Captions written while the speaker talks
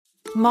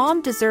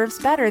Mom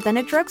deserves better than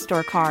a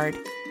drugstore card.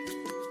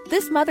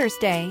 This Mother's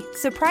Day,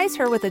 surprise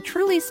her with a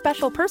truly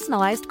special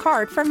personalized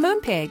card from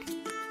Moonpig.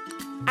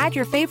 Add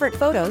your favorite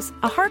photos,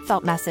 a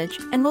heartfelt message,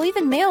 and we'll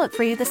even mail it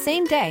for you the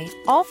same day,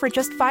 all for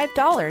just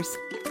 $5.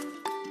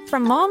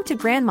 From mom to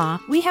grandma,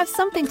 we have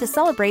something to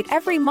celebrate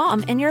every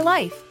mom in your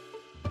life.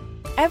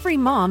 Every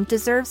mom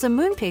deserves a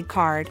Moonpig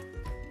card.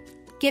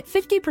 Get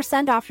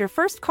 50% off your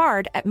first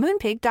card at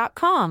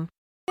moonpig.com.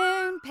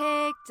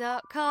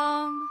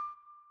 Moonpig.com.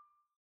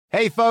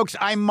 Hey folks,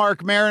 I'm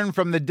Mark Maron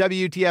from the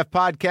WTF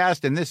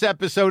Podcast, and this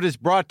episode is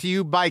brought to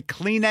you by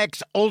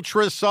Kleenex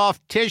Ultra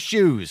Soft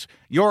Tissues,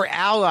 your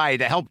ally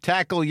to help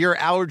tackle your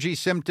allergy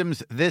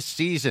symptoms this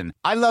season.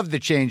 I love the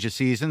change of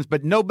seasons,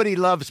 but nobody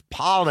loves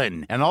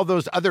pollen and all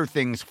those other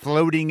things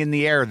floating in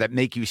the air that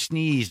make you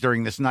sneeze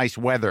during this nice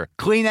weather.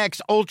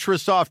 Kleenex Ultra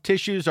Soft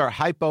Tissues are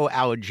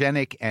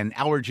hypoallergenic and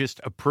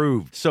allergist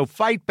approved, so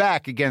fight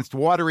back against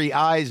watery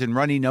eyes and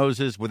runny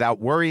noses without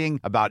worrying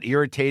about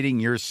irritating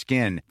your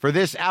skin. For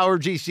this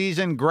allergy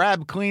season,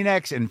 grab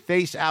Kleenex and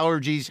face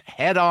allergies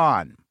head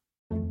on.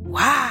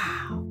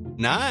 Wow.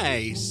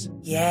 Nice.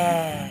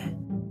 Yeah.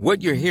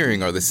 What you're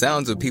hearing are the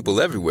sounds of people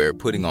everywhere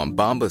putting on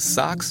Bombas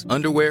socks,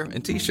 underwear,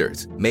 and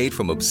T-shirts made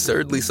from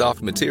absurdly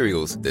soft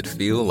materials that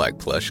feel like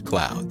plush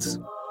clouds.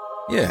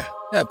 Yeah,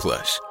 that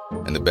plush.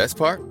 And the best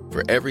part?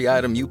 For every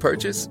item you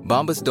purchase,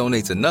 Bombas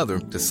donates another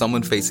to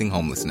someone facing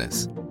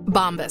homelessness.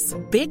 Bombas.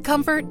 Big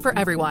comfort for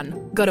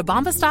everyone. Go to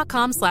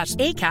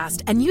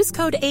bombas.com/ACAST and use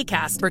code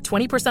ACAST for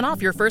 20%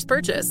 off your first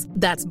purchase.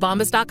 That's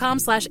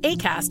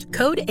bombas.com/ACAST.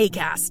 Code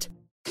ACAST.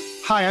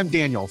 Hi, I'm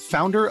Daniel,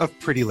 founder of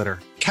Pretty Litter.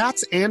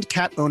 Cats and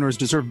cat owners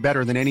deserve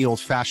better than any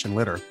old-fashioned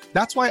litter.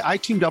 That's why I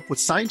teamed up with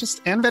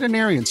scientists and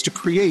veterinarians to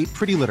create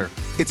Pretty Litter.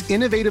 Its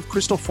innovative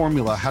crystal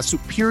formula has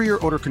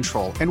superior odor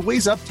control and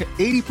weighs up to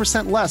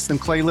 80% less than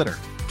clay litter.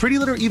 Pretty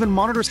Litter even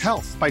monitors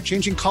health by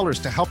changing colors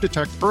to help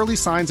detect early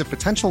signs of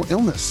potential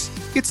illness.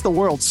 It's the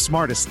world's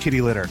smartest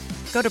kitty litter.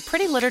 Go to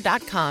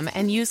prettylitter.com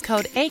and use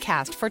code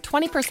ACAST for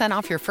 20%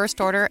 off your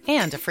first order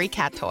and a free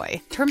cat toy.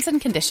 Terms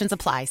and conditions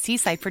apply. See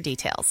site for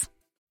details.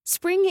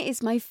 Spring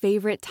is my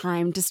favorite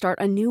time to start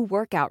a new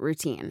workout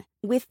routine.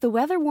 With the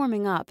weather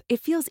warming up, it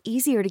feels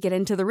easier to get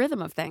into the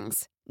rhythm of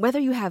things. Whether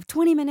you have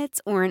 20 minutes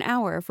or an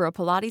hour for a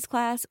Pilates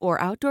class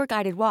or outdoor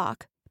guided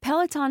walk,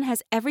 Peloton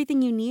has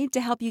everything you need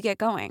to help you get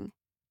going.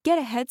 Get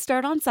a head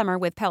start on summer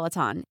with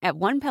Peloton at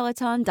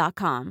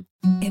onepeloton.com.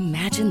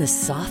 Imagine the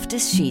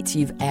softest sheets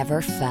you've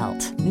ever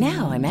felt.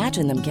 Now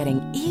imagine them getting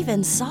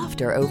even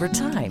softer over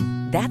time.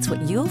 That's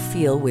what you'll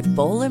feel with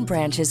Boll &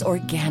 Branch's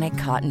organic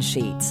cotton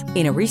sheets.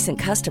 In a recent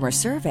customer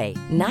survey,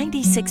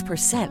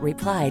 96%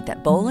 replied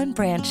that Boll &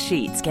 Branch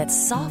sheets get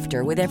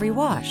softer with every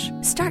wash.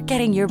 Start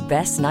getting your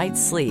best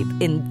night's sleep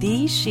in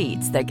these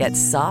sheets that get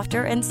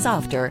softer and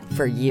softer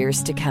for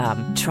years to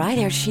come. Try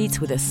their sheets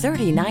with a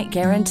 30-night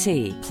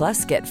guarantee.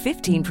 Plus, get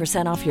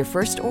 15% off your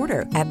first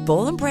order at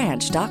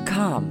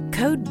bollandbranch.com.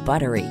 Code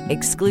BUTTERY.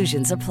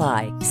 Exclusions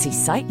apply. See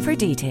site for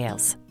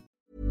details.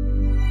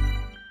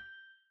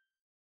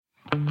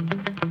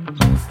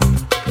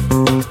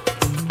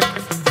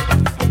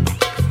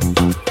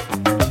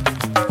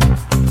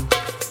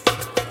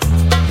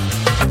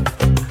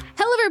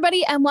 Hello,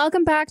 everybody, and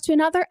welcome back to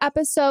another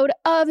episode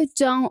of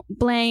Don't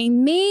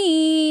Blame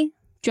Me.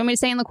 Do you want me to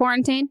say in the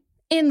quarantine?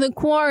 In the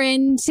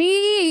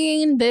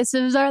quarantine, this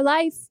is our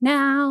life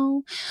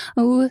now.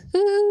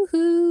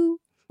 Ooh-hoo-hoo.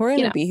 We're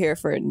going to be here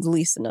for at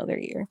least another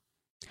year.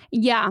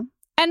 Yeah.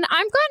 And I've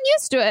gotten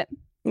used to it.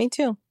 Me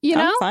too.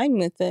 I'm fine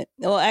with it.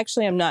 Well,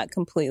 actually, I'm not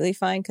completely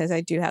fine because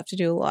I do have to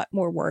do a lot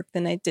more work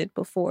than I did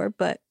before.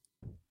 But,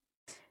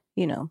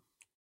 doing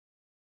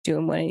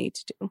what I need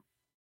to do.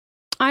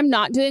 I'm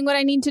not doing what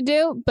I need to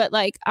do, but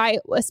I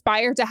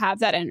aspire to have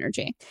that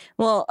energy.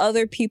 Well,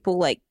 other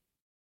people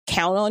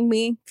count on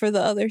me for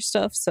the other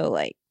stuff. So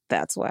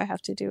that's why I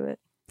have to do it.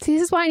 See,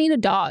 this is why I need a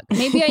dog.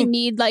 Maybe I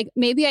need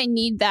maybe I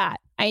need that.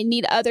 I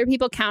need other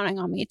people counting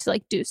on me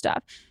to do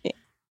stuff. Yeah.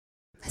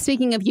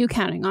 Speaking of you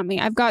counting on me,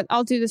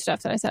 I'll do the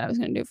stuff that I said I was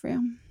going to do for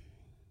you.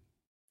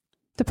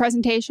 The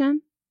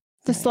presentation,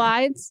 the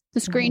slides, the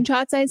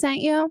screenshots I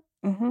sent you.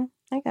 Mm-hmm.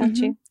 I got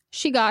you.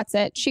 She got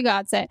it.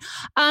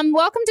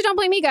 Welcome to Don't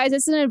Blame Me, guys.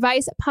 It's an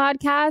advice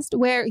podcast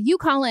where you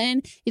call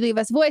in, you leave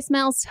us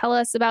voicemails, tell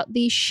us about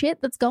the shit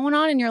that's going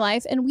on in your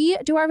life, and we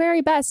do our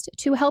very best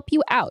to help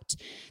you out.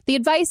 The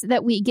advice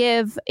that we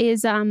give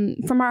is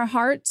from our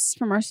hearts,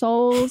 from our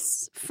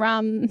souls,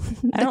 from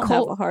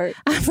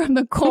from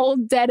the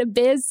cold, dead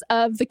abyss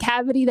of the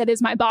cavity that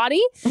is my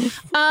body.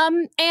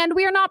 And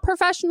we are not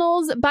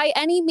professionals by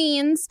any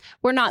means.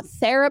 We're not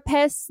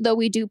therapists, though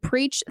we do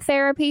preach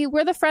therapy.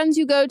 We're the friends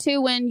you go to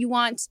when you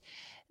want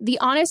the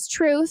honest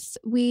truth.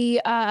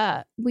 We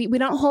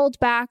don't hold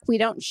back. We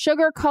don't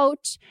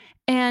sugarcoat.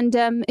 And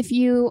if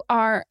you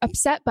are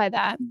upset by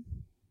that,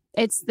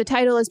 the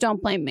title is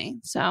Don't Blame Me.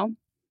 So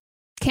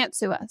can't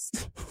sue us.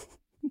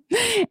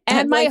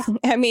 And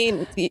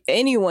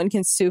anyone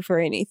can sue for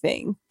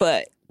anything,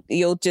 but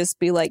you'll just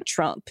be like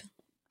Trump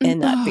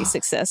and not be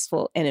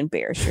successful and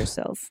embarrass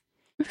yourself.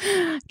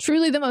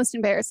 Truly the most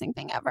embarrassing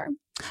thing ever.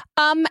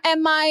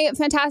 And my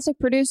fantastic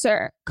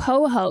producer,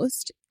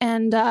 co-host,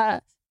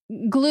 and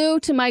glue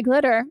to my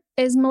glitter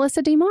is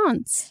Melissa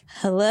DeMons.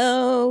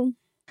 Hello.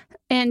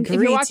 And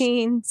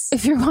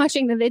if you're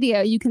watching the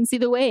video, you can see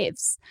the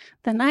waves,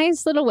 the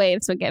nice little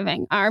waves we're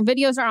giving. Our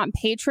videos are on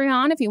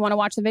Patreon if you want to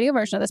watch the video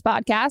version of this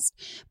podcast,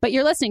 but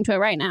you're listening to it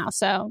right now.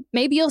 So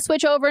maybe you'll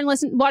switch over and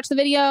watch the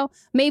video.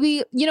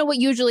 Maybe, you know, what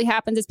usually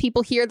happens is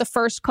people hear the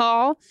first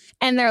call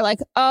and they're like,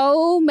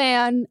 oh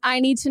man, I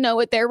need to know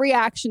what their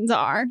reactions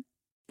are.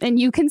 And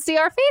you can see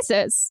our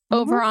faces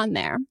over on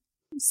there.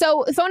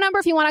 So the phone number,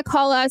 if you want to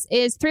call us,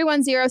 is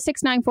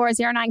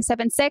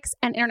 310-694-0976.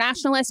 And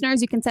international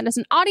listeners, you can send us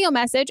an audio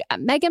message at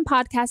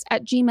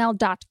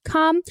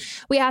meganpodcast@gmail.com.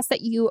 We ask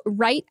that you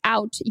write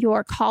out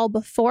your call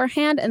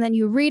beforehand and then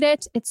you read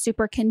it. It's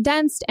super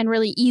condensed and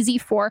really easy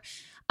for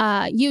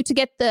you to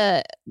get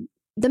the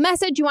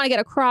message you want to get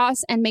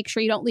across and make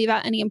sure you don't leave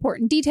out any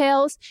important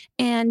details.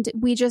 And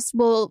we just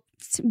will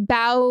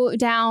bow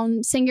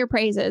down, sing your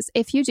praises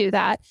if you do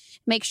that.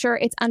 Make sure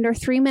it's under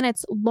 3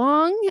 minutes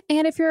long.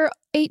 And if you're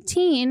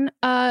 18,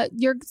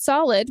 you're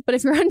solid. But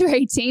if you're under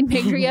 18,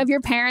 make sure you have your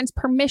parents'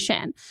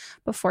 permission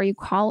before you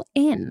call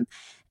in.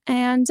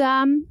 And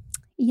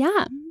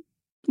yeah,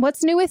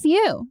 what's new with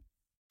you?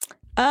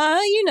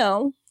 You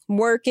know,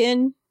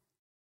 working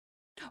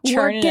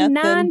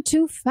 9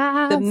 to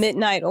 5. The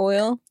midnight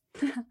oil.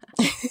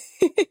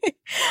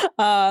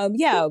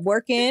 Yeah,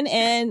 working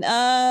and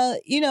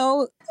you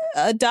know,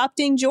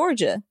 adopting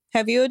Georgia.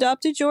 Have you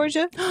adopted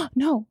Georgia?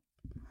 No.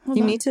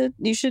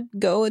 You should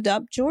go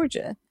adopt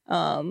Georgia.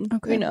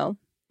 Okay. You know,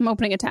 I'm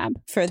opening a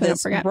tab for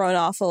this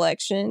runoff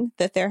election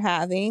that they're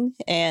having.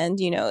 And,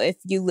 you know, if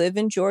you live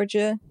in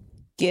Georgia,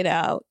 get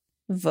out,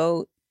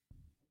 vote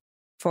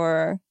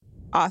for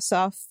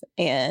Ossoff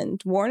and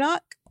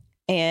Warnock.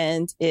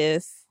 And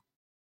if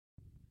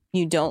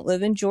you don't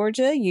live in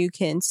Georgia, you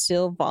can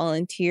still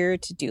volunteer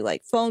to do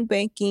like phone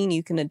banking.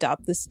 You can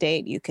adopt the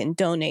state. You can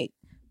donate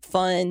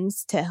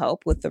funds to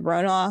help with the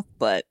runoff.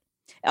 But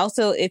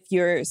also, if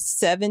you're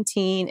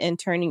 17 and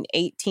turning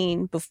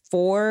 18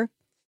 before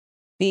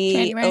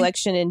the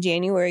election in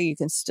January, you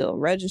can still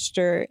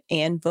register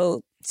and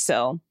vote.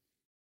 So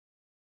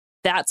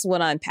that's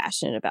what I'm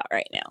passionate about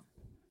right now.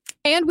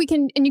 And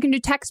you can do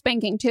text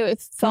banking too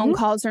if phone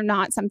calls are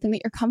not something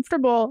that you're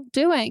comfortable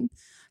doing.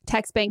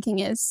 Text banking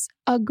is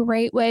a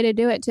great way to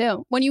do it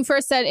too. When you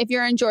first said, if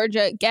you're in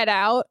Georgia, get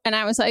out. And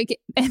I was like,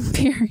 and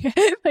period.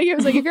 Like it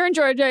was like, if you're in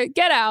Georgia,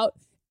 get out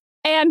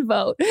and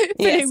vote.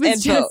 Yes,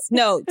 and vote.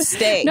 No,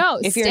 stay. No,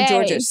 if you're in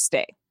Georgia,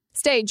 stay.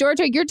 Stay.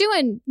 Georgia, you're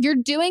doing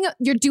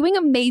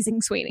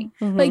amazing, sweetie.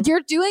 Like you're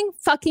doing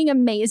fucking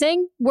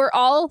amazing. We're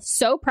all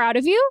so proud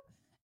of you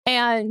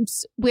and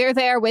we're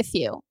there with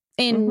you.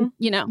 And,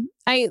 you know,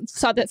 I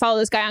follow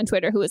this guy on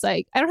Twitter who was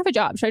like, I don't have a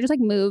job. Should I just like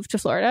move to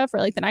Florida for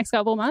like the next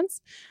couple of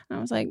months? And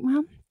I was like,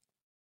 well,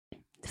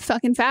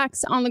 fucking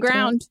facts on the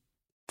ground,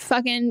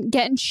 fucking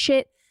getting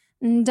shit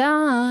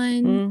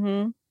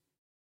done.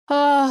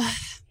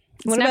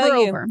 It's never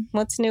over.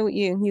 What's new with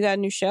you? You got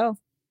a new show?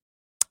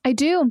 I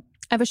do.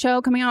 I have a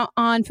show coming out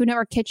on Food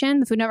Network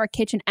Kitchen, the Food Network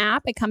Kitchen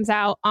app. It comes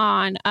out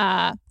on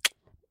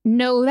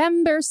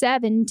November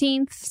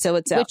 17th. So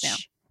it's out now.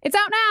 It's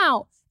out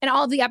now. And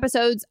all of the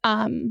episodes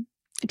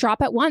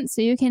drop at once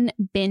so you can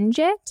binge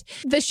it.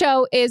 The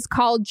show is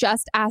called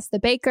Just Ask the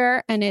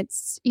Baker, and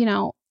it's, you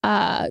know,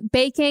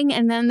 baking.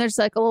 And then there's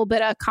like a little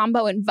bit of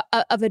combo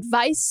of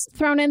advice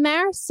thrown in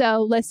there.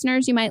 So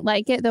listeners, you might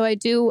like it, though I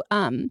do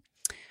want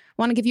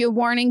to give you a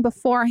warning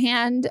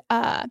beforehand.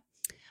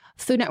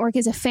 Food Network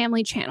is a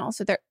family channel,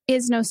 so there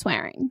is no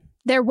swearing.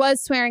 There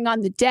was swearing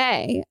on the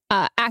day,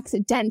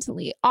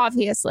 accidentally,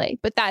 obviously,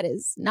 but that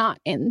is not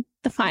in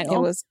the final.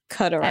 It was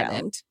cut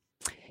around.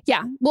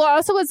 Yeah. Well,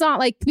 also it's not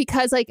like,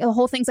 because like the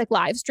whole thing's like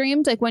live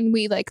streamed, like when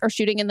we like are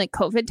shooting in like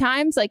COVID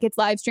times, like it's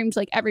live streamed to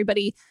like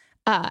everybody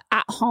at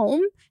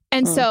home.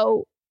 And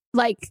so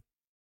like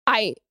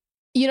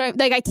you know,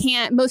 like I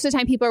can't, most of the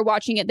time people are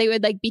watching it, they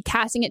would like be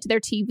casting it to their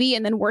TV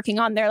and then working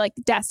on their like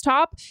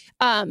desktop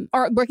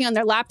or working on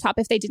their laptop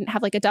if they didn't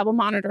have like a double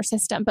monitor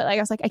system. But like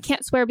I was like, I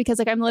can't swear because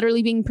like I'm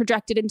literally being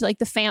projected into like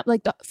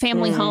the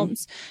family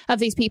homes of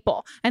these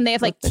people. And they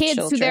have like kids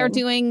who they're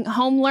doing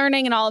home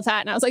learning and all of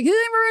that. And I was like,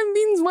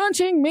 everyone's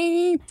watching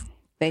me.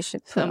 They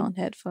should put on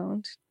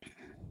headphones.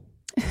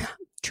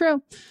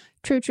 True.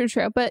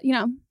 But you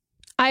know,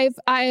 I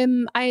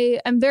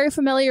am very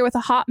familiar with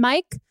a hot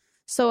mic.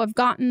 So I've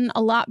gotten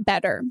a lot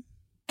better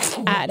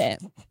at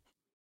it.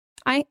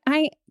 I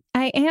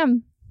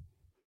am.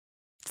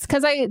 It's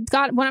because I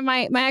got one of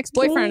my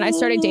ex-boyfriend and I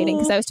started dating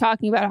because I was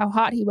talking about how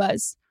hot he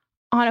was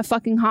on a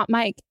fucking hot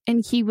mic.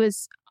 And he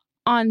was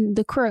on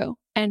the crew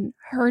and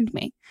heard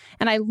me.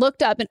 And I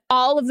looked up and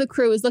all of the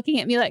crew was looking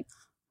at me like,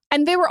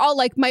 and they were all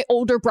like my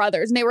older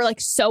brothers. And they were like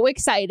so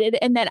excited.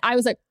 And then I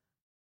was like,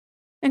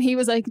 and he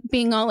was like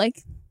being all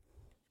like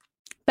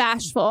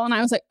bashful. And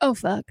I was like, oh,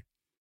 fuck.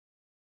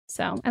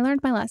 So I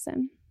learned my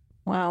lesson.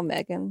 Wow,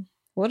 Megan.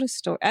 What a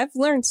story. I've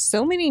learned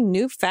so many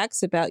new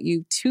facts about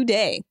you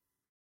today.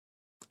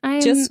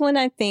 Just when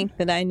I think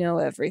that I know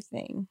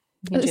everything.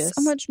 There's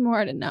so much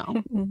more to know.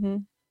 Mm-hmm.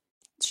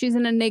 She's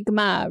an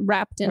enigma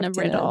wrapped in a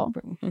riddle.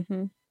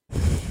 Mm-hmm.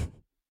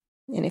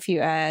 And if you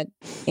add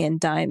 "and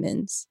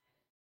diamonds,"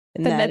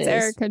 then that's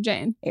Erica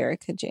Jane.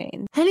 Erica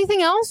Jane.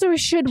 Anything else, or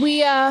should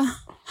we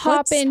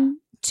hop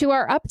into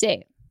our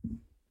update?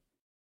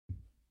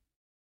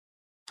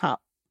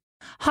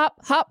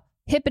 Hop,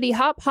 hippity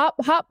hop, hop,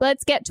 hop.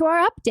 Let's get to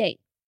our update.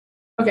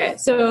 Okay,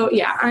 so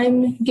yeah,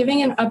 I'm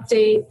giving an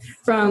update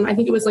from, I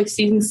think it was like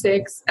season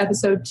 6,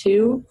 episode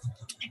 2.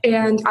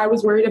 And I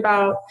was worried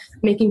about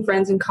making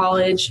friends in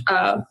college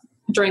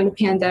during the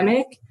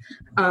pandemic.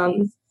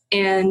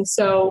 And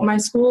so my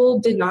school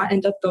did not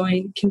end up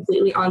going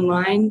completely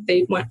online.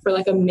 They went for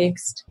like a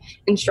mixed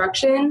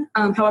instruction.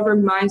 However,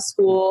 my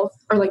school,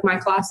 or like my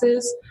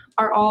classes,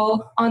 are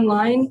all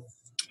online.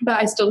 But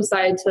I still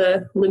decided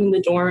to live in the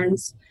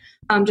dorms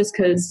just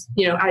because,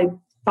 you know, I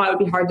thought it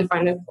would be hard to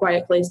find a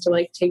quiet place to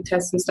like take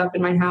tests and stuff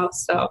in my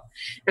house. So,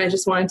 and I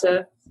just wanted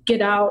to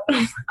get out.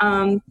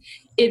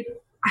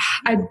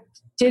 I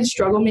did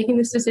struggle making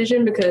this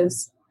decision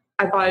because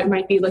I thought it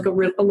might be like a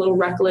little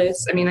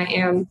reckless. I mean, I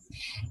am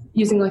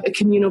using like a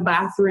communal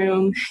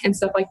bathroom and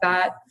stuff like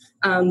that.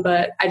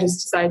 But I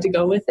just decided to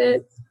go with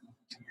it.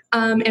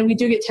 And we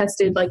do get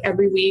tested like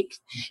every week.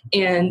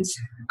 And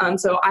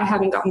so I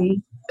haven't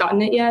gotten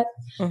it yet.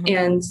 Mm-hmm.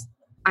 And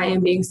I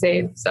am being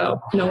safe, so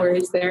no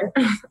worries there.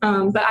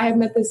 But I have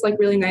met this like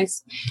really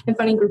nice and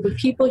funny group of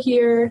people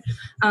here.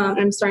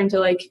 I'm starting to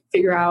like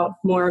figure out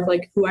more of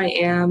like who I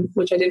am,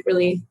 which I didn't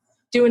really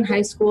do in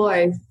high school.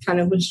 I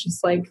kind of was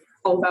just like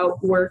all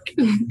about work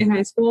in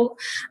high school.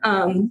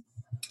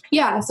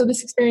 So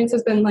this experience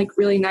has been like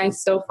really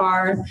nice so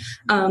far.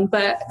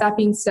 But that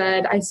being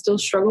said, I still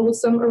struggle with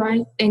some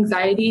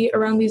anxiety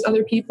around these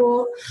other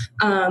people.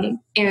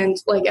 And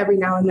like every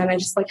now and then I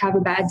just like have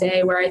a bad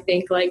day where I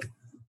think like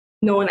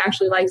no one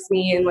actually likes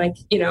me and like,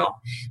 you know,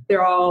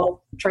 they're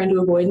all trying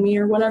to avoid me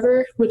or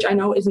whatever, which I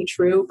know isn't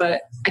true,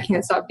 but I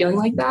can't stop feeling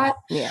like that.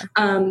 Yeah.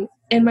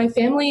 And my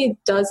family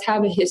does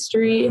have a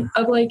history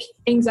of like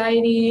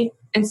anxiety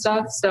and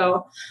stuff.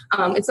 So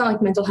it's not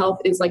like mental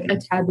health is like a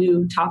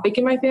taboo topic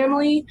in my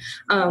family.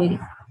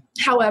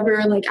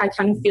 However, like I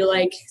kind of feel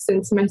like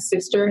since my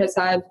sister has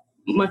had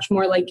much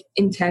more like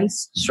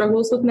intense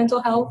struggles with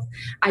mental health,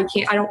 I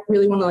don't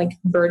really want to like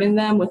burden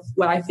them with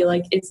what I feel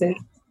like isn't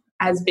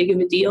as big of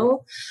a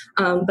deal.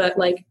 But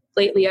like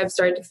lately I've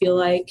started to feel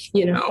like,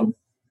 you know,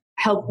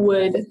 help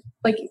would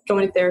like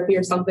going to therapy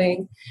or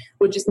something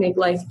would just make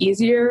life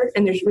easier.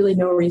 And there's really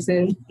no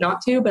reason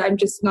not to, but I'm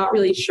just not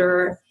really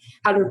sure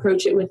how to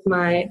approach it with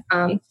my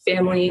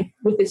family,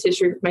 with this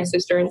history with my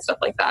sister and stuff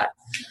like that.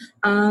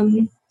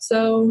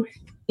 So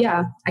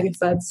yeah, I guess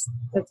that's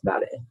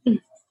about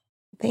it.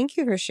 Thank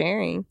you for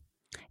sharing.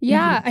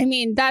 Yeah, I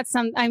mean,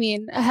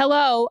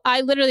 hello.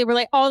 I literally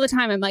relate all the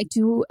time. I'm like,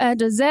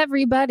 does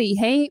everybody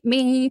hate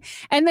me?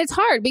 And it's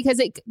hard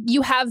because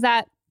you have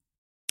that,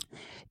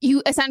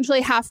 you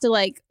essentially have to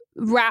like,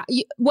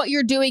 what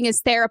you're doing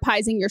is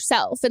therapizing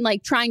yourself and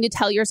like trying to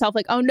tell yourself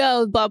like, oh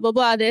no, blah, blah,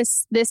 blah,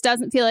 this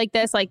doesn't feel like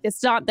this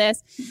is not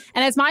this.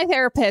 And as my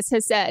therapist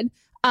has said,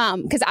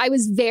 because I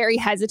was very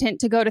hesitant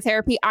to go to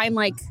therapy, I'm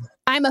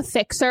a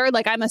fixer.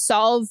 Like I'm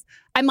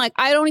like,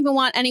 I don't even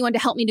want anyone to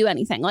help me do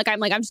anything. Like,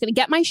 I'm just going to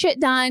get my shit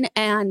done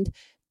and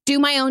do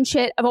my own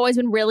shit. I've always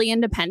been really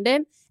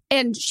independent.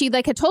 And she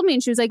like had told me,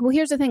 and she was like, well,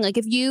 here's the thing. Like,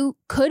 if you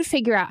could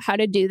figure out how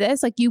to do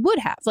this, like you would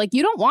have, like,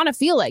 you don't want to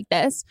feel like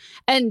this.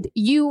 And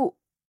you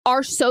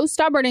are so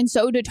stubborn and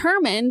so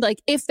determined.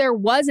 Like if there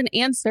was an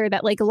answer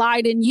that like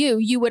lied in you,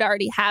 you would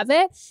already have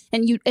it,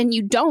 and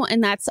you don't.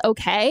 And that's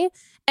okay.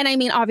 And I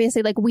mean,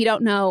 obviously, like we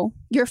don't know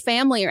your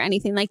family or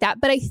anything like that.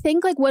 But I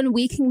think like when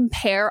we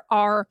compare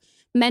our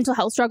mental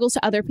health struggles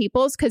to other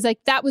people's, because like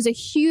that was a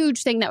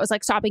huge thing that was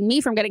like stopping me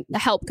from getting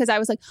help, because I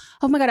was like,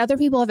 oh my God, other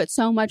people have it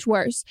so much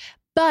worse.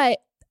 But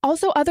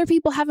also other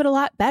people have it a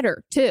lot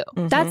better too.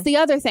 Mm-hmm. That's the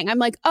other thing. I'm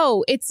like,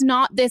 oh, it's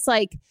not this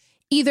like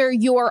either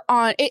you're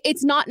on,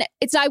 it's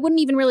I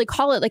wouldn't even really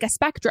call it like a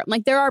spectrum.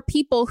 Like there are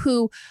people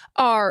who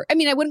are, I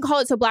mean, I wouldn't call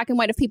it so black and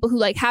white of people who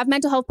like have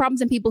mental health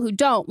problems and people who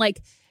don't.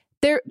 Like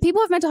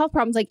people have mental health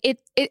problems, like it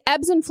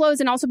ebbs and flows.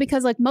 And also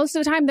because like most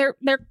of the time they're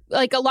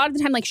like a lot of the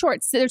time, like sure,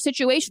 they're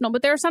situational,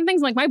 but there are some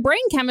things like my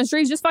brain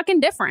chemistry is just fucking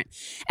different.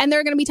 And there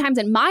are going to be times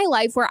in my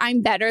life where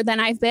I'm better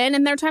than I've been.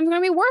 And there are times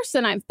going to be worse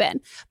than I've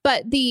been.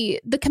 But the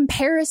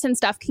comparison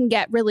stuff can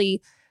get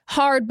really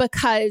hard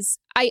because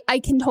I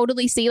can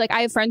totally see, like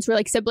I have friends who are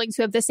like siblings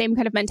who have the same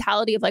kind of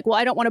mentality of like, well,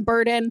 I don't want to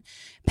burden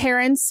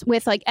parents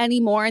with like any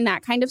more and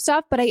that kind of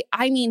stuff. But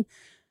I mean,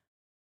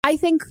 I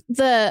think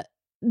the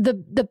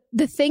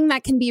thing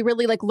that can be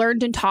really like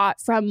learned and taught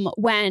from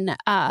when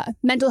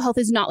mental health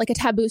is not like a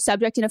taboo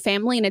subject in a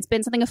family and it's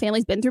been something a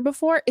family's been through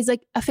before is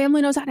like a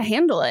family knows how to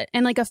handle it,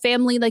 and like a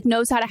family like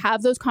knows how to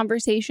have those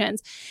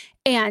conversations,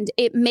 and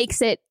it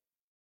makes it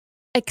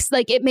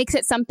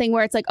something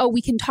where it's like, oh,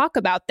 we can talk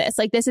about this,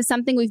 like this is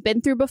something we've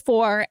been through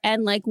before,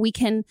 and like we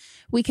can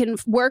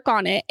work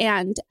on it.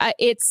 And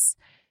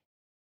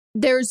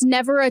there's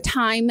never a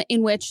time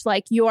in which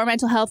like your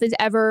mental health is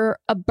ever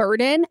a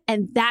burden.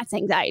 And that's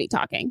anxiety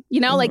talking, you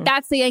know, like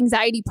that's the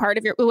anxiety part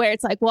of where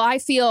it's like, well, I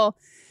feel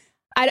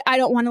I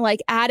don't want to like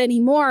add any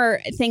more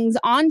things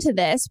onto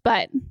this,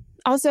 but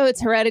also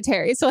it's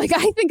hereditary. So like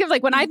I think of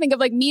like when I think of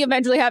like me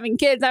eventually having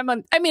kids, I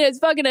mean, it's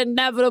fucking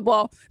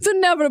inevitable. It's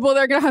inevitable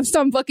they're going to have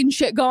some fucking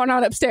shit going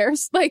on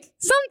upstairs, like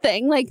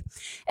something like,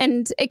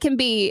 and it can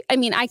be, I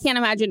mean, I can't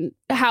imagine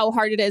how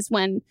hard it is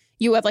when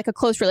you have like a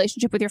close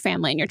relationship with your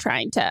family and you're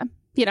trying to,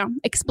 you know,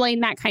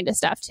 explain that kind of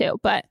stuff too.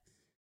 But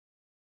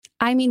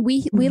I mean,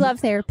 we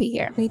love therapy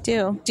here. We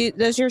do.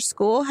 Does your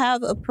school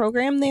have a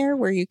program there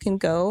where you can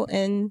go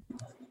and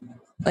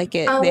like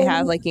they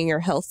have like in your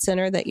health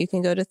center that you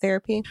can go to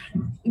therapy?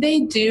 They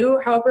do.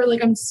 However,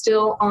 like I'm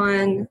still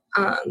on,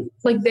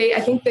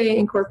 I think they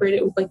incorporate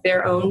it with like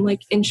their own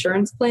like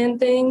insurance plan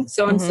thing.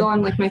 So I'm still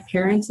on like my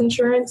parents'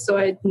 insurance. So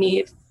I'd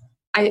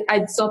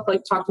still have to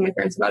like talk to my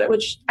parents about it,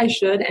 which I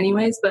should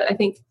anyways. But I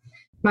think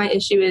my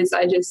issue is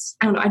I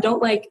don't know. I don't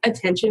like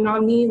attention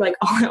on me like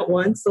all at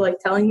once. So like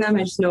telling them, I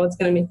just know it's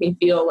going to make me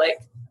feel like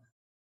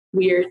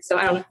weird. So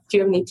I don't know. Do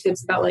you have any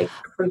tips about like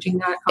approaching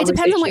that conversation? It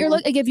depends on what you're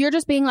looking. Like, if you're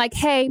just being like,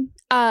 hey,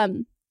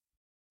 I'm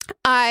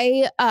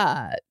dealing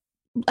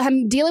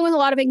with a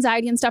lot of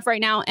anxiety and stuff right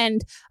now.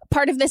 And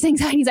part of this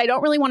anxiety is I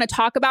don't really want to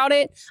talk about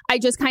it. I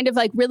just kind of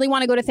like really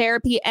want to go to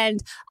therapy. And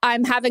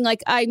I'm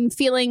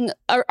feeling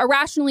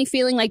irrationally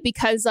feeling like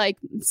because like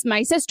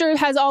my sister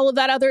has all of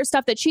that other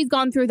stuff that she's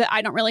gone through that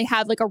I don't really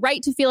have like a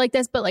right to feel like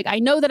this. But like I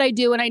know that I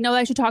do. And I know that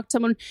I should talk to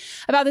someone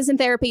about this in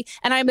therapy.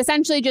 And I'm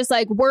essentially just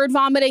like word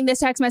vomiting this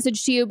text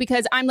message to you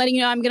because I'm letting you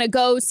know I'm going to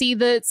go see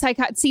the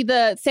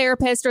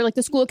therapist or like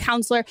the school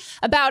counselor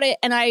about it.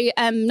 And I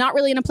am not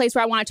really in a place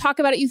where I want to talk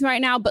about it with you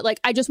right now. But like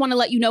I just want to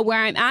let you know where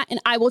I'm at.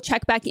 And I will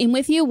check back in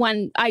with you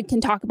when I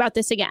can talk about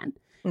this again.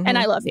 And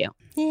I love you.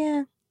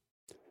 Yeah.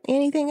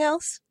 Anything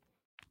else?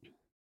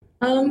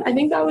 I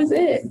think that was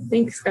it.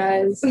 Thanks,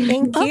 guys.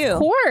 Thank you. Of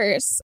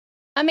course.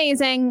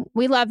 Amazing.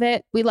 We love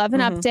it. We love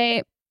an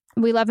update.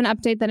 We love an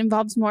update that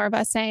involves more of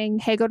us saying,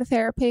 hey, go to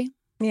therapy.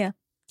 Yeah.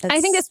 I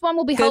think this one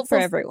will be good helpful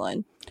for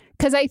everyone.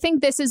 Because I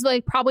think this is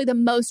like probably the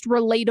most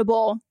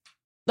relatable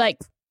like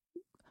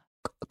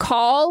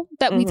call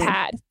that we've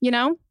had, you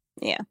know?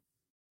 Yeah.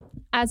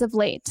 As of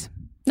late.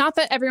 Not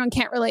that everyone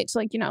can't relate to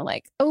like, you know,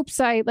 like, oops,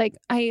 I'm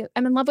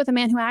in love with a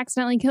man who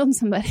accidentally killed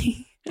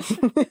somebody.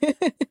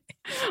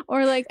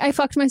 Or like, I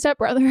fucked my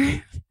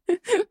stepbrother.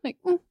 Like,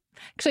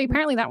 actually,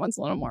 apparently that one's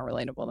a little more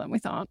relatable than we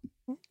thought.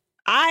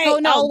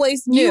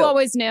 Always knew. You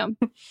always knew.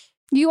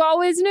 You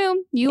always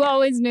knew. You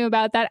always knew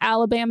about that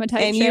Alabama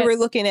type and shit. You were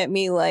looking at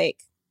me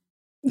like,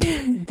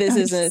 this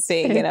isn't a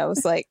thing. And I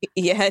was like,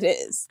 yeah, it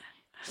is.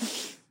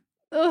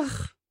 Ugh.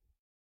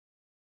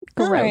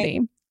 Grody.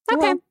 Right.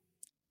 Okay. Well,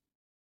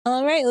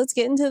 all right, let's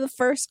get into the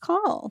first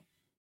call.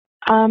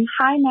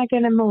 Hi,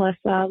 Megan and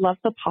Melissa. Love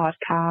the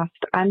podcast.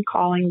 I'm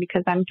calling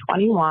because I'm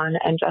 21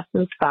 and just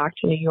moved back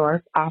to New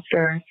York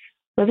after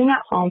living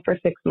at home for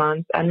 6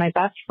 months. And my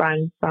best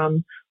friend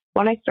from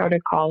when I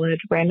started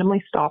college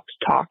randomly stopped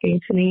talking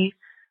to me.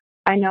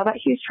 I know that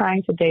he's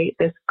trying to date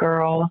this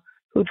girl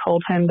who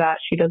told him that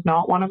she does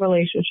not want a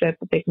relationship,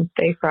 but they can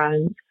stay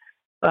friends.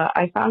 But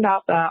I found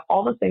out that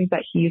all the things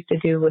that he used to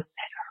do with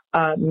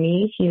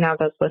me, he now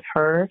does with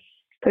her.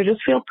 So I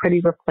just feel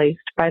pretty replaced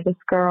by this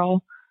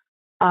girl.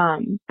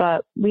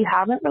 But we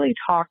haven't really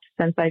talked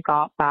since I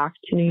got back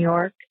to New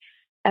York.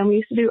 And we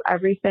used to do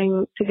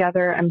everything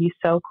together and be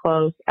so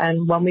close.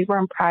 And when we were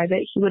in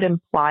private, he would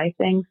imply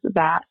things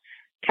that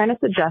kind of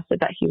suggested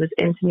that he was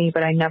into me,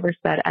 but I never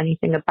said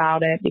anything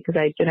about it because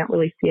I didn't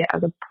really see it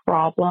as a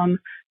problem.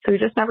 So we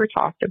just never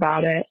talked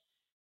about it.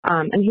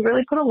 And he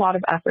really put a lot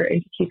of effort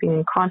into keeping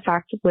in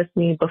contact with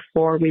me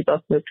before we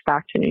both moved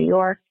back to New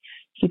York.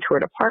 He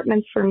toured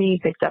apartments for me,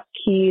 picked up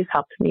keys,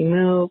 helped me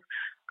move.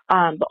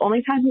 The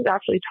only time he's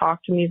actually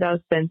talked to me, though,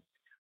 since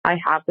I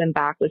have been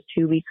back was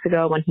 2 weeks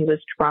ago when he was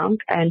drunk,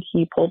 and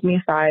he pulled me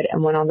aside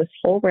and went on this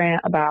whole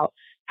rant about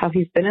how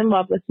he's been in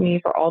love with me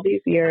for all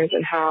these years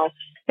and how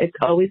it's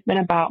always been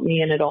about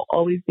me and it'll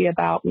always be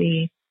about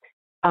me,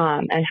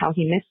 and how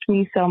he missed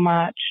me so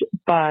much.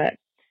 But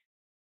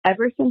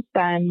ever since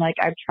then, like,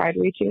 I've tried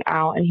reaching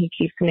out and he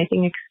keeps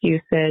making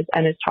excuses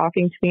and is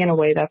talking to me in a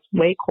way that's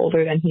way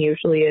colder than he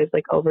usually is,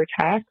 like over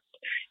text.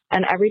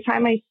 And every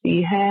time I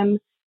see him,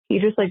 he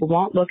just like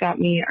won't look at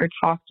me or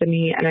talk to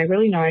me. And I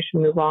really know I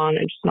should move on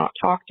and just not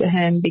talk to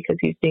him because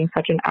he's being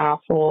such an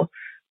asshole.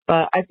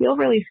 But I feel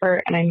really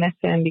hurt and I miss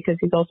him because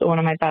he's also one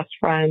of my best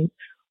friends.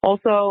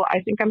 Also,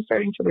 I think I'm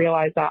starting to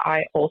realize that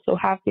I also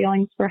have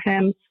feelings for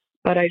him,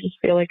 but I just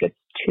feel like it's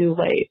too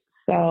late.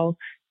 So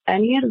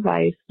any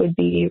advice would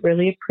be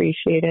really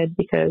appreciated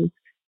because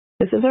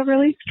this is a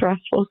really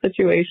stressful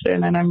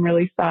situation and I'm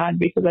really sad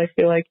because I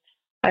feel like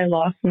I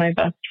lost my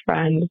best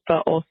friend,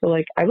 but also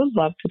like I would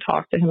love to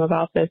talk to him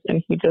about this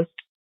and he just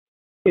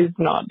is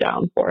not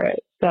down for it.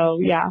 So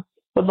yeah,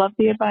 would love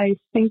the advice.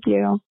 Thank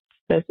you.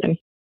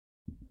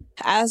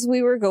 As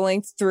we were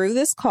going through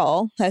this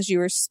call, as you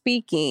were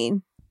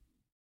speaking,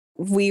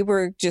 we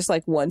were just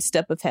like one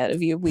step ahead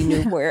of you. We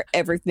knew where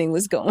everything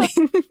was going.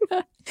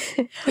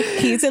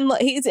 He's in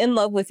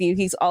love with you.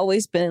 He's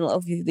always been in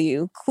love with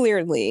you.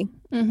 Clearly,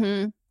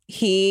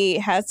 he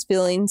has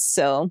feelings.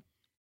 So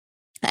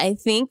I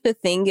think the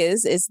thing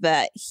is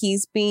that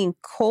he's being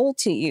cold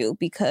to you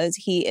because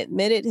he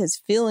admitted his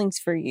feelings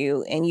for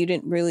you and you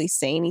didn't really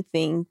say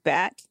anything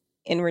back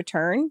in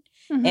return.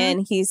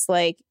 And he's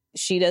like,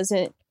 she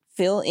doesn't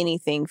feel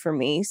anything for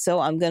me, so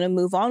I'm going to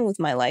move on with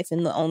my life.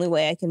 And the only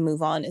way I can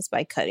move on is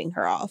by cutting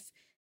her off.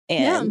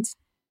 And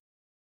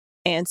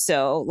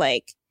so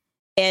like,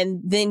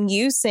 and then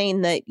you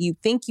saying that you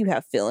think you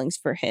have feelings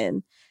for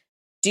him.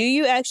 Do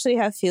you actually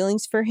have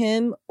feelings for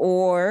him,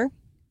 or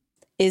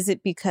is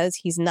it because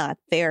he's not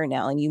there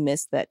now and you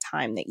missed that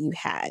time that you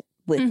had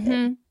with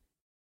him?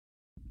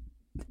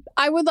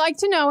 I would like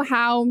to know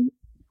how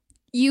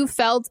you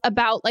felt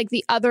about like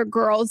the other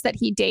girls that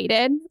he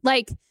dated.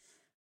 Like,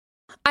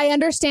 I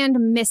understand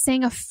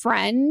missing a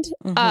friend.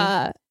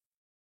 I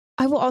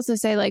will also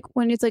say, like,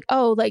 when it's like,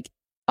 oh, like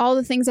all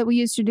the things that we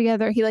used to do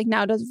together, he like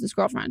now does with his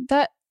girlfriend.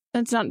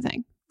 That's not a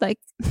thing. Like,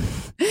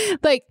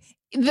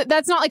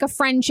 that's not like a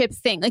friendship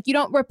thing. Like, you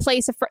don't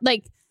replace a friend.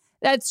 Like,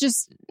 that's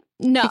just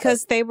no.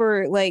 Because they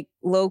were like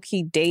low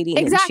key dating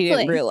and she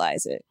didn't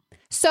realize it.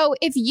 So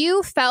if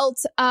you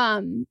felt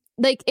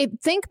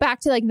think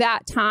back to like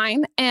that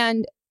time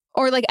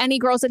or like any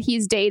girls that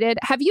he's dated,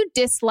 have you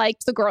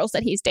disliked the girls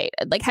that he's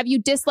dated? Like, have you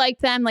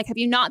disliked them? Like, have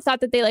you not thought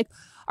that they like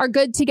are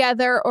good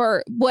together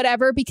or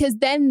whatever? Because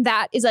then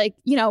that is like,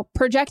 you know,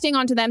 projecting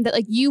onto them that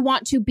like you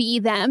want to be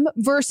them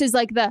versus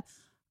like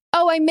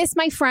oh, I miss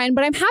my friend,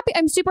 but I'm happy.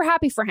 I'm super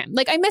happy for him.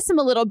 Like, I miss him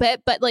a little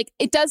bit, but like,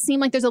 it does seem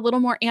like there's a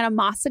little more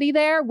animosity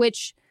there,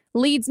 which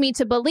leads me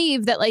to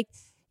believe that like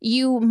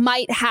you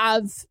might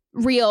have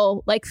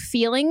real like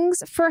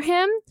feelings for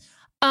him.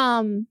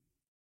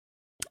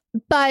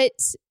 But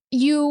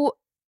you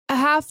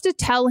have to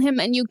tell him,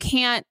 and you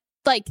can't,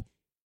 like,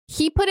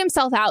 he put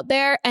himself out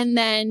there and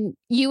then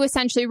you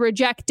essentially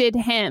rejected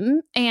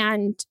him,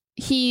 and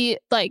he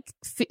like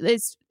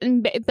is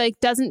like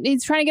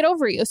he's trying to get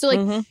over you. So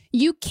like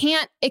you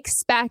can't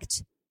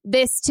expect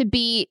this to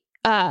be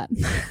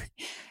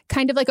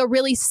kind of like a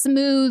really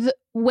smooth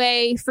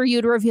way for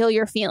you to reveal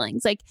your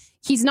feelings. Like,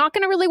 he's not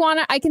going to really want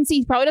to, I can see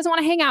he probably doesn't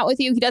want to hang out with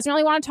you. He doesn't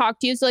really want to talk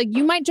to you. So like,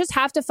 you might just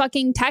have to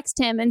fucking text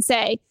him and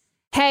say,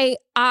 hey,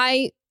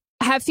 I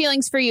have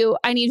feelings for you.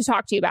 I need to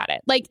talk to you about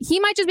it. Like, he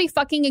might just be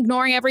fucking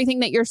ignoring everything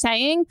that you're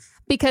saying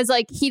because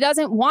like he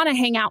doesn't want to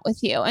hang out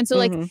with you. And so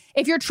like,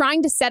 if you're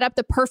trying to set up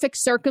the perfect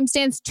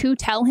circumstance to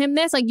tell him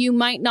this, like, you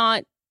might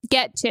not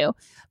get to,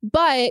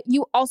 but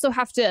you also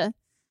have to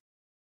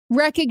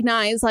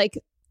recognize, like,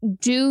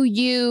 do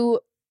you,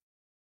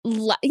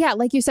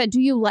 like you said,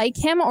 do you like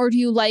him or do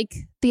you like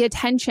the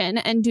attention,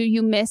 and do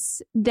you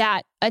miss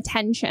that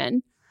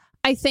attention?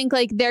 I think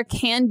like there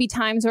can be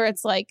times where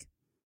it's like,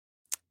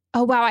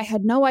 oh, wow, I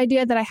had no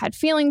idea that I had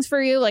feelings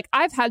for you. Like,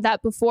 I've had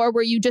that before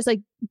where you just like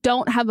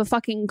don't have a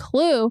fucking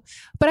clue.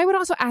 But I would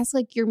also ask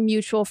like your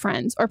mutual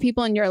friends or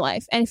people in your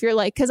life. And if you're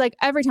like, because like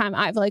every time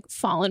I've like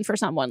fallen for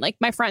someone, like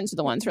my friends are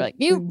the ones who are like,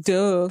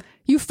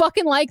 you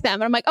fucking like them.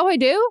 And I'm like, oh, I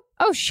do?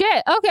 Oh,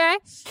 shit. Okay.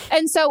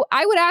 And so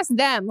I would ask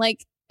them,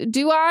 like,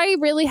 do I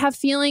really have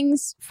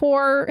feelings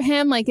for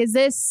him? Like, is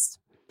this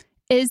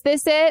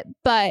it?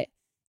 But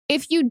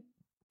if you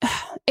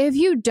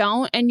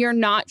don't and you're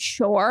not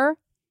sure,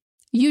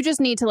 you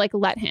just need to like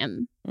let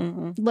him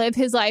live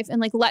his life and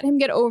like let him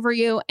get over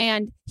you.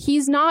 And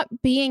he's not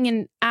being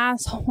an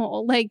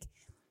asshole. Like,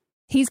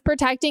 he's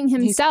protecting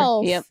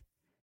himself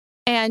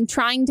and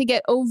trying to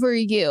get over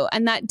you.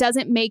 And that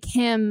doesn't make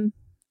him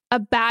a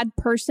bad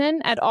person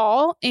at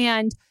all.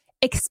 And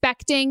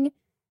expecting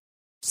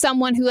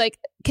someone who like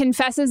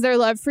confesses their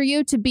love for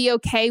you to be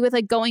okay with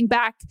like going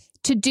back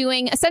to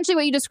doing essentially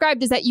what you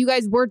described is that you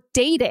guys were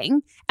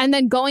dating and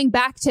then going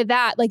back to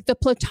that, like the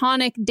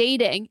platonic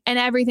dating and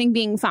everything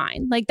being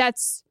fine. Like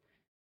that's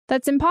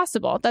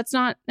impossible. That's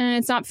not, and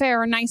it's not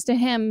fair or nice to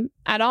him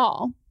at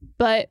all.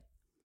 But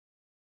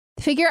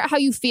figure out how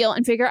you feel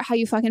and figure out how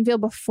you fucking feel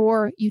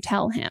before you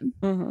tell him.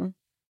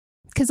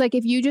 Because like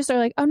if you just are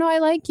like, oh no, I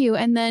like you.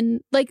 And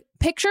then like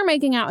picture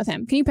making out with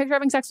him. Can you picture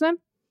having sex with him?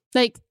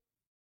 Like,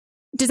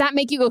 does that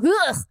make you go,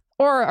 ugh?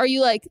 Or are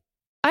you like,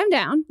 I'm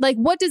down? Like,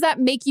 what does that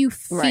make you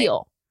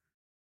feel?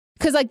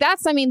 Because like,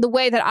 that's, I mean, the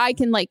way that I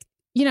can like,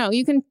 you know,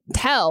 you can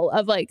tell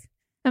of like,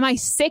 am I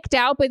sicked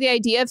out by the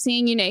idea of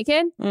seeing you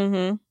naked?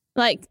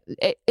 Like,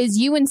 is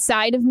you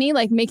inside of me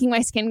like making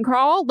my skin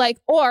crawl? Like,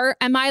 or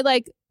am I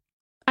like,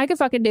 I could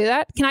fucking do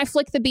that. Can I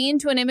flick the bean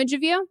to an image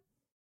of you?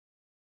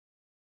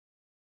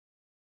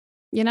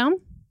 You know?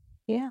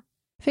 Yeah.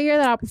 Figure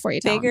that out before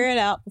you tell him. Figure it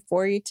out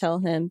before you tell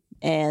him.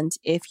 And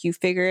if you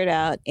figure it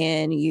out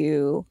and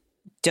you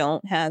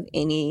don't have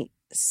any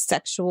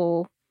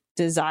sexual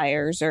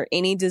desires or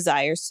any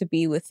desires to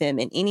be with him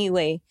in any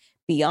way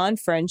beyond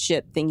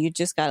friendship, then you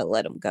just got to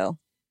let him go.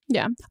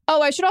 Yeah.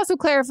 Oh, I should also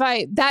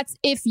clarify, that's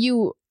if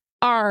you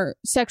are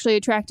sexually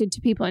attracted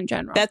to people in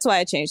general. That's why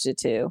I changed it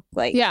to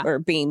like, or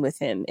being with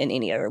him in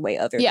any other way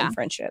other than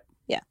friendship.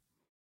 Yeah.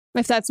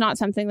 if that's not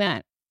something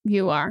that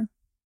you are,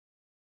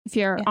 if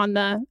you're on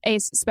the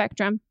ACE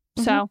spectrum.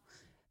 So,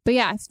 but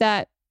yeah, if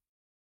that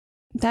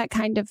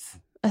kind of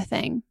a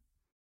thing.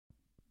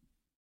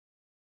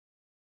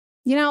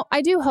 You know,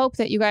 I do hope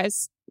that you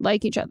guys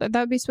like each other. That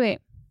would be sweet.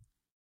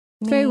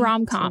 It's very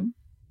rom-com.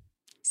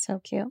 So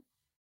cute.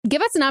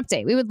 Give us an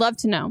update. We would love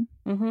to know.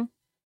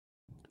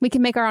 We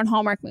can make our own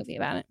Hallmark movie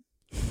about it.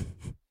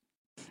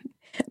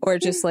 Or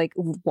just like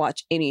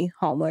watch any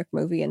Hallmark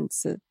movie and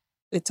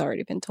it's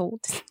already been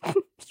told.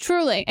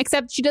 Truly.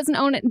 Except she doesn't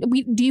own it.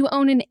 Do you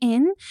own an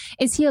inn?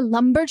 Is he a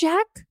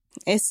lumberjack?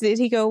 Did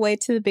he go away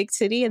to the big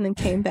city and then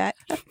came back?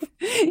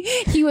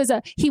 He was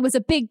a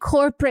big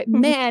corporate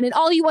man, and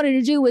all he wanted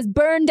to do was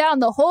burn down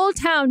the whole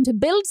town to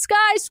build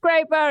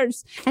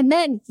skyscrapers. And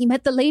then he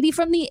met the lady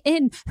from the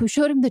inn who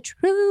showed him the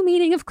true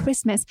meaning of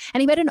Christmas.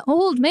 And he met an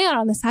old man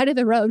on the side of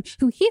the road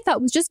who he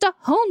thought was just a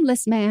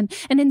homeless man.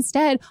 And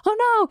instead, oh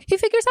no, he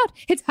figures out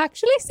it's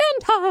actually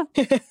Santa.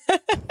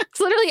 It's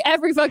literally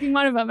every fucking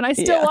one of them, and I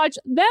still watch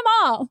them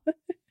all.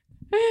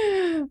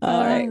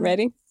 All right,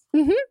 ready?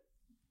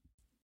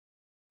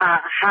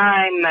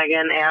 Hi,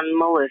 Megan and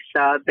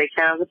Melissa. Big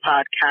fan of the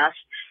podcast.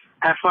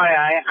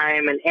 FYI, I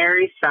am an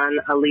Aries sun,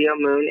 a Leo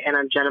moon, and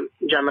a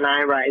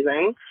Gemini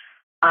rising.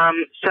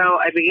 So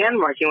I began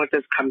working with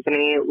this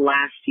company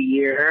last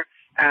year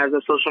as a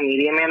social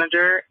media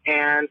manager,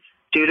 and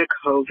due to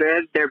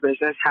COVID, their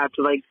business had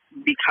to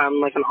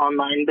become an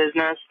online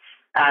business,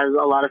 as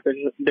a lot of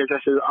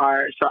businesses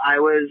are. So I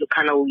was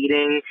kind of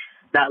leading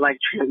that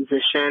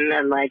transition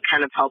and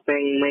kind of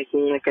helping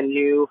making a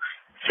new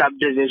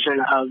subdivision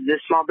of this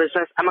small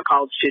business. I'm a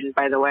college student,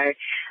 by the way.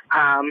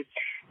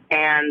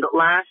 And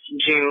last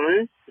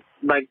June,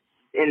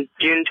 in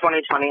June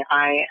 2020,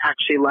 I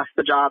actually left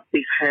the job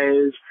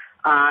because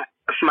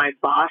my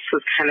boss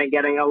was kind of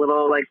getting a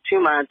little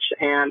too much,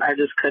 and I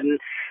just couldn't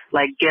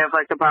give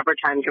the proper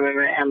time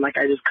commitment, and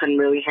I just couldn't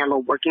really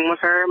handle working with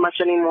her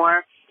much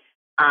anymore.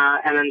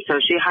 And then so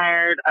she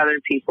hired other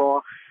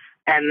people,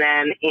 and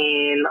then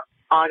in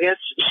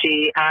August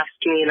she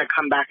asked me to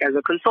come back as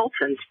a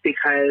consultant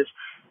because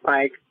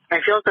I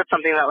feel that's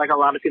something that a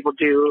lot of people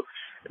do,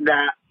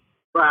 that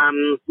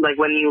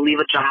when you leave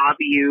a job,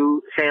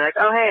 you say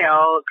oh, hey,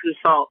 I'll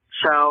consult.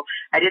 So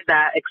I did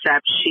that,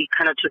 except she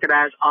kind of took it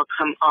as I'll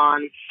come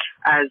on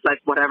as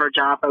whatever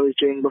job I was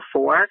doing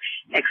before,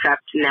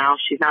 except now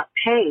she's not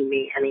paying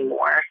me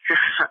anymore.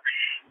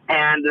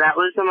 And that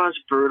was the most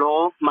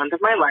brutal month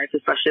of my life,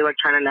 especially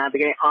trying to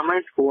navigate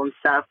online school and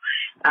stuff.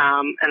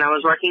 And I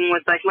was working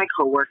with my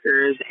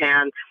coworkers,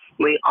 and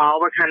we all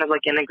were kind of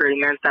in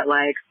agreement that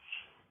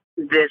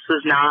this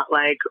was not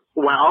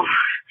well.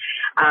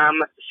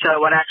 So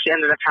what actually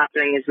ended up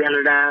happening is me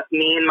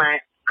and my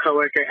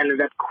coworker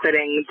ended up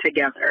quitting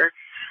together.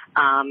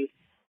 And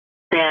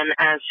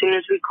as soon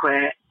as we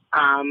quit,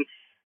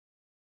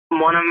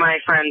 one of my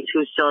friends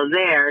who's still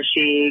there,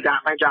 she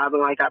got my job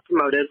and got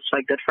promoted,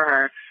 so good for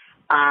her.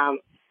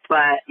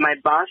 But my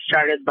boss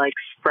started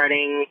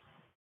spreading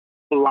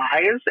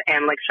lies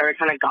and started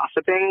kind of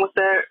gossiping with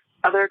the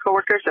other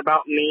coworkers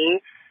about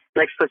me,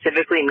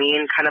 specifically me,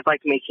 and kind of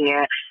making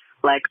it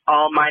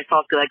all my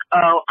fault. Be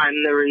oh,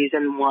 I'm the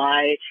reason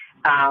why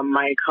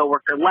my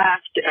coworker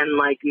left, and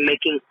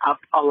making up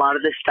a lot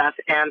of this stuff.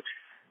 And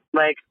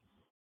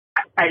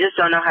I just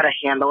don't know how to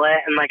handle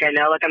it. And I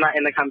know I'm not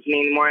in the company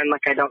anymore, and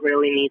I don't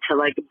really need to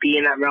be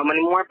in that realm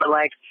anymore. But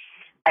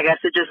I guess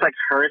it just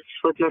hurts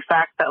with the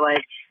fact that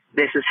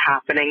this is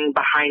happening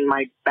behind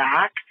my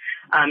back.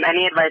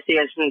 Any advice you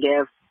guys can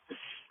give,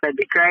 that'd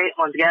be great.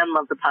 Once again,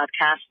 love the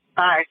podcast.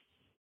 Bye.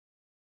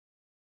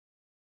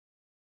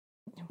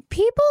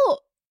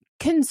 People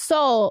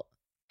consult,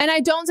 and I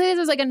don't say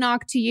this as a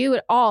knock to you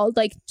at all,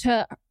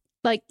 to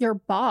your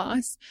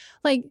boss.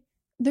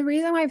 The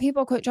reason why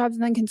people quit jobs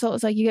and then consult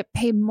is you get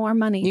paid more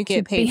money. You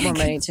get paid more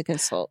money to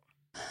consult.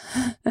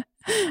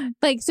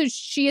 So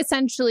she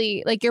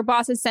essentially, your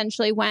boss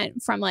essentially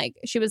went from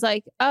she was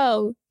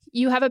oh,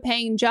 you have a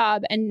paying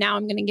job, and now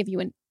I'm going to give you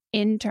an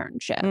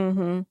internship.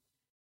 Mm-hmm.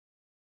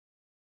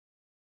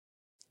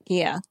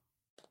 Yeah.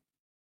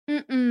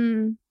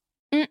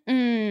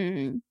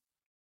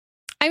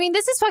 I mean,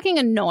 this is fucking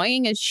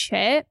annoying as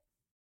shit.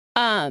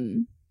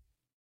 I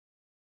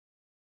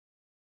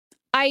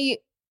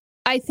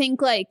think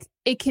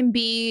it can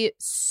be,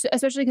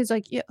 especially because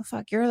you're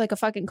a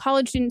fucking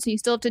college student, so you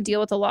still have to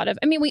deal with a lot of,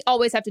 I mean, we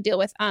always have to deal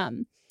with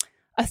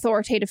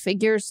authoritative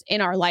figures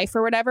in our life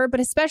or whatever, but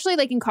especially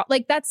in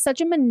that's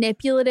such a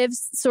manipulative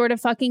sort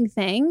of fucking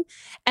thing.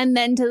 And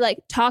then to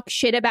talk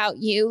shit about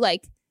you,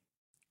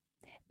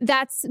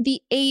 that's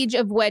the age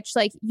of which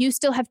you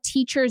still have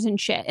teachers and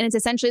shit, and it's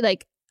essentially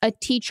a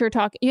teacher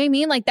talk, you know what I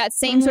mean? That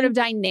same sort of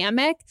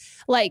dynamic,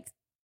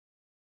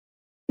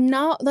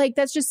 not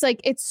that's just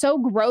it's so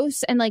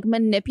gross and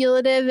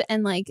manipulative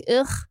and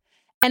ugh.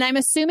 And I'm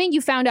assuming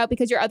you found out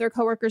because your other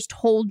coworkers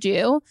told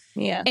you.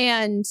 Yeah.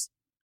 And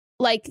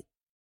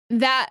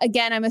that,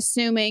 again, I'm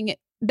assuming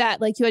that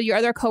you had your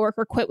other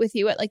coworker quit with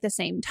you at the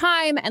same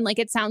time. And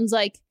it sounds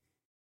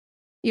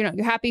you know,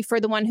 you're happy for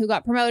the one who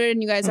got promoted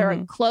and you guys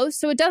are close.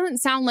 So it doesn't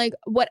sound like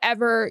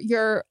whatever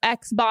your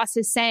ex-boss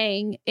is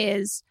saying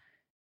is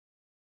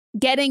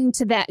getting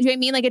to that. You know what I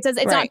mean? Like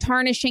it's not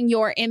tarnishing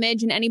your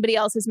image in anybody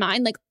else's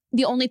mind. Like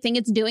the only thing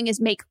it's doing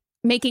is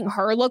making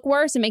her look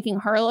worse and making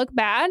her look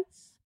bad.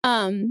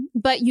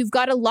 But you've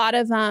got a lot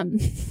of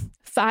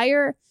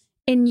fire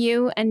in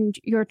you and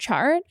your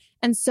chart.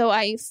 And so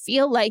I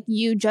feel like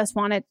you just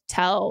want to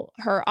tell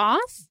her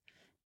off.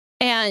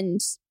 And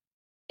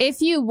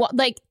if you want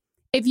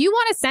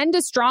to send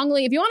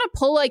if you want to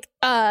pull like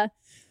a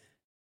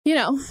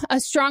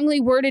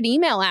strongly worded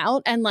email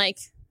out and like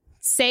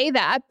say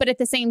that, but at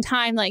the same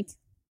time, like,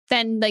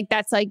 then like,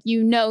 that's like,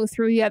 you know,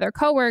 through the other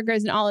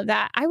coworkers and all of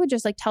that, I would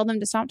just like tell them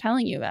to stop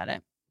telling you about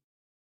it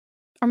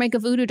or make a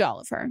voodoo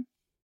doll of her.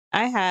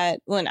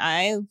 When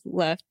I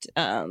left,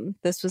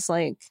 this was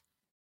like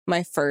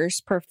my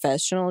first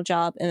professional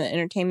job in the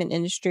entertainment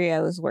industry.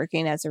 I was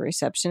working as a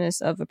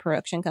receptionist of a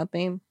production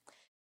company, and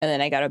then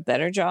I got a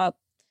better job,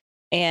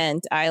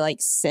 and I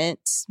like sent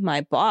my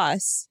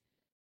boss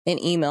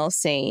an email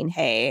saying,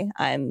 "Hey,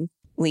 I'm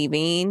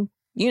leaving,"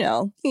 you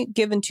know,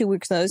 given 2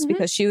 weeks notice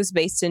because she was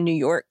based in New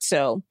York.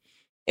 So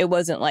it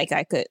wasn't like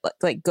I could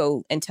like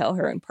go and tell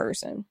her in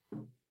person.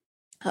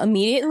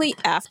 Immediately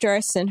after I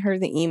sent her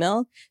the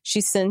email,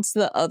 she sends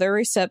the other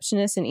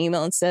receptionist an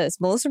email and says,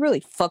 "Melissa really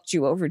fucked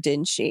you over,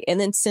 didn't she?" And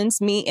then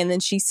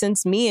she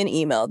sends me an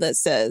email that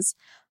says,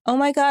 "Oh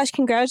my gosh,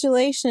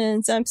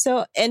 congratulations.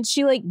 And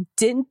she like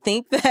didn't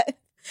think that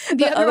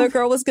the other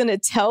girl was going to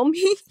tell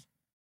me.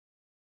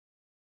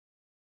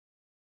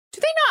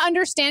 Do they not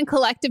understand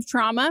collective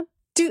trauma?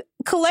 Dude,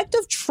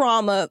 collective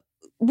trauma.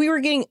 We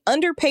were getting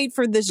underpaid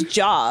for this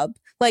job.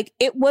 Like,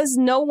 it was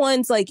no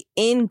one's, like,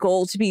 end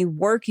goal to be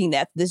working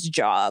at this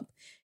job.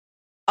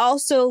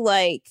 Also,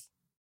 like,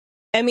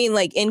 I mean,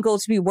 like, end goal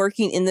to be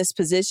working in this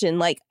position.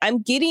 Like,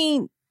 I'm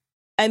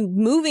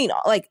moving,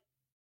 like,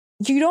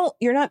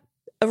 you're not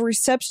a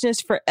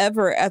receptionist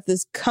forever at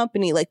this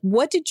company. Like,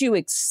 what did you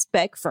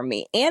expect from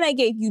me? And I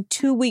gave you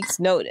 2 weeks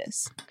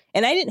notice.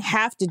 And I didn't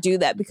have to do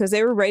that because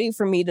they were ready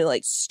for me to,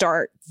 like,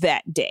 start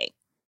that day.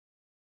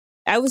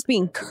 I was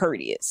being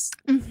courteous.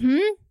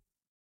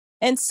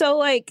 And so,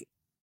 like,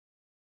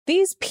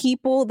 these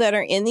people that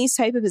are in these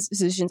type of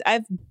positions,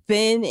 I've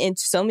been in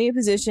so many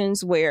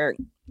positions where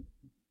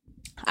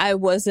I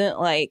wasn't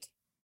like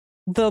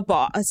the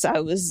boss. I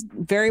was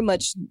very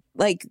much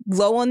like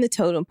low on the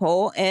totem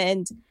pole,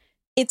 and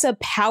it's a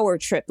power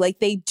trip. Like,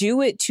 they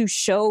do it to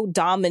show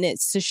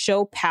dominance, to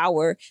show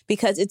power,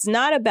 because it's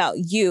not about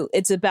you.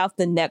 It's about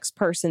the next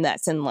person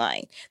that's in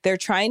line. They're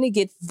trying to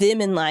get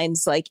them in line.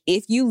 It's like,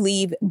 if you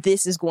leave,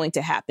 this is going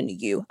to happen to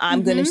you.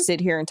 I'm going to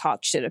sit here and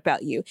talk shit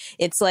about you.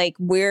 It's like,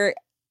 we're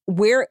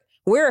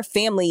a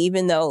family,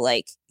 even though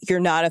like you're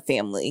not a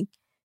family.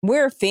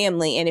 We're a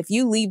family, and if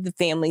you leave the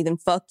family, then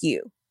fuck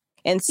you.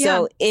 And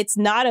so it's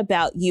not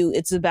about you.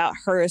 It's about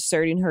her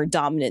asserting her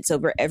dominance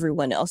over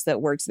everyone else that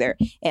works there.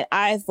 And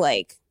I've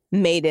like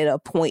made it a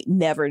point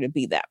never to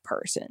be that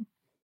person.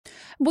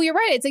 Well, you're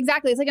right. It's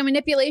like a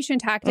manipulation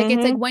tactic.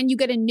 It's like when you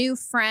get a new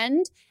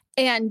friend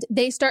and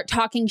they start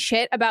talking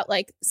shit about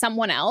like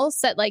someone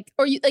else that like,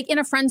 or you like in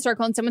a friend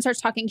circle and someone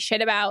starts talking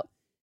shit about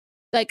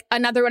like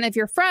another one of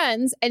your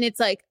friends, and it's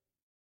like,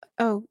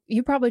 oh,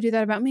 you probably do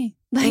that about me.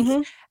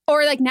 Like,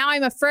 or like, now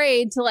I'm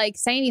afraid to like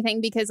say anything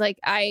because like,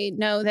 I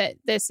know that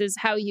this is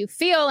how you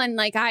feel. And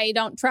like, I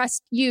don't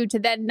trust you to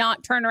then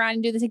not turn around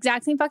and do this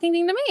exact same fucking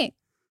thing to me.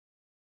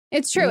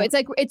 It's true. It's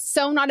like, it's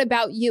so not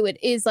about you. It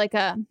is like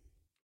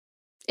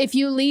if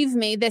you leave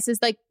me, this is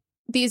like,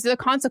 these are the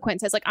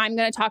consequences. Like, I'm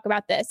going to talk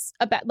about this,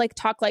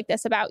 talk like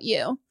this about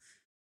you.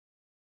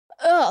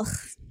 Ugh.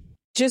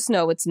 Just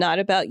know it's not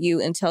about you,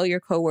 and tell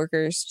your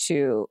coworkers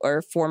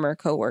or former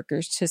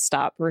coworkers to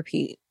stop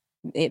repeat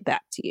it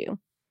back to you.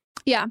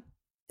 Yeah.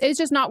 It's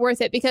just not worth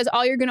it, because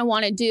all you're going to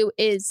want to do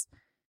is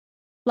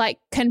like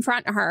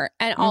confront her,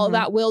 and all of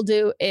that will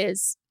do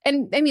is,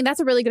 and I mean, that's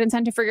a really good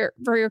incentive for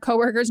your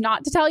coworkers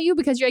not to tell you,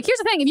 because you're like, here's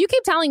the thing. If you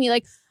keep telling me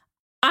like,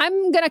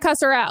 I'm going to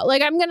cuss her out.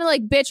 Like, I'm going to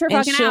like bitch her fucking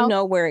out. And she'll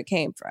know where it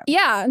came from.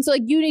 Yeah. And so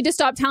like, you need to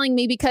stop telling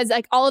me, because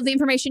like all of the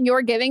information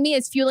you're giving me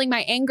is fueling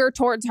my anger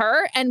towards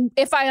her. And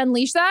if I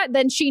unleash that,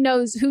 then she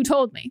knows who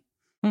told me.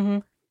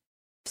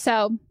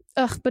 So,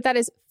 but that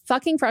is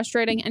fucking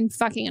frustrating and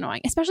fucking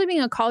annoying, especially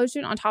being a college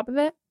student on top of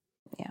it.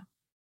 Yeah.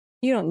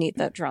 You don't need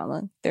that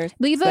drama. There's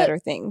better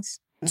things.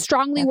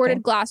 Strongly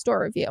worded Glassdoor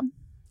review.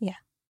 Yeah.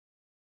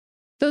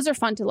 Those are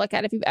fun to look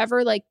at. If you've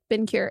ever like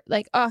been curious,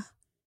 like, I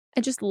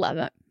just love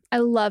it. I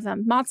love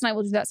them. Mott's and I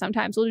will do that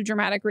sometimes. We'll do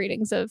dramatic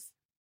readings of.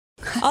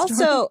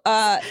 Also,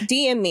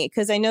 DM me,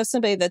 because I know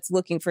somebody that's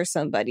looking for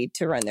somebody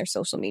to run their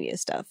social media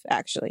stuff.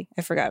 Actually,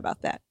 I forgot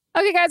about that.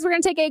 Okay, guys, we're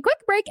going to take a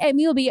quick break and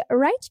we will be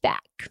right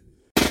back.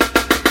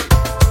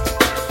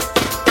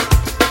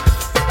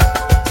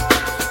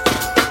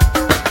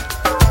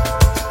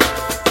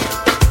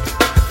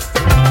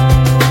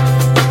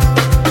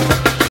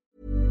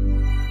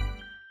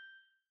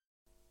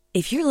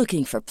 If you're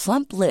looking for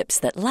plump lips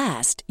that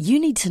last, you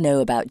need to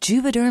know about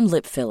Juvederm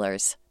lip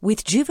fillers.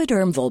 With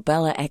Juvederm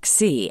Volbella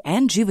XC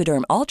and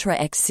Juvederm Ultra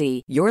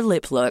XC, your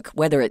lip look,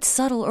 whether it's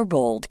subtle or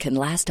bold, can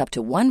last up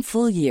to 1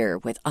 full year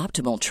with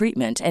optimal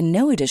treatment and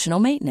no additional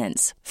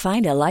maintenance.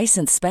 Find a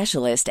licensed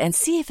specialist and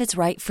see if it's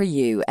right for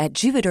you at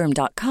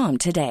Juvederm.com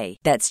today.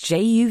 That's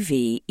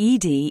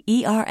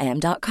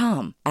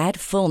JUVEDERM.com. Add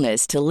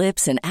fullness to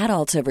lips and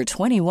adults over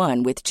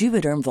 21 with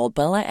Juvederm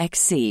Volbella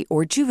XC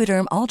or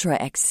Juvederm Ultra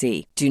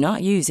XC. Do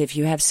not use if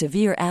you have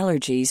severe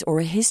allergies or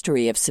a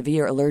history of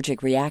severe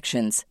allergic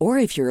reactions, or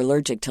if you're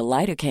allergic to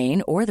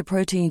lidocaine or the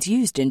proteins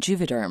used in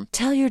Juvederm.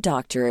 Tell your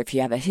doctor if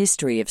you have a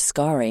history of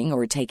scarring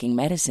or taking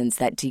medicines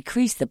that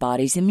decrease the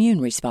body's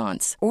immune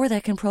response or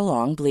that can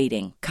prolong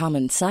bleeding.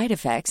 Common side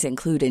effects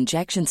include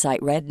injection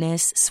site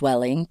redness,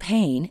 swelling,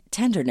 pain,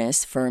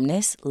 tenderness,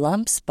 firmness,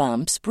 lumps,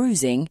 bumps,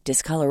 bruising,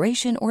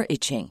 discoloration, or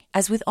itching.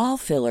 As with all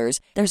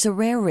fillers, there's a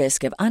rare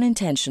risk of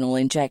unintentional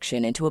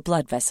injection into a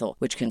blood vessel,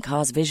 which can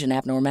cause vision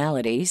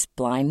abnormalities,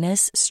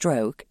 blindness,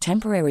 stroke,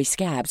 temporary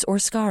scabs, or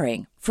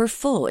scarring. For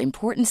full,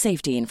 important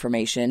safety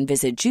information,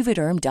 visit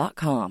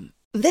Juvederm.com.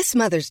 This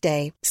Mother's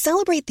Day,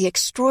 celebrate the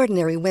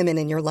extraordinary women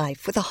in your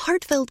life with a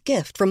heartfelt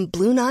gift from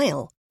Blue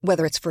Nile.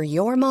 Whether it's for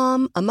your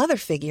mom, a mother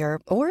figure,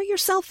 or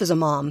yourself as a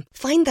mom,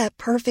 find that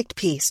perfect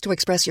piece to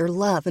express your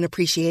love and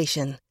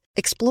appreciation.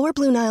 Explore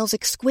Blue Nile's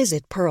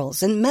exquisite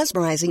pearls and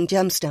mesmerizing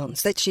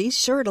gemstones that she's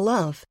sure to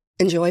love.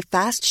 Enjoy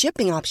fast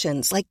shipping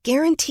options like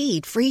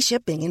guaranteed free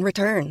shipping and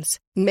returns.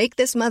 Make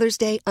this Mother's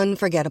Day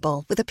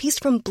unforgettable with a piece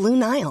from Blue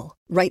Nile.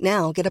 Right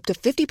now, get up to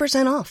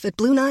 50% off at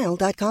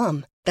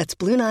BlueNile.com. That's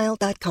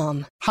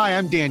BlueNile.com. Hi,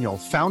 I'm Daniel,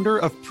 founder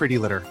of Pretty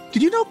Litter.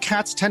 Did you know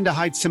cats tend to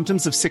hide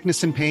symptoms of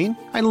sickness and pain?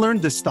 I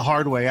learned this the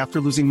hard way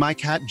after losing my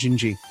cat,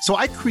 Gingy. So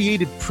I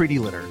created Pretty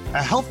Litter,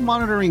 a health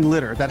monitoring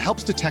litter that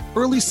helps detect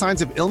early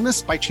signs of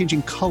illness by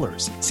changing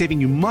colors,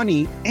 saving you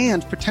money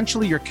and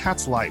potentially your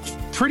cat's life.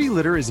 Pretty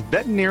Litter is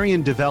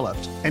veterinarian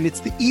developed, and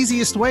it's the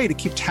easiest way to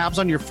keep tabs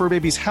on your fur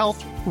baby's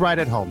health right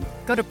at home.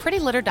 Go to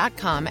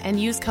prettylitter.com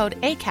and use code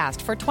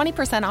ACAST for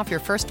 20% off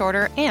your first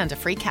order and a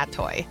free cat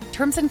toy.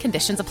 Terms and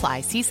conditions apply.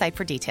 See site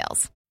for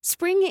details.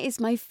 Spring is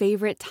my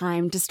favorite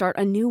time to start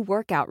a new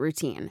workout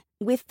routine.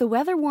 With the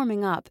weather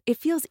warming up, it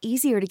feels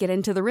easier to get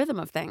into the rhythm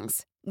of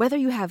things. Whether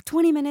you have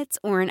 20 minutes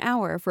or an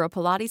hour for a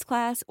Pilates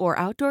class or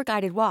outdoor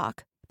guided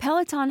walk,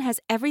 Peloton has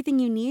everything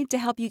you need to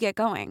help you get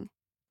going.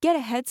 Get a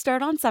head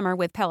start on summer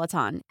with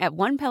Peloton at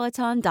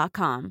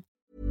onepeloton.com.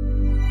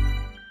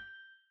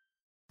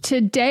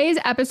 Today's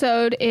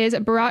episode is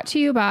brought to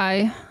you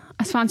by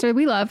a sponsor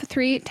we love,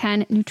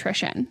 310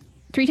 Nutrition.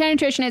 310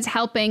 Nutrition is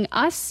helping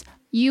us,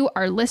 you,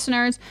 our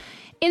listeners,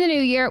 in the new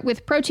year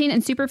with protein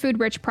and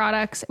superfood-rich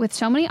products with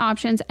so many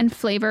options and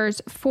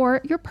flavors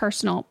for your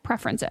personal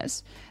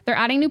preferences. They're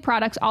adding new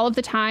products all of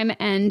the time,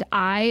 and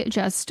I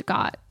just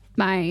got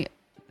I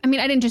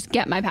didn't just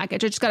get my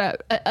package. I just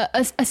got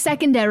a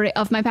secondary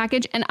of my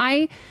package, and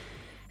I,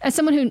 as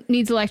someone who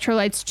needs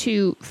electrolytes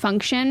to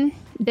function,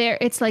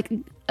 it's like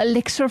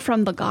elixir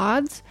from the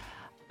gods.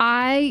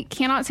 I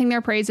cannot sing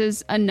their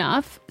praises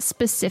enough.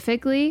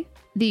 Specifically,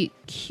 the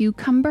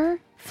cucumber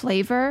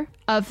flavor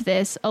of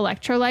this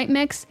electrolyte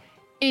mix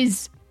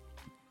is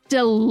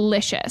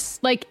delicious.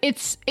 Like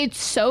it's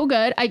so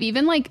good. I've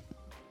even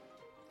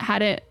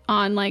had it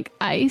on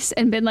ice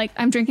and been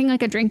I'm drinking a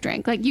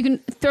drink. Like you can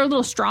throw a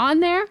little straw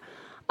in there.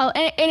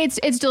 And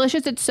it's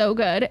delicious. It's so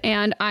good.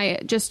 And I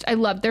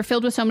love, they're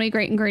filled with so many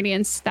great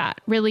ingredients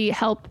that really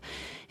help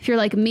if you're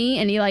like me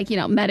and you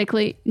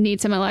medically need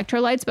some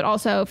electrolytes, but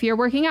also if you're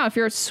working out, if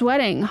you're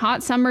sweating,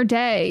 hot summer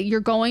day, you're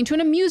going to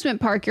an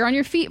amusement park, you're on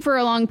your feet for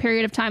a long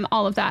period of time,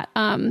 all of that.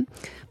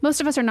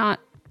 Most of us are not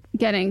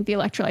getting the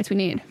electrolytes we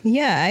need.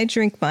 Yeah, I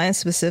drink mine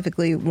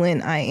specifically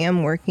when I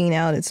am working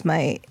out. It's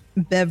my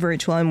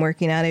beverage while I'm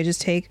working out. I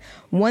just take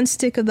 1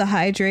 stick of the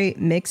hydrate,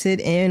 mix it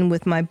in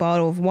with my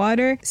bottle of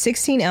water.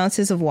 16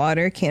 ounces of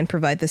water can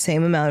provide the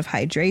same amount of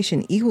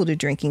hydration equal to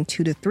drinking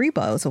 2 to 3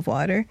 bottles of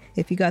water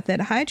if you got that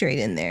hydrate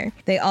in there.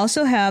 They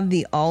also have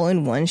the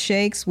all-in-one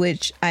shakes,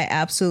 which I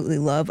absolutely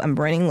love. I'm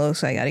running low,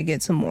 so I got to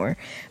get some more.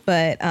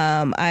 But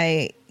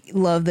I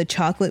love the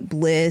chocolate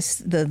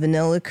bliss, the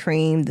vanilla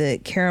cream, the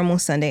caramel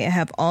sundae. I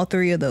have all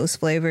 3 of those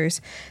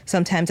flavors.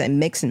 Sometimes I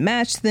mix and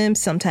match them.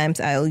 Sometimes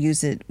I'll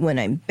use it when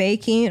I'm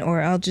baking,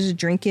 or I'll just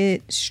drink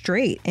it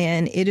straight.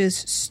 And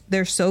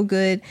they're so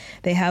good.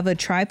 They have a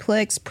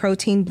triplex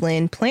protein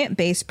blend,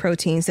 plant-based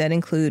proteins that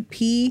include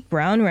pea,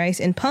 brown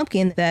rice, and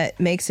pumpkin that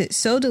makes it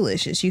so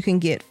delicious. You can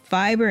get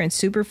fiber and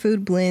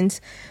superfood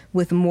blends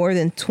with more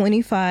than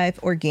 25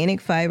 organic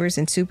fibers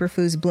and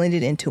superfoods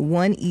blended into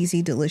one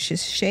easy,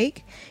 delicious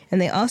shake. And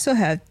they also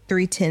have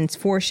 310's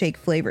 4-shake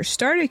flavor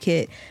starter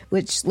kit,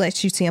 which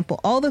lets you sample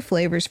all the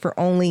flavors for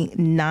only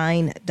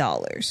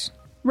 $9.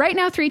 Right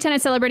now, 310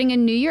 is celebrating a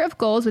new year of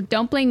goals with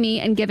Don't Blame Me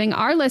and giving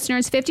our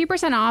listeners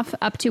 50% off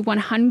up to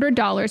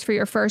 $100 for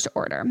your first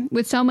order.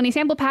 With so many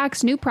sample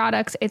packs, new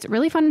products, it's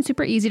really fun and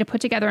super easy to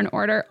put together an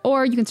order,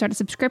 or you can start a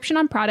subscription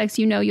on products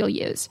you know you'll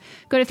use.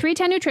 Go to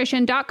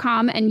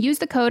 310nutrition.com and use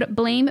the code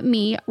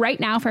BLAMEME right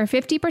now for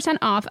 50%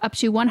 off up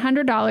to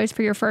 $100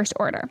 for your first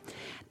order.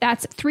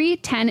 That's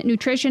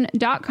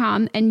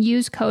 310nutrition.com and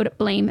use code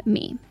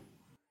BLAMEME.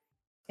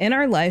 In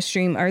our live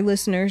stream, our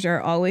listeners are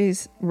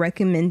always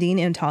recommending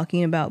and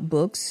talking about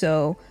books.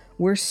 So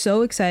we're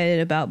so excited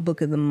about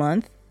Book of the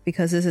Month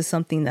because this is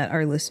something that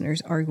our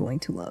listeners are going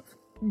to love.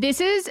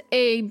 This is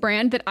a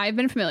brand that I've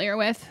been familiar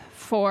with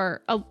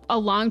for a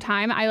long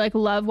time. I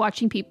love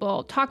watching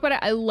people talk about it.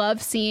 I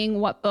love seeing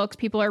what books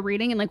people are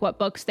reading and what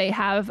books they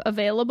have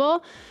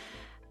available.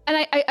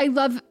 And I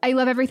love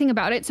everything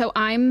about it. So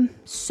I'm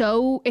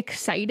so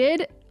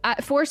excited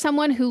for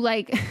someone who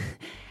the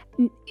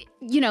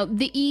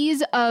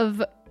ease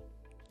of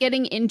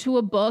getting into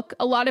a book,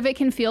 a lot of it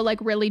can feel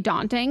really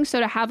daunting.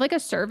 So to have a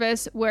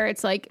service where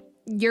it's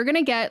you're going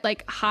to get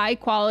high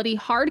quality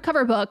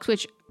hardcover books,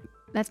 which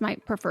that's my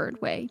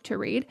preferred way to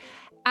read,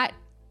 at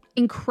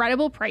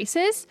incredible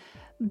prices,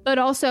 but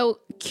also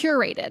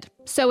curated.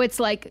 So it's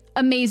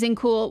amazing,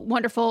 cool,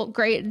 wonderful,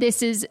 great.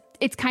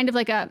 It's kind of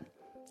a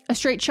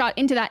straight shot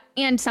into that,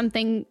 and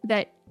something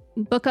that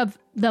Book of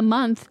the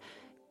Month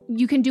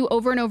you can do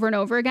over and over and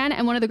over again.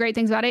 And one of the great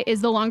things about it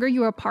is the longer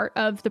you are part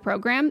of the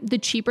program, the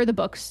cheaper the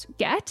books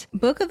get.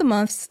 Book of the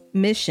Month's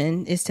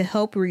mission is to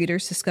help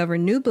readers discover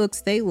new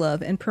books they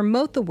love and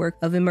promote the work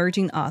of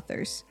emerging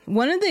authors.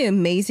 One of the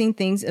amazing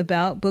things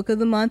about Book of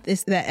the Month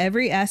is that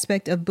every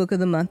aspect of Book of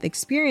the Month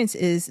experience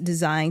is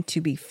designed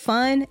to be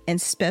fun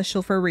and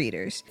special for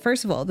readers.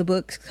 First of all, the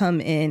books come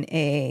in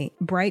a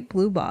bright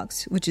blue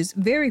box, which is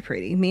very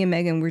pretty. Me and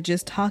Megan were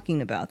just talking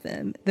about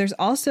them. There's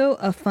also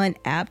a fun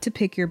app to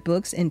pick your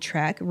books and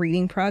track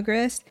reading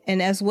progress.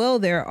 And as well,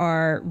 there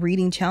are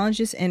reading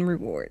challenges and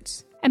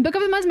rewards. And Book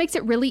of the Month makes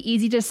it really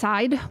easy to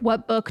decide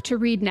what book to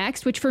read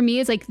next, which for me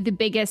is the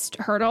biggest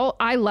hurdle.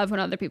 I love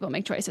when other people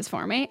make choices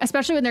for me,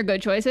 especially when they're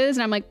good choices.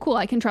 And I'm cool,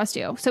 I can trust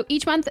you. So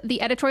each month,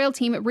 the editorial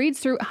team reads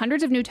through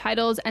hundreds of new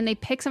titles and they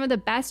pick some of the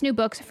best new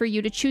books for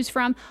you to choose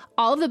from.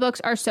 All of the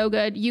books are so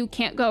good, you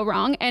can't go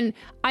wrong. And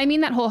I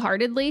mean that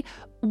wholeheartedly.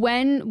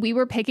 When we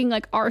were picking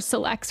our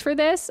selects for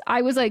this,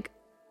 I was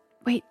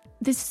wait,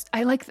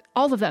 I like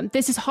all of them.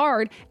 This is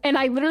hard. And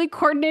I literally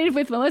coordinated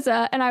with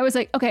Melissa and I was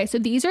okay, so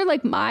these are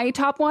my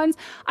top ones.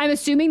 I'm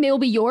assuming they will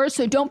be yours.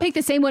 So don't pick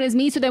the same one as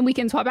me so then we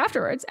can swap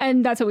afterwards.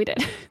 And that's what we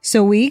did.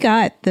 So we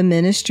got The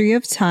Ministry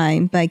of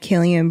Time by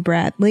Killian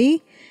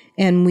Bradley.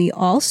 And we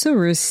also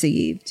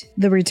received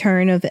The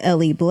Return of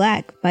Ellie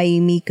Black by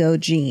Emiko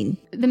Jean.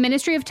 The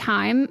Ministry of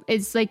Time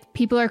is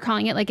people are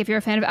calling it if you're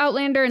a fan of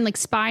Outlander and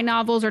spy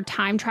novels or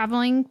time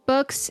traveling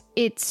books,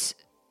 it's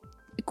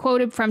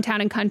quoted from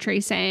Town and Country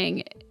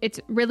saying it's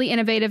really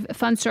innovative,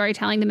 fun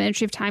storytelling. The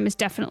Ministry of Time is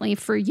definitely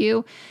for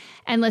you,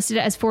 and listed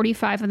as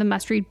 45 of the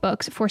must-read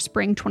books for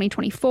spring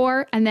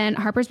 2024. And then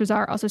Harper's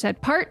Bazaar also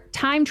said part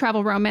time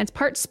travel romance,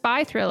 part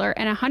spy thriller,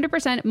 and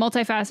 100%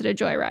 multifaceted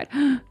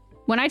joyride.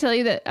 When I tell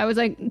you that, I was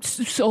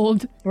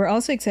sold. We're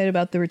also excited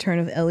about The Return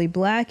of Ellie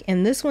Black,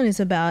 and this one is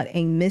about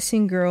a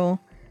missing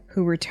girl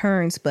who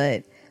returns,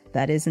 but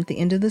that isn't the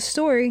end of the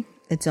story.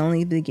 It's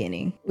only the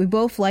beginning. We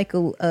both like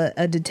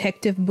a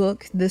detective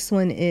book. This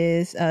one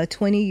is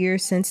 20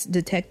 years since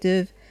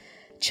Detective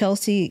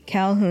Chelsea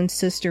Calhoun's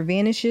sister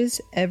vanishes.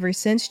 Ever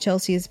since,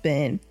 Chelsea has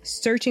been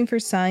searching for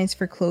signs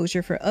for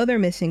closure for other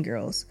missing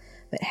girls.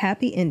 But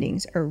happy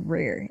endings are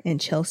rare in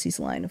Chelsea's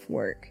line of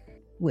work.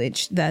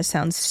 Which that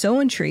sounds so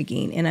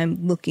intriguing, and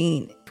I'm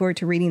looking forward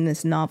to reading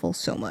this novel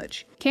so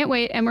much. Can't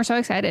wait, and we're so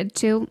excited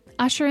to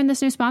usher in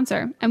this new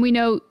sponsor. And we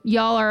know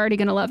y'all are already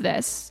going to love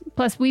this.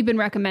 Plus, we've been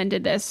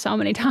recommended this so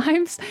many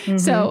times. Mm-hmm.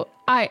 So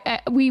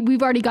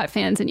we've already got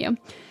fans in you.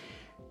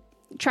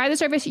 Try the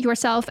service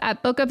yourself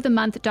at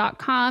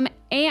bookofthemonth.com,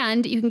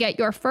 and you can get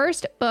your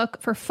first book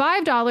for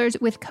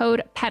 $5 with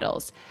code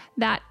PEDALS.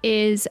 That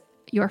is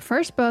your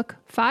first book,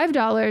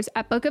 $5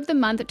 at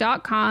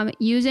bookofthemonth.com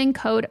using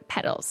code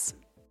PEDALS.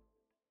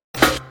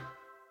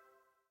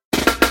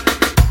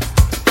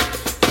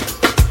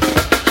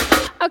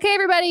 Okay,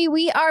 everybody,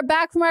 we are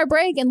back from our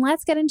break, and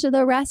let's get into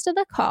the rest of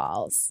the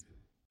calls.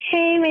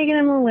 Hey, Megan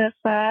and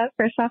Melissa.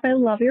 First off, I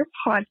love your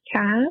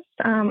podcast.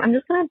 I'm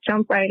just going to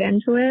jump right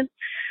into it.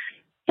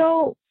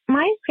 So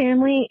my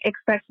family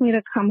expects me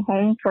to come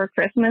home for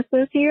Christmas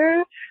this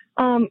year.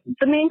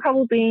 The main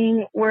problem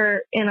being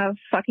we're in a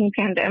fucking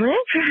pandemic.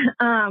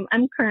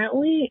 I'm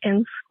currently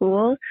in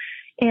school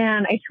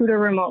and I tutor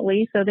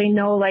remotely, so they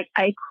know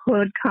I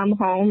could come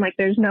home.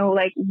 There's no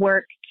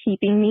work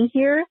keeping me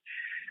here.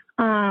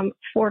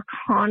 For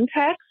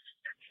context,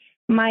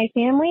 my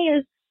family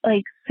is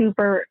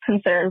super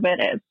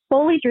conservative,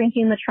 fully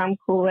drinking the Trump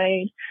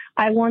Kool-Aid.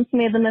 I once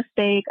made the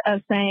mistake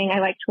of saying I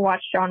like to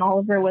watch John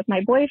Oliver with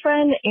my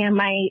boyfriend, and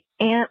my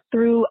aunt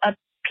threw a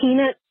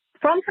peanut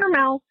from her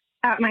mouth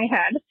at my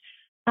head,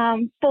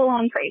 full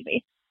on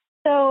crazy.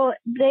 So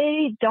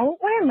they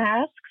don't wear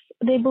masks.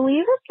 They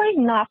believe it's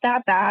not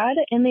that bad,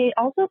 and they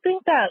also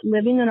think that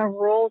living in a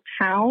rural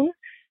town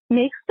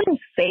makes them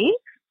safe.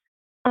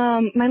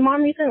 My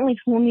mom recently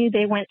told me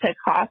they went to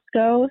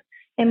Costco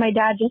and my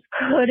dad just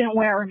couldn't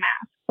wear a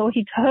mask. So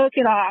he took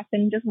it off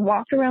and just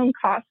walked around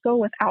Costco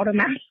without a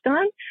mask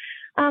on.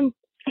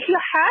 He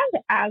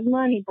has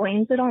asthma and he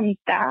blames it on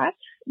that.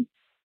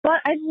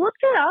 But I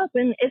looked it up,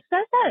 and it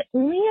says that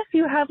only if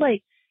you have,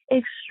 like,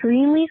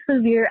 extremely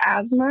severe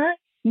asthma,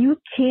 you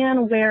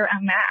can wear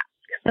a mask.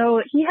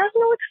 So he has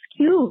no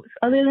excuse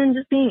other than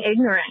just being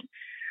ignorant.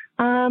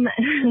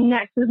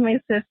 Next is my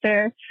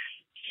sister.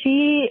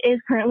 She is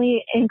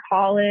currently in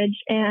college,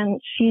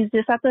 and she's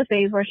just at the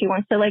phase where she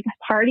wants to, like,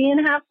 party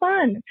and have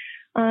fun.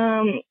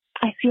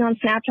 I see on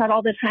Snapchat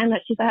all the time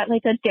that she's at,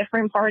 like, a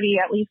different party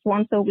at least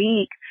once a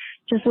week,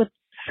 just with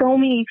so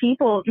many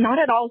people, not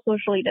at all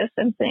socially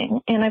distancing.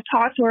 And I've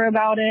talked to her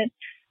about it,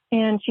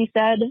 and she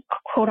said,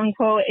 quote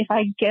unquote, if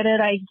I get it,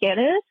 I get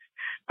it,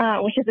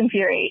 which is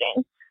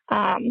infuriating.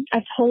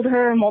 I've told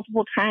her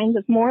multiple times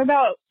it's more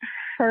about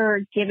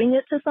her giving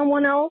it to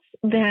someone else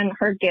than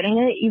her getting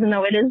it, even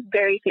though it is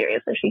very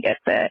serious if she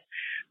gets it.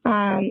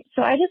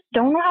 So I just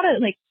don't know how to,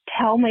 like,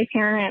 tell my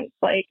parents,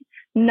 like,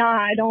 nah,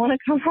 I don't want to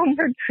come home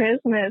for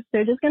Christmas.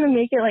 They're just going to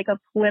make it like a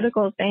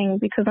political thing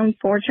because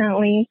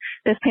unfortunately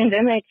this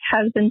pandemic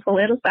has been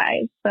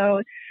politicized.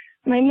 So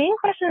my main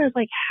question is,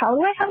 like, how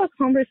do I have a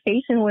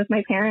conversation with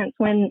my parents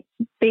when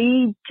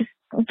they just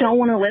don't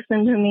want to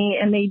listen to me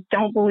and they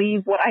don't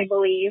believe what I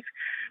believe?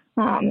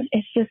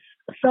 It's just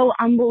so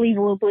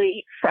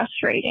unbelievably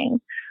frustrating.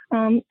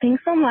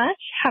 Thanks so much.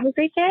 Have a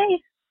great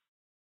day.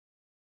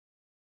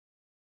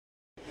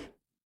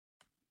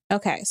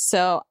 Okay,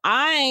 so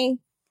I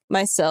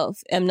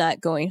myself am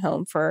not going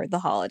home for the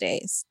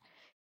holidays.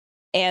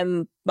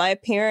 And my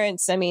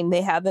parents, I mean,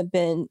 they haven't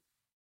been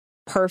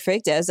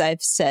perfect, as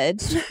I've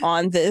said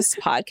on this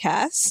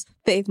podcast.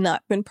 They've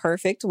not been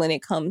perfect when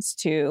it comes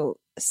to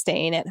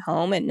staying at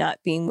home and not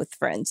being with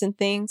friends and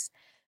things.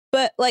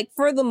 But, like,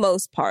 for the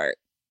most part,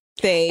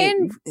 they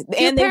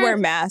wear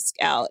masks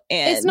out.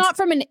 And it's not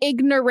from an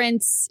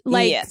ignorance,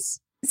 like,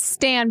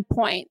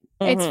 standpoint.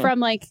 Mm-hmm. It's from,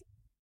 like,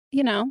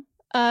 you know,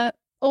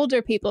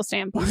 older people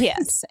standpoint.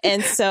 Yes.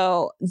 And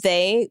so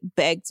they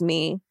begged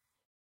me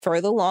for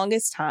the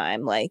longest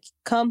time, like,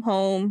 come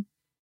home.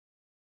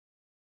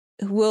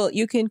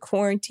 You can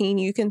quarantine,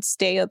 you can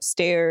stay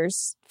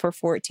upstairs for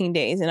 14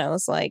 days. And I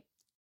was like,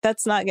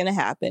 that's not going to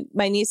happen.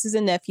 My nieces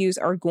and nephews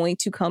are going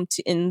to come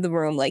in the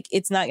room. Like,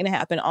 it's not going to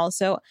happen.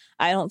 Also,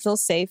 I don't feel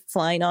safe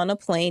flying on a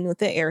plane with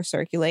the air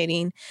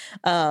circulating.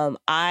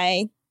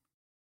 I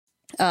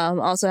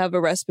also have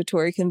a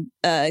respiratory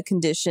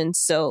condition.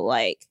 So,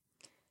 like,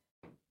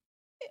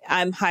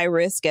 I'm high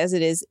risk as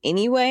it is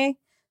anyway.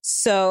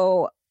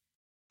 So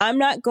I'm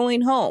not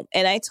going home.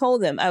 And I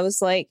told them, I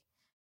was like,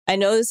 I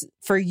know this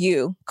for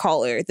you,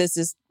 caller, this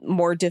is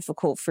more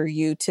difficult for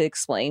you to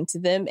explain to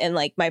them. And,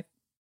 like,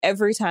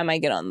 every time I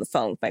get on the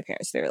phone with my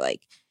parents, they're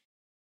like,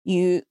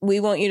 we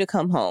want you to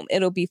come home.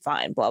 It'll be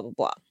fine, blah, blah,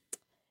 blah.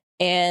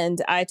 And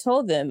I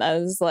told them, I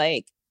was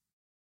like,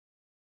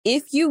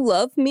 if you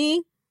love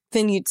me,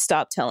 then you'd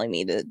stop telling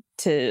me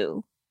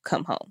to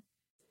come home.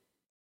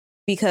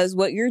 Because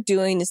what you're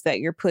doing is that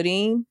you're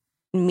putting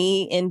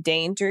me in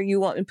danger. You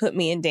want to put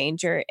me in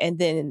danger. And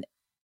then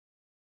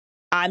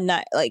I'm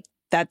not, like,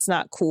 that's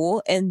not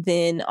cool. And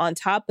then on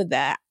top of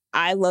that,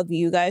 I love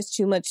you guys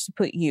too much to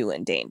put you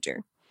in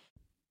danger.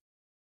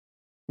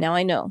 Now,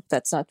 I know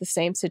that's not the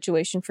same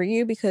situation for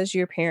you because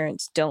your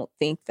parents don't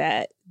think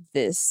that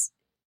this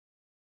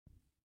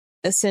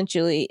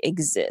essentially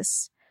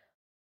exists.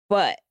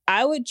 But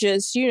I would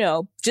just,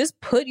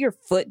 just put your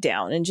foot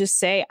down and just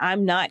say,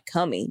 I'm not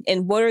coming.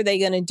 And what are they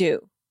going to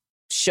do?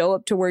 Show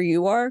up to where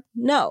you are?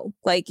 No.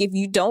 Like, if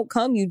you don't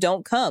come, you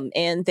don't come.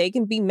 And they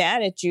can be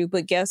mad at you.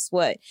 But guess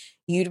what?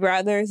 You'd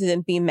rather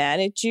them be mad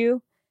at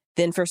you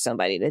than for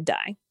somebody to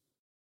die.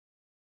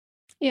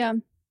 Yeah.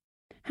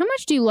 How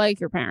much do you like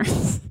your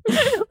parents?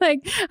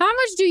 Like, how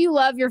much do you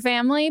love your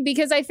family?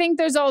 Because I think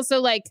there's also,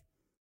 like,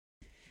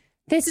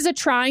 this is a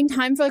trying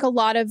time for, like, a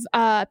lot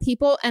of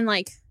people. And,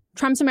 like,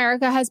 Trump's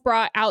America has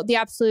brought out the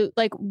absolute,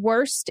 like,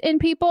 worst in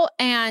people.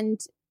 And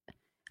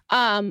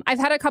I've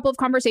had a couple of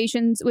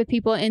conversations with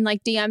people in,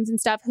 like, DMs and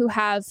stuff who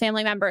have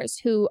family members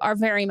who are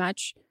very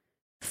much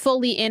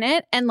fully in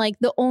it. And, like,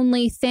 the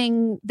only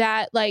thing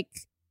that, like,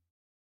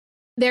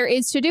 there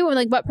is to do, and,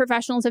 like, what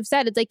professionals have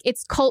said, it's like,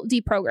 it's cult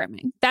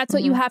deprogramming. That's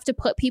what you have to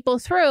put people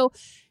through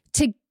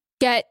to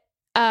get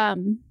out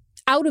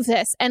of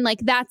this. And, like,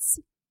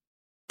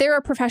 there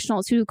are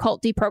professionals who do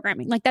cult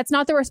deprogramming. Like, that's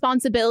not the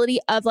responsibility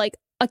of, like,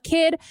 a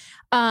kid.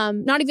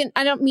 Not even,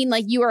 I don't mean,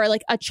 like, you are,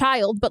 like, a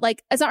child, but,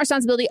 like, it's not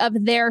responsibility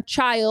of their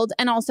child.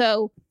 And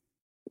also,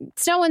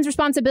 it's no one's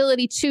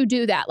responsibility to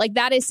do that. Like,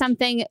 that is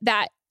something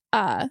that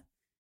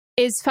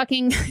is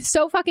fucking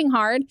so fucking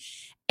hard.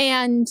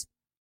 And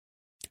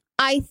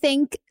I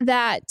think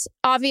that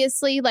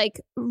obviously, like,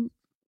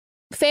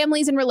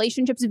 families and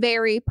relationships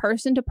vary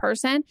person to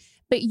person,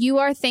 but you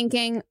are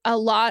thinking a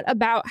lot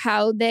about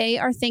how they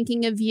are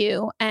thinking of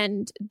you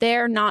and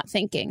they're not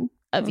thinking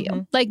of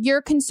you. Like,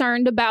 you're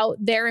concerned about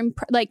their,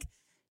 like,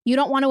 you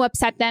don't want to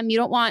upset them. You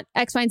don't want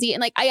X, Y, and Z.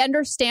 And, like, I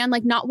understand,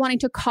 like, not wanting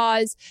to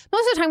cause,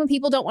 most of the time when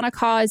people don't want to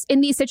cause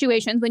in these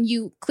situations, when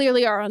you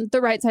clearly are on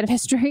the right side of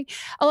history,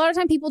 a lot of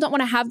time people don't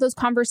want to have those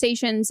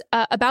conversations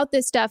about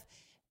this stuff,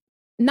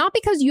 not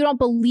because you don't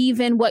believe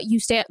in what you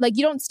stand, like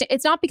you don't,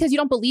 it's not because you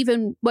don't believe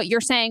in what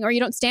you're saying or you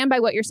don't stand by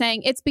what you're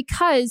saying. It's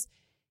because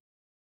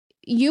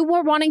you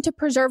were wanting to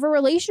preserve a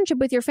relationship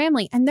with your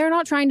family and they're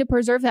not trying to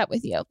preserve that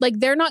with you. Like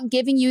they're not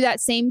giving you that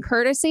same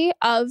courtesy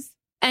of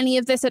any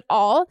of this at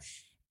all.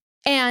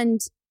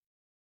 And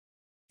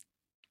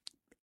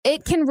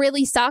it can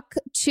really suck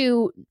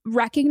to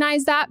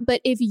recognize that.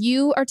 But if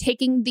you are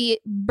taking the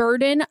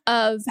burden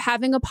of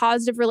having a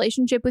positive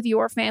relationship with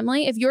your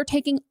family, if you're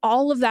taking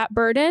all of that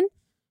burden,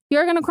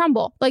 you're going to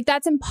crumble. Like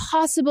that's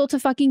impossible to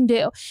fucking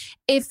do.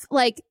 If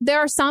like there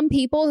are some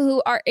people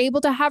who are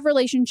able to have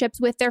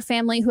relationships with their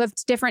family who have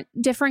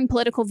differing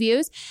political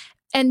views,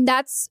 and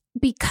that's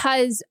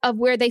because of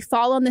where they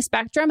fall on the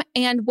spectrum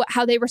and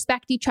how they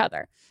respect each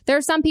other. There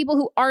are some people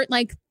who aren't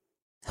like,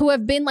 who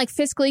have been like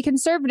fiscally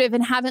conservative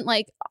and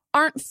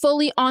aren't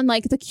fully on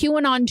like the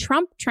QAnon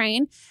Trump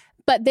train,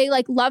 but they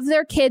like love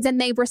their kids and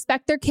they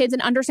respect their kids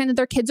and understand that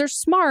their kids are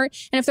smart.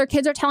 And if their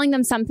kids are telling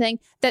them something,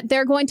 that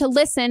they're going to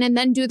listen and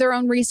then do their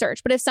own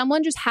research. But if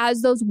someone just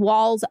has those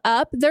walls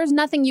up, there's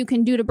nothing you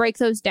can do to break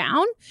those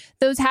down.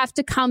 Those have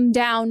to come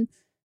down,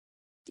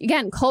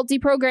 again, cult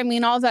deprogramming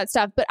and all of that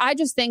stuff. But I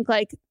just think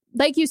like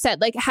you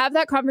said, like have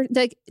that conversation,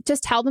 like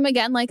just tell them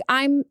again, like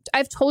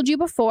I've told you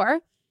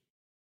before.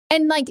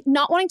 And like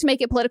not wanting to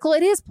make it political,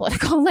 it is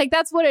political. Like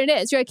that's what it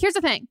is. You're like, here's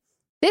the thing.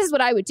 This is what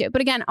I would do.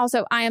 But again,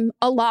 also I am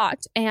a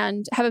lot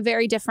and have a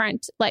very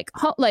different,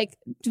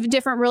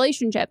 different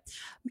relationship.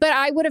 But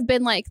I would have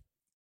been like,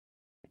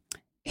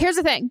 here's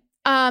the thing.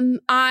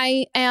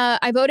 I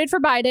voted for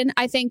Biden.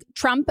 I think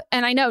Trump,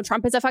 and I know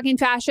Trump is a fucking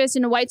fascist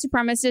and a white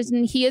supremacist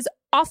and he is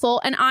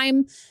awful. And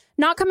I'm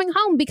not coming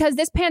home because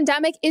this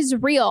pandemic is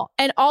real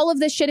and all of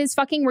this shit is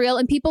fucking real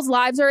and people's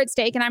lives are at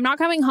stake. And I'm not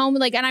coming home.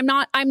 Like, and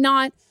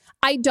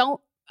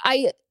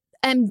I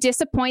am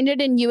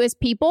disappointed in you as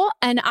people.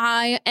 And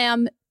I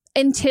am,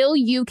 until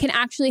you can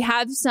actually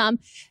have some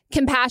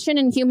compassion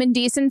and human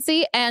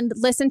decency and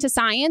listen to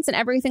science and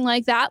everything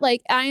like that,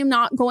 like I am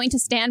not going to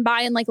stand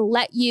by and like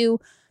let you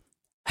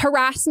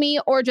harass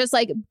me or just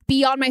like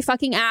be on my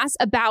fucking ass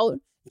about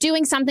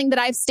doing something that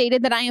I've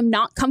stated that I am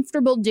not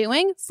comfortable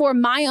doing for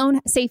my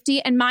own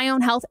safety and my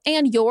own health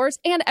and yours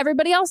and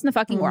everybody else in the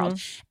fucking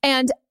world.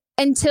 And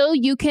until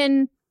you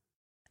can,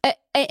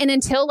 and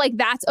until like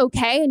that's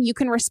okay and you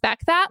can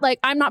respect that, like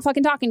I'm not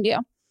fucking talking to you.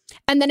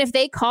 And then if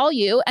they call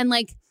you and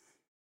like,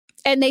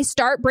 and they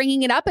start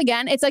bringing it up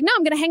again, it's like, no,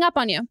 I'm going to hang up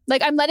on you.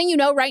 Like I'm letting you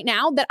know right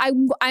now that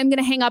I'm going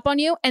to hang up on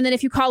you. And then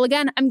if you call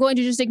again, I'm going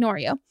to just ignore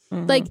you.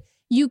 Like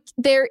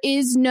there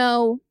is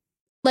no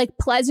like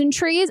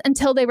pleasantries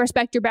until they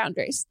respect your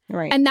boundaries.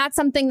 Right. And that's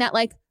something that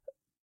like,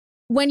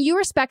 when you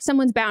respect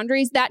someone's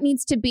boundaries, that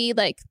needs to be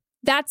like,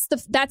 that's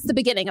the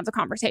beginning of the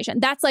conversation.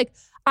 That's like,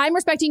 I'm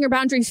respecting your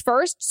boundaries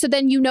first. So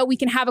then, we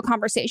can have a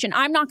conversation.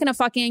 I'm not going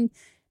to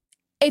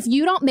if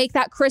you don't make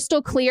that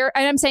crystal clear,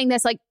 and I'm saying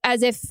this like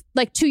as if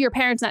like to your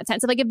parents in that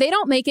sense, like if they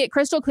don't make it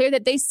crystal clear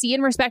that they see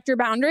and respect your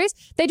boundaries,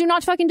 they do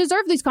not fucking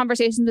deserve these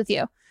conversations with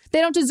you. They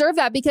don't deserve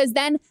that because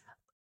then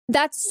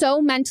that's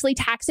so mentally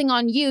taxing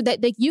on you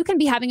that like you can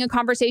be having a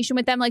conversation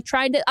with them, like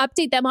trying to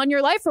update them on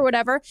your life or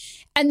whatever.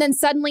 And then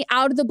suddenly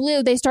out of the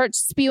blue, they start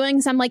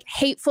spewing some like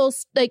hateful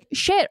like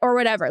shit or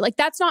whatever. Like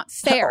that's not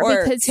fair.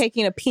 Or because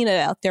taking a peanut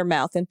out their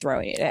mouth and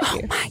throwing it at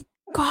you. Oh my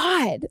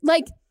God.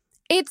 Like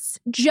it's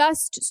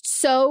just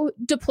so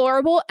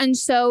deplorable and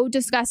so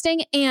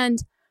disgusting. And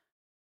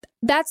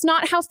that's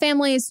not how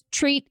families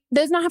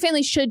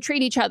should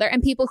treat each other.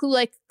 And people who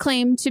like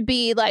claim to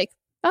be like,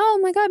 oh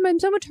my God, I'm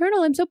so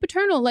maternal, I'm so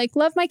paternal, like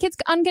love my kids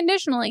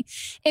unconditionally.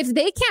 If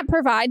they can't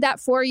provide that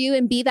for you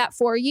and be that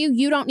for you,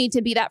 you don't need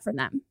to be that for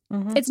them.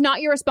 It's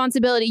not your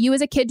responsibility. You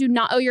as a kid do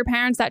not owe your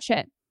parents that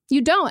shit.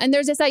 You don't. And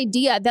there's this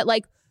idea that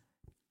like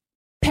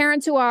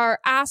parents who are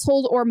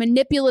assholes or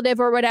manipulative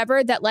or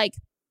whatever, that like,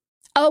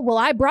 oh, well,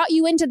 I brought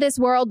you into this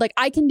world, like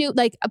I can do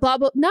like blah,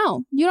 blah.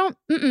 No, you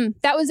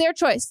don't. That was their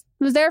choice.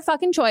 It was their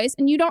fucking choice.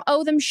 And you don't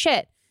owe them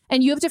shit.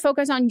 And you have to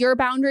focus on your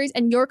boundaries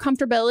and your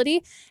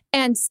comfortability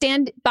and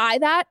stand by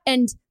that.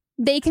 And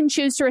they can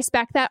choose to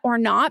respect that or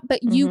not,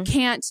 but you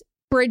can't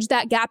bridge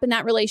that gap in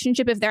that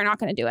relationship if they're not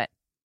going to do it.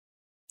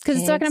 Because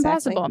it's fucking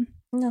impossible.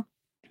 No.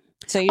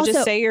 So you also,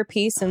 just say your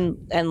piece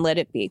and let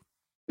it be.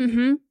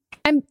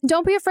 And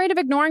don't be afraid of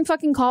ignoring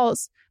fucking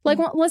calls. Like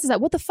Melissa said,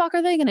 what the fuck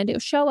are they going to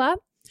do? Show up?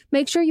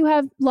 Make sure you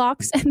have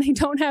locks and they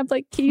don't have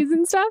like keys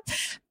and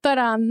stuff. But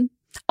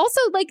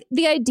also like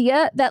the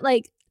idea that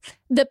like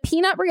the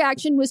peanut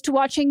reaction was to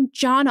watching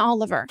John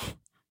Oliver.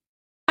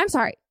 I'm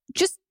sorry.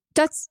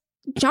 That's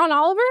John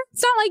Oliver?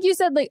 It's not like you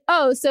said like,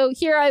 oh, so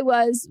here I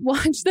was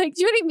watched, like,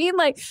 do you know what I mean?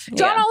 Like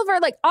John Oliver,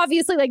 like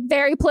obviously like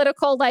very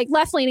political, like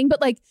left leaning, but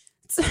like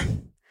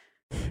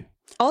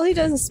all he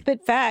does is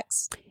spit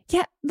facts.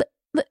 Yeah.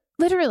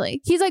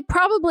 Literally. He's like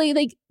probably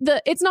like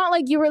it's not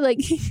like you were like,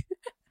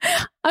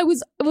 I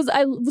was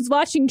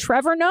watching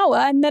Trevor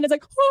Noah and then it's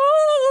like,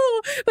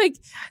 oh, like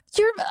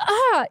you're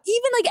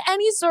even like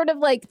any sort of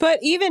like, but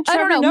even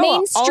Trevor Noah,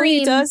 mainstream, all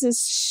he does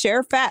is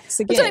share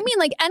facts again. That's what I mean.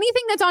 Like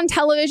anything that's on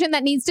television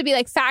that needs to be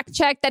like fact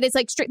checked, that is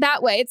like straight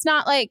that way. It's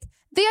not like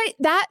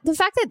The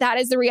fact that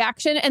is the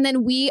reaction, and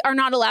then we are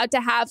not allowed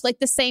to have like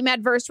the same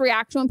adverse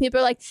reaction when people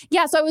are like,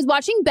 yeah, so I was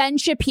watching Ben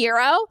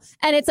Shapiro,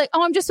 and it's like,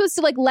 oh, I'm just supposed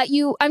to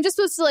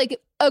like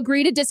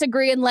agree to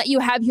disagree and let you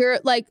have your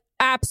like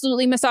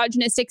absolutely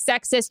misogynistic,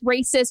 sexist,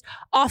 racist,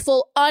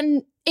 awful,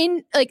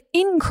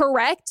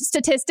 incorrect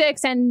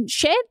statistics and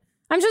shit.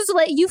 I'm supposed to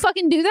let you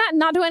fucking do that and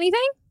not do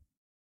anything?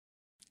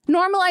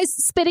 Normalize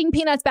spitting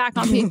peanuts back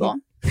on people.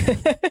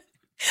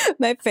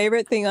 My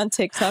favorite thing on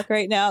TikTok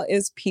right now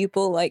is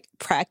people like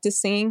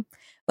practicing,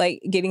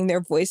 like getting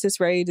their voices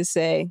ready to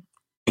say,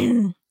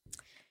 well,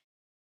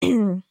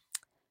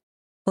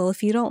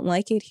 if you don't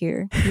like it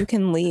here, you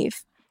can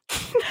leave.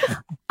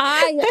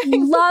 I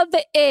love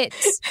it.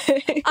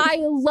 I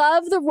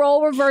love the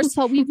role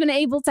reversal we've been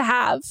able to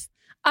have.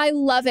 I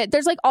love it.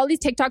 There's like all these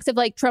TikToks of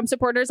like Trump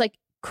supporters like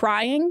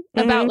crying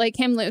about like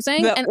him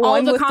losing, and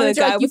all the comments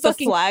are like, "You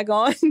fucking the flag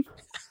on."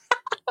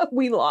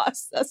 We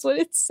lost. That's what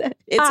it said.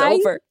 It's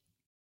over.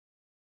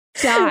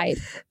 Died.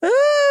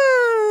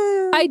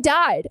 I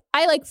died.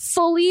 I like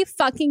fully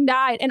fucking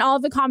died, and all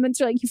the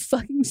comments are like, "You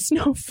fucking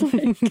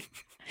snowflake."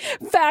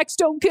 Facts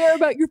don't care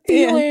about your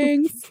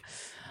feelings.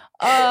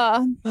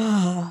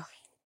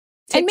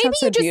 And maybe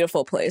you a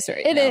beautiful place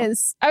right now. It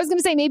is. I was going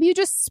to say, maybe you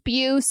just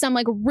spew some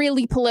like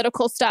really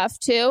political stuff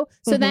too.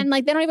 So then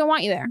like they don't even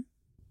want you there.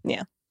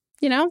 Yeah.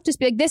 You know, just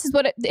be like, this is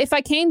what, if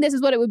I came, this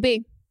is what it would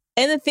be.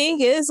 And the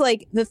thing is,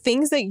 like, the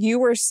things that you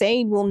were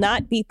saying will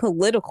not be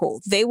political.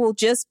 They will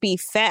just be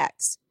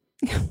facts.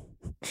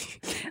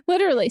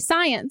 Literally,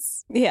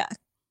 science. Yeah.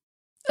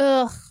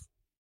 Ugh.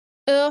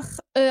 I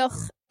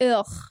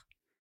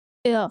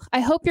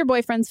hope your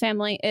boyfriend's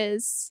family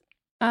is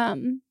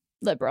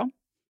liberal.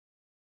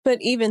 But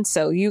even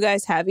so, you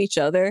guys have each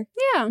other.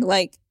 Yeah.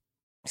 Like,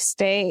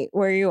 stay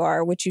where you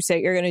are, what you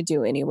say you're going to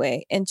do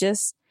anyway, and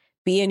just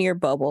be in your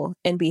bubble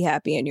and be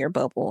happy in your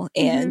bubble.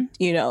 And,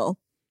 you know,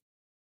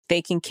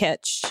 they can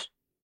catch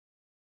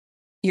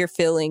your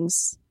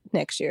feelings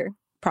next year,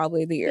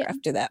 probably the year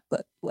after that,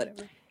 but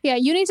whatever. Yeah,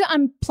 you need to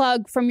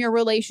unplug from your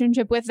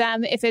relationship with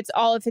them if it's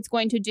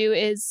going to do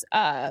is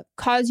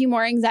cause you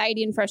more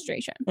anxiety and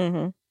frustration.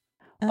 Oh,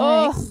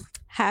 right.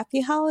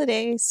 Happy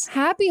holidays.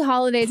 Happy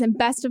holidays and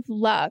best of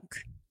luck.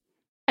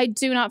 I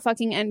do not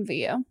fucking envy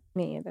you.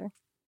 Me either.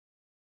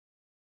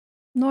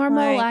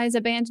 Normalize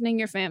abandoning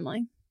your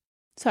family.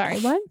 Sorry,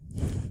 what?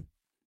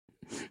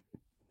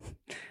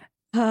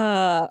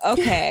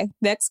 Okay.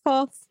 Next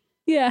call.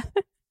 Yeah.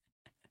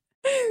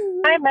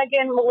 Hi,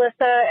 Megan,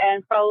 Melissa,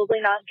 and probably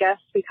not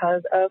guests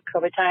because of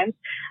COVID times.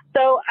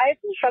 So I've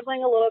been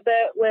struggling a little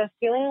bit with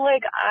feeling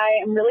like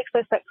I am really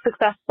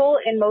successful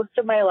in most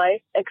of my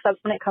life,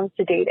 except when it comes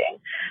to dating.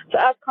 So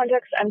as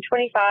context, I'm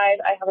 25.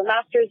 I have a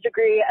master's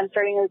degree. I'm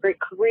starting a great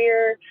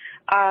career.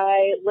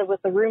 I live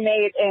with a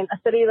roommate in a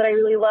city that I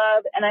really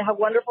love, and I have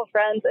wonderful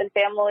friends and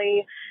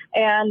family.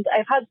 And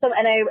I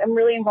am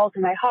really involved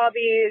in my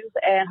hobbies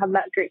and have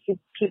met great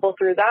people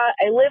through that.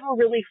 I live a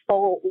really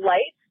full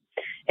life,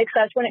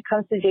 except when it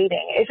comes to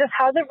dating. It just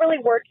hasn't really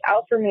worked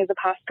out for me the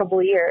past couple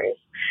of years.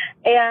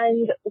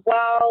 And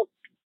while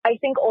I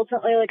think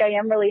ultimately, like, I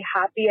am really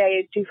happy,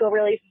 I do feel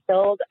really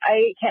fulfilled,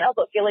 I can't help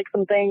but feel like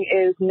something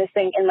is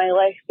missing in my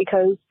life,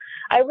 because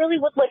I really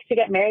would like to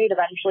get married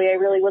eventually. I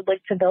really would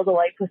like to build a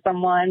life with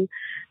someone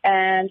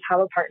and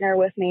have a partner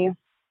with me.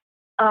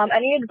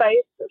 Any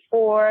advice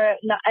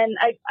and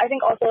I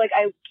think also, like,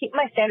 I keep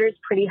my standards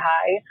pretty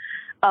high.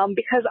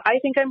 Because I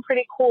think I'm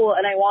pretty cool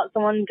and I want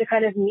someone to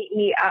kind of meet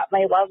me at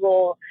my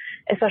level,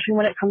 especially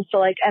when it comes to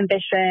like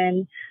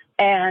ambition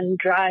and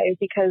drive,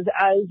 because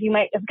as you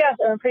might have guessed,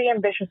 I'm a pretty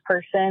ambitious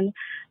person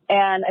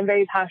and I'm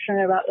very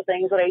passionate about the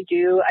things that I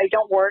do. I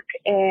don't work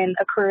in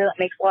a career that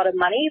makes a lot of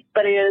money,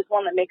 but it is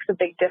one that makes a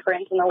big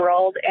difference in the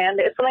world, and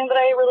it's something that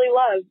I really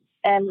love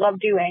and love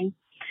doing.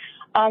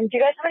 Do you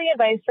guys have any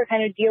advice for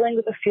kind of dealing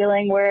with a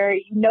feeling where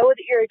you know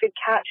that you're a good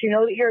catch, you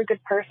know that you're a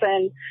good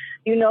person,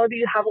 you know that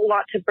you have a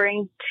lot to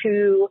bring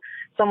to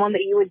someone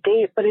that you would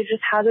date, but it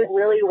just hasn't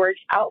really worked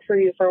out for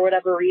you for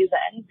whatever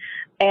reason?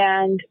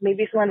 And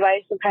maybe some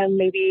advice of kind of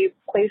maybe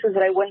places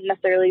that I wouldn't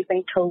necessarily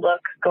think to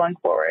look going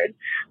forward.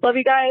 Love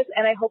you guys,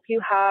 and I hope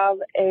you have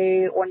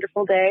a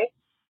wonderful day.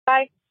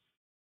 Bye.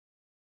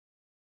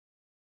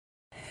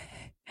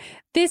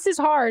 This is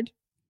hard.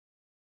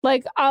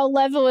 Like, I'll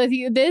level with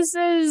you. This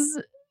is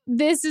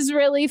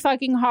really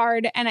fucking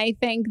hard. And I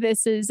think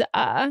this is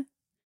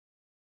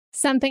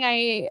something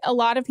a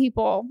lot of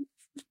people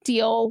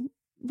deal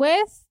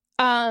with.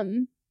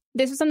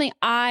 This is something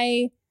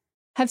I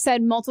have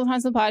said multiple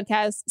times on the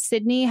podcast.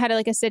 Sydney had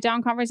a sit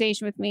down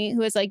conversation with me, who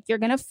was like, you're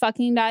going to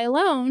fucking die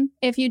alone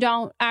if you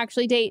don't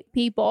actually date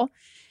people.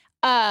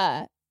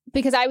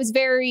 Because I was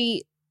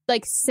very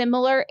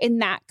similar in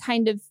that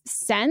kind of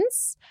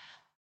sense.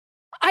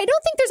 I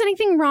don't think there's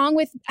anything wrong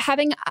with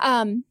having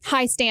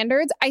high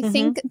standards. I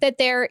think that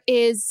the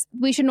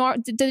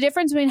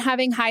difference between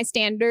having high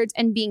standards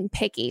and being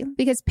picky,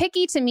 because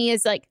picky to me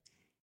is like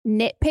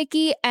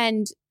nitpicky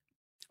and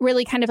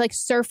really kind of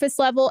surface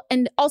level.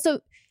 And also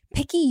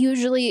picky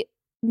usually,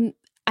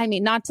 I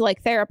mean, not to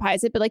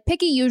therapize it, but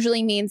picky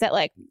usually means that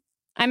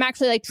I'm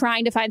actually like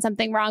trying to find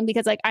something wrong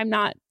because like I'm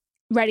not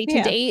ready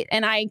to date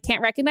and I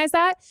can't recognize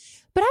that.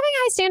 But having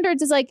high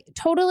standards is like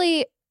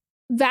totally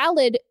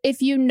valid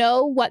if you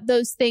know what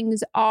those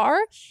things are.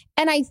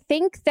 And I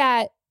think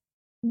that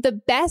the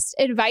best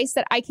advice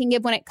that I can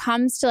give when it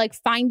comes to like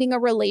finding a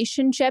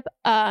relationship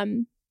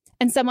and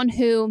someone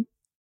who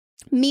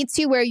meets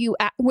you where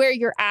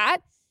you're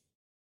at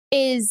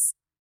is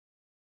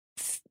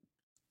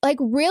like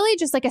really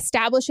just like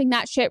establishing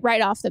that shit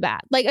right off the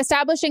bat. Like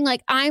establishing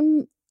like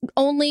I'm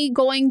only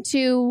going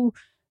to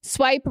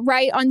swipe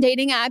right on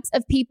dating apps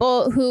of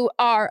people who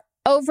are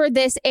over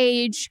this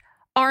age,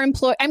 are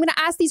employed. I'm going to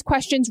ask these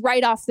questions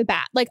right off the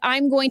bat. Like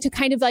I'm going to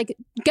kind of like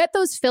get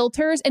those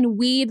filters and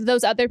weed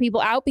those other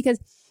people out because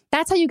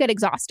that's how you get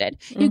exhausted.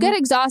 You get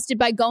exhausted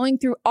by going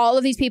through all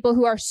of these people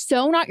who are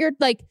so not your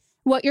like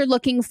what you're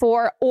looking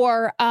for,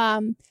 or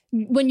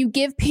when you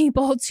give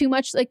people too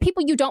much, like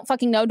people you don't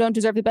fucking know don't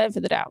deserve the benefit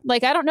of the doubt.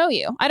 Like I don't know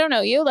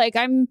you. Like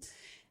I'm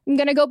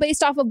going to go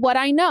based off of what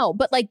I know,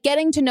 but like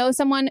getting to know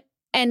someone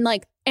and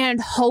like and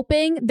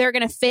hoping they're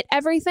going to fit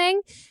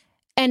everything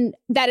and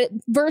that it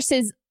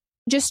versus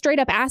just straight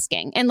up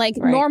asking and like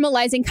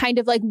normalizing kind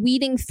of like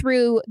weeding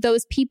through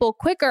those people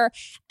quicker.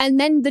 And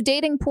then the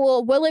dating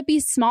pool, will it be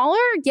smaller?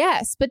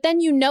 Yes. But then,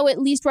 you know, at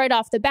least right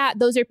off the bat,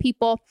 those are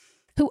people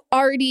who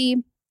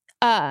already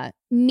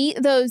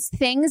meet those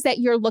things that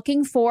you're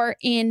looking for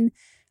in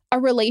a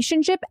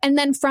relationship. And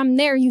then from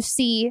there, you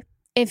see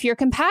if you're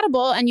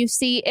compatible and you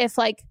see if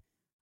like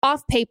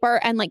off paper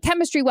and like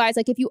chemistry wise,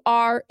 like if you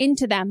are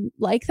into them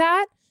like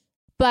that.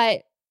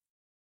 But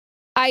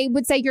I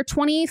would say you're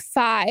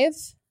 25.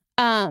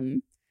 I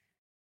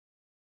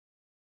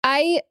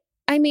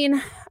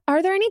mean,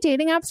 are there any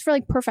dating apps for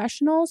like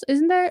professionals?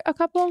 Isn't there a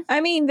couple?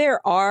 I mean,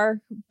 there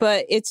are,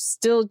 but it's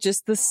still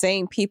just the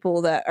same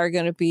people that are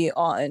going to be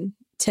on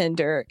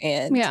Tinder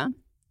and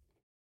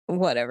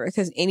whatever,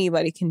 because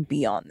anybody can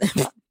be on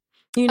them,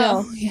 you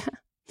know?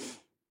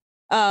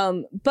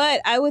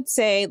 But I would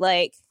say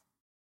like,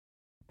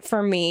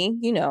 for me,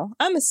 you know,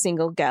 I'm a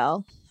single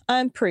gal.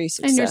 I'm pretty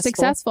successful. And you're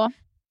successful.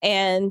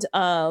 And,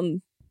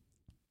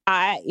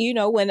 I, you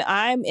know, when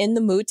I'm in the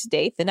mood to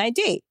date, then I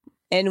date.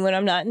 And when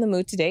I'm not in the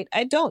mood to date,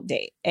 I don't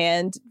date.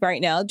 And right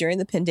now during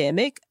the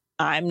pandemic,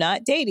 I'm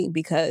not dating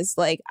because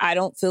like, I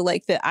don't feel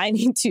like that I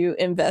need to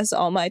invest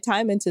all my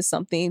time into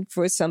something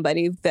for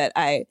somebody that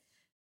I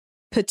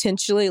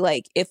potentially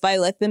like, if I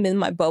let them in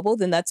my bubble,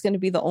 then that's going to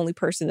be the only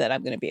person that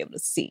I'm going to be able to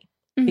see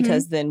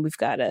because then we've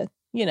got to,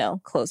 you know,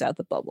 close out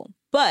the bubble.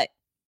 But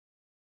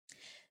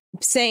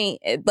saying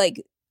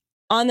like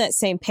on that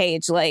same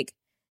page, like,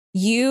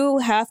 you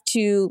have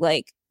to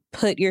like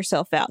put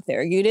yourself out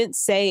there. You didn't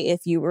say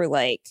if you were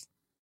like,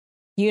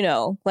 you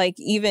know, like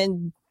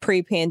even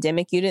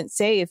pre-pandemic, you didn't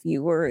say if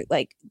you were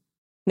like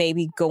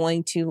maybe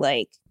going to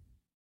like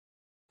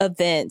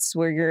events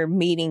where you're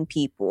meeting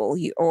people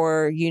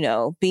or, you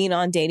know, being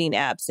on dating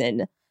apps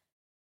and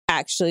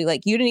actually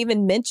like you didn't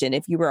even mention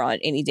if you were on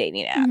any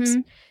dating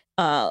apps.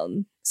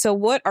 So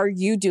what are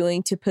you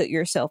doing to put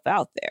yourself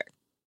out there?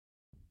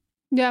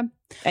 Yeah.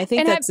 I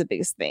think that's the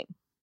biggest thing.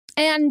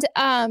 And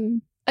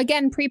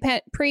again,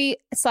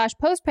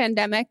 pre/post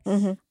pandemic,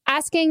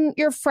 asking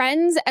your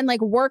friends and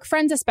like work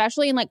friends,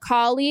 especially and like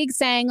colleagues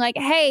saying like,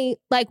 hey,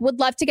 like would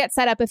love to get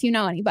set up if you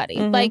know anybody.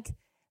 Like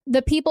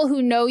the people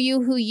who know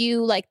you, who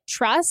you like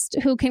trust,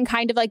 who can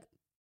kind of like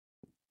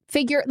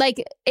figure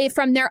like if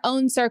from their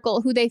own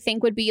circle who they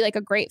think would be like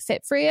a great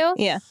fit for you.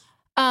 Yeah.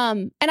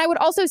 And I would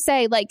also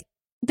say like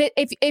that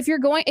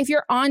if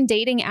you're on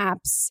dating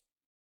apps,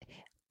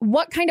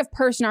 what kind of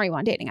person are you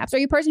on dating apps? Are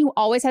you a person who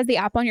always has the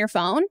app on your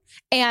phone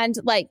and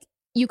like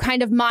you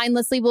kind of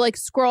mindlessly will like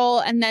scroll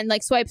and then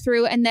like swipe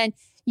through and then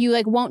you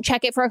like won't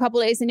check it for a couple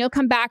of days and you'll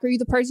come back? Or are you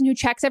the person who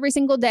checks every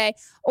single day?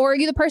 Or are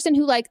you the person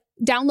who like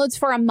downloads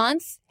for a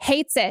month,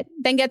 hates it,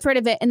 then gets rid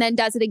of it and then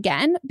does it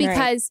again?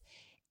 Because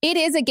it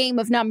is a game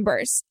of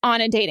numbers on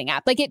a dating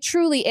app. Like it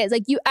truly is.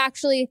 Like you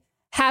actually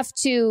have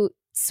to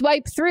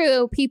swipe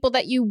through people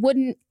that you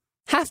wouldn't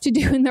have to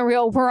do in the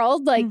real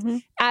world, like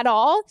at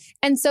all.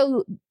 And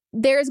so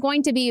there's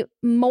going to be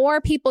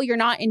more people you're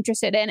not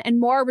interested in and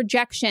more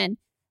rejection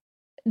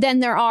than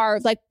there are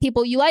like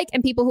people you like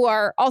and people who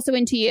are also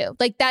into you.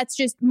 Like that's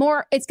just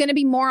more, it's going to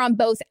be more on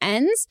both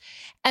ends.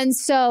 And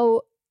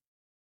so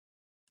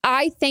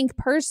I think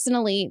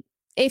personally,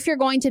 if you're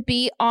going to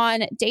be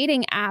on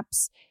dating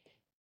apps,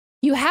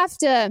 you have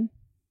to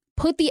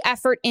put the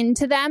effort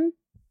into them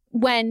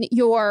when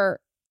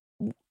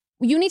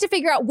you need to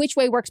figure out which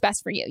way works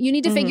best for you. You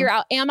need to figure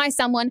out, am I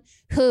someone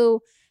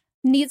who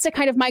needs to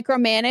kind of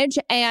micromanage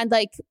and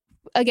like,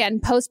 again,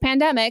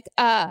 post-pandemic,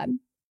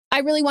 I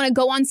really want to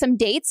go on some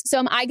dates. So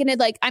I'm going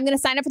to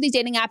sign up for these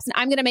dating apps and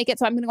I'm going to make it.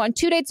 So I'm going to go on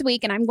 2 dates a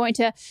week and I'm going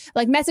to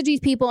like message these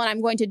people and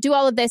I'm going to do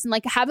all of this and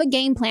like have a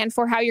game plan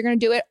for how you're going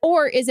to do it.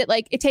 Or is it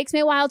like, it takes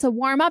me a while to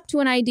warm up to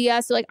an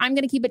idea. So like, I'm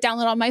going to keep it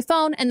downloaded on my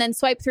phone and then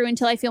swipe through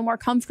until I feel more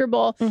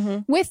comfortable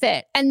with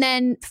it. And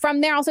then from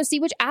there, also see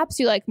which apps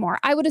you like more.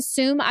 I would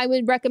assume I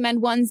would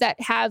recommend ones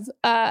that have,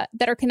 that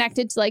are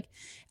connected to like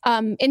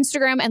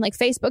Instagram and like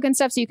Facebook and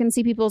stuff. So you can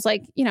see people's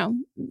like, you know,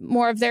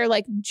 more of their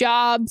like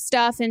job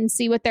stuff and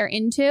see what they're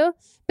into.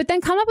 But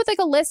then come up with like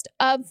a list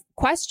of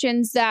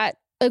questions that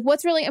like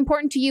what's really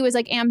important to you is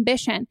like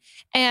ambition,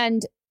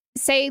 and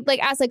say like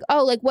ask like,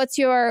 oh, like what's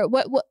your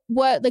what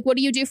like what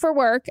do you do for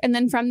work? And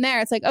then from there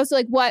it's like, oh, so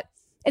like what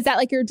is that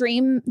like your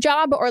dream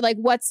job, or like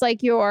what's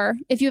like your,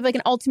 if you have like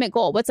an ultimate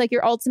goal, what's like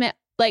your ultimate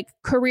like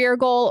career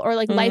goal or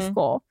like life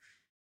goal?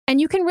 And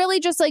you can really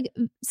just like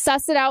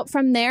suss it out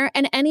from there.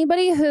 And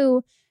anybody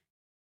who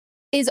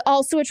is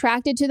also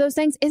attracted to those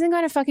things isn't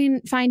going to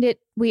fucking find it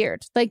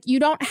weird. Like you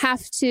don't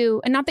have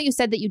to, and not that you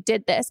said that you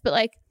did this, but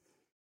like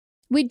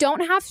we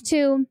don't have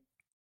to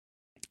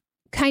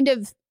kind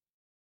of,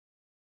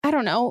 I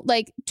don't know,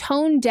 like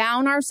tone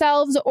down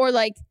ourselves or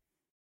like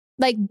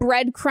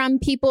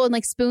breadcrumb people and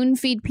like spoon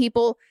feed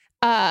people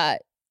our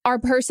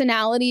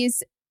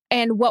personalities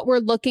and what we're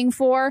looking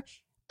for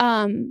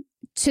to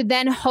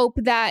then hope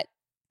that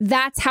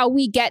that's how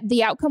we get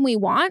the outcome we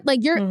want.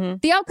 Like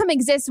the outcome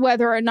exists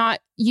whether or not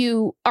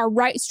you are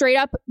right straight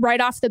up right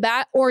off the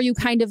bat, or you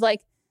kind of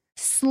like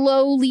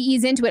slowly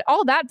ease into it.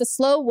 All that, the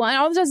slow one,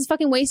 all it does is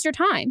fucking waste your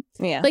time.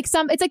 Yeah. Like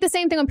it's like the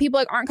same thing when people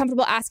like aren't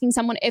comfortable asking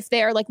someone if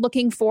they're like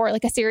looking for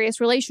like a serious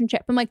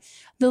relationship. I'm like,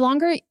 the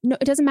longer, no,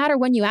 it doesn't matter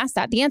when you ask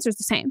that. The answer is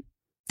the same.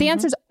 The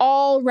answer's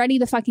already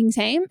the fucking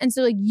same. And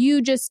so like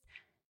you just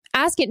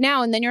ask it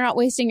now and then you're not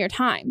wasting your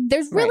time.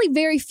 There's really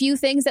very few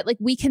things that like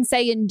we can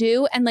say and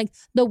do and like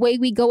the way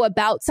we go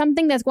about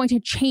something that's going to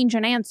change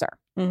an answer.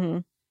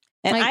 And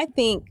Like- I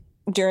think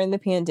during the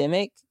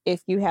pandemic,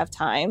 if you have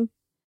time,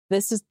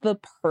 this is the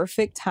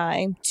perfect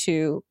time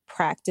to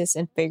practice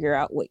and figure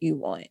out what you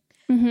want.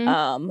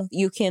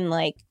 You can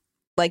like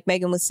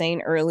Megan was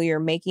saying earlier,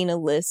 making a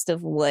list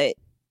of what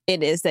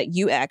it is that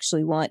you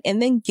actually want,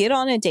 and then get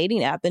on a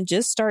dating app and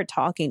just start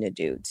talking to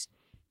dudes.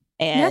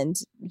 And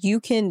you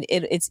can,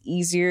 it's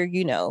easier,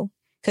 you know,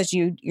 because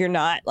you're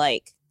not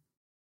like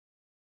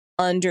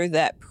under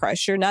that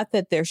pressure. Not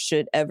that there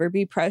should ever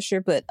be pressure,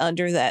 but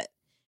under that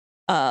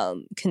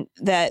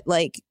that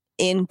like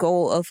end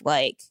goal of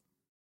like,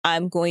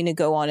 I'm going to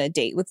go on a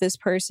date with this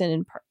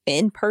person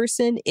in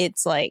person.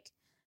 It's like,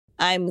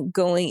 I'm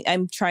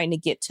trying to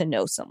get to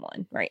know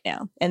someone right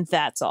now. And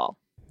that's all.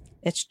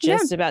 It's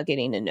just about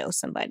getting to know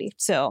somebody.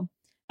 So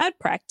I'd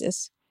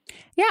practice.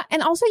 Yeah.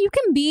 And also you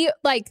can be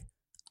like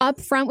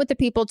upfront with the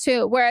people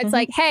too, where it's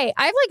like, hey,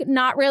 I've like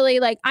not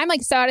really like, I'm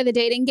like so out of the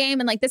dating game.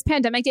 And like this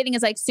pandemic dating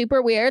is like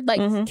super weird.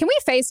 Like, can we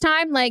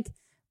FaceTime? Like,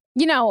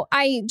 you know,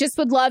 I just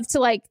would love to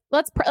like,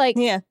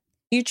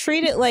 you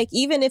treat it like,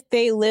 even if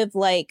they live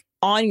like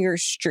on your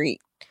street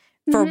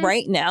for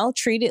right now,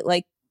 treat it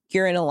like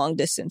you're in a long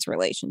distance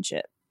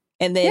relationship.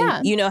 And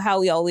then, you know how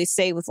we always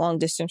say with long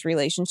distance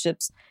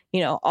relationships,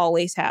 you know,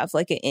 always have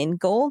like an end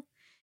goal.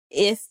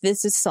 If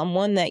this is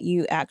someone that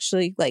you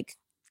actually like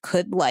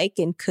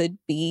and could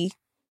be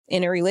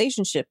in a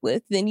relationship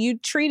with, then you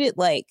treat it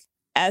like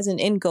as an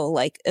end goal,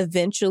 like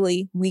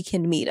eventually we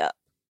can meet up.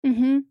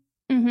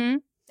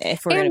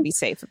 If we're going to be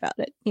safe about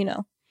it, you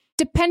know.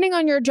 Depending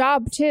on your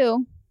job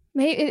too.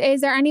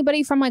 Is there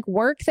anybody from like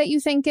work that you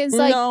think is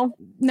like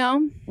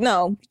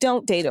no,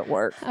 don't date at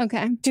work.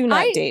 Okay, do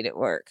not date at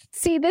work.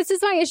 See, this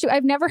is my issue.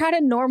 I've never had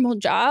a normal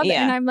job,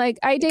 and I'm like,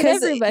 I date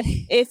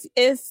everybody.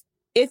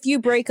 If you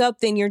break up,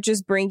 then you're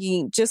just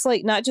bringing just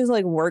like not just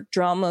like work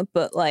drama,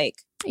 but like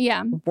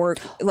work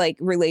like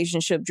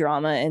relationship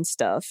drama and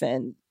stuff.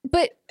 And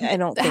but I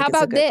don't think how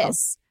about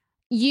this?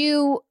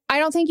 I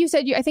don't think you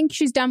said I think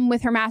she's done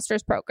with her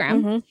master's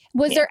program.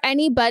 Was there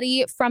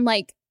anybody from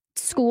like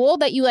school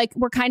that you like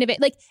were kind of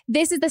like,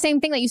 this is the same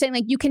thing that you're saying,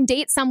 like you can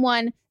date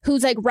someone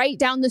who's like right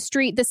down the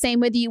street the same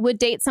way that you would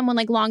date someone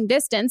like long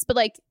distance, but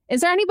like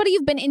is there anybody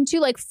you've been into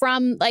like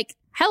from like,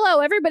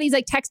 hello, everybody's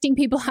like texting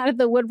people out of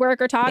the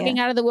woodwork or talking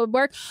out of the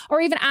woodwork, or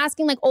even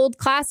asking like old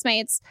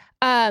classmates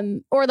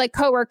or like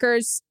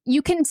coworkers?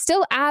 You can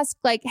still ask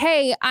like,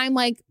 hey, I'm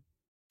like,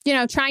 you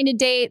know, trying to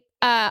date.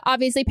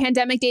 Obviously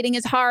pandemic dating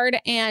is hard,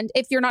 and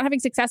if you're not having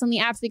success on the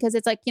apps because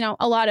it's like, you know,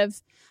 a lot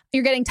of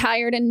you're getting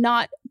tired and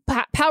not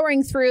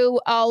powering through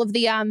all of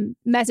the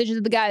messages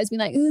of the guys being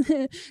like,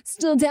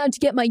 still down to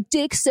get my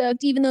dick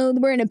sucked even though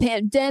we're in a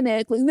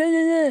pandemic, like, you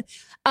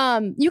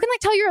can like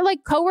tell your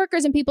like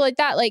coworkers and people like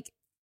that, like,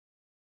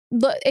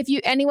 look, if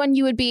anyone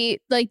you would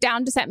be like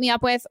down to set me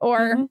up with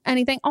or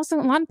anything. Also,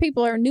 a lot of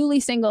people are newly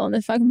single in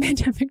this fucking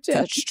pandemic too.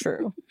 That's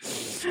true.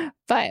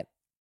 But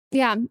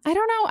yeah, I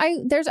don't know.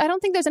 I don't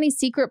think there's any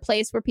secret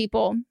place where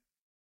people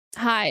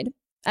hide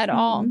at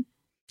all.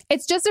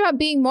 It's just about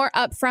being more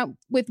upfront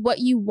with what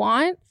you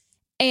want,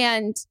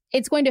 and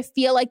it's going to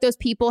feel like those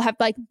people have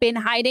like been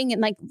hiding and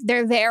like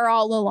they're there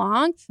all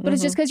along, but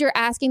it's just because you're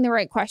asking the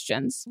right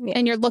questions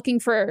and you're looking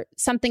for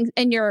something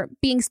and you're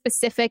being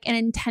specific and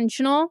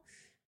intentional,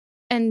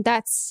 and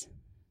that's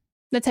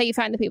how you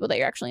find the people that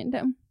you're actually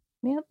into.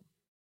 Yep.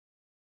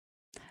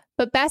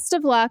 But best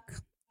of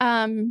luck.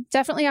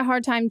 Definitely a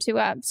hard time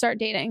to start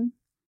dating.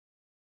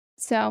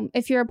 So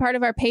if you're a part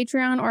of our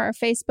Patreon or our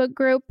Facebook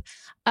group,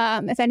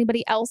 if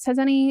anybody else has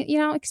any, you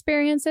know,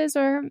 experiences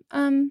or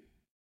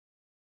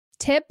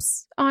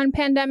tips on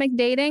pandemic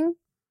dating,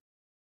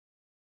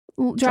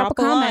 drop a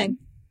comment.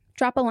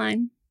 Drop a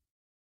line.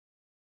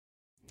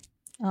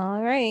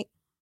 All right.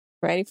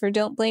 Ready for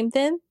Don't Blame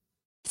Them?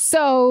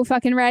 So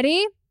fucking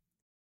ready.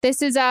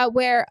 This is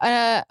where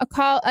a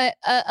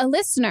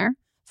listener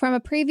from a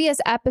previous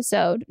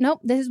episode.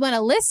 Nope, this is when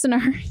a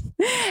listener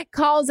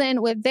calls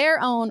in with their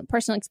own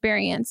personal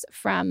experience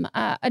from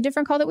a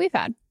different call that we've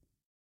had.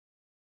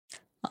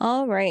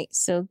 All right.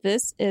 So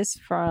this is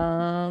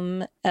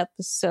from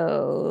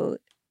episode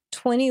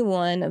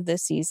 21 of the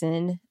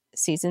season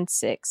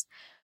 6,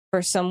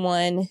 for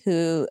someone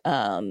who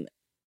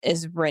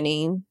is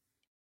renting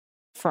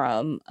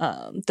from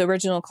the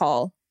original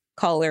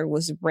caller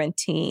was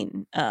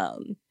renting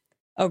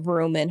a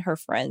room in her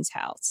friend's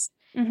house.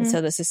 Mm-hmm. And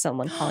so this is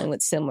someone calling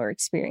with similar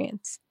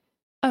experience.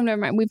 Oh,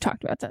 never mind. We've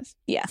talked about this.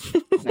 Yeah.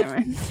 Never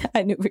mind.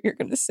 I knew what you were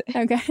going to say.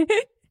 Okay.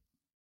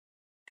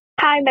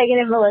 Hi, Megan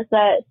and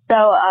Melissa. So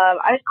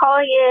I was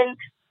calling in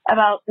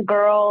about the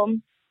girl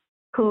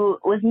who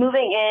was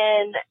moving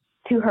in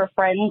to her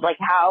friend's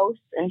house,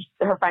 and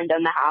her friend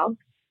owned the house.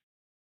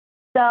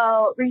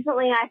 So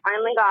recently I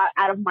finally got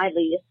out of my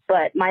lease,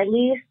 but my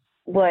lease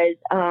was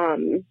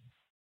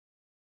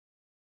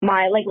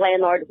my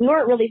landlord. We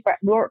weren't really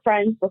we weren't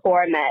friends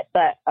before we met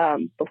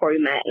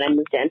and I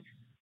moved in.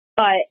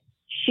 But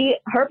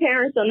her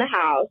parents owned the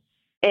house,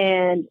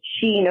 and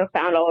she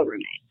found all her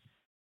roommates.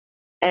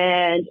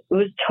 And it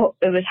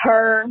was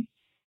her,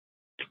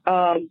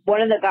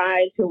 one of the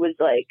guys who was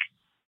a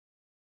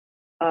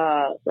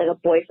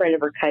boyfriend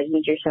of her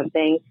cousins or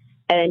something,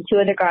 and 2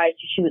 other guys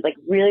who she was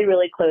really,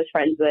 really close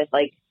friends with,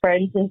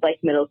 friends since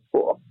middle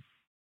school.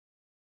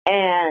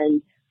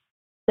 And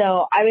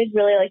so I was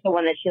really the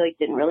one that she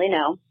didn't really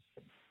know.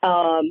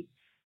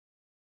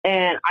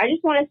 And I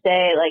just want to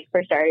say,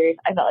 for starters,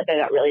 I felt I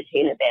got really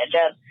taken advantage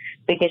of,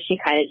 because she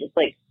kind of just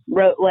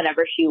wrote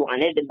whatever she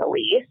wanted in the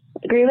lease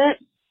agreement.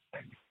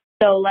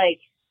 So,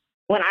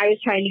 when I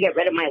was trying to get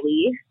rid of my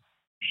lease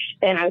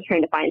and I was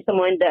trying to find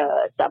someone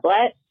to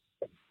sublet,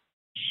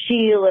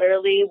 she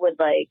literally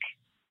would,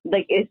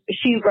 if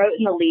she wrote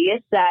in the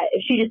lease that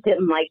if she just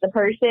didn't like the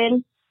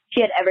person,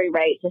 she had every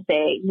right to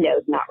say, no,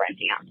 not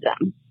renting out to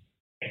them.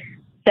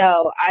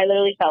 So I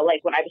literally felt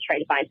when I was trying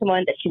to find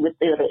someone that she would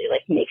literally,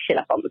 make shit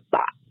up on the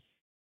spot.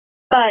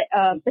 But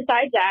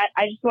besides that,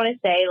 I just want to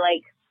say,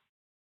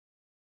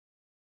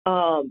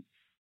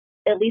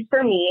 at least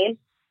for me,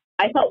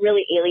 I felt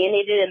really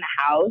alienated in the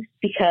house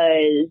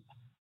because,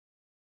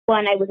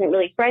 1, I wasn't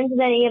really friends with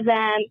any of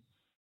them,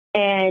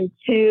 and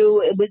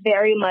 2, it was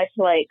very much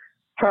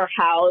her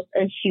house,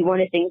 and she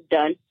wanted things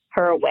done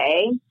her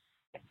way.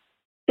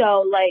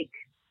 So,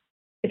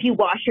 if you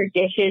wash her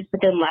dishes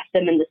but then left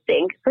them in the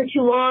sink for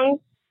too long,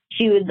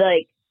 she would,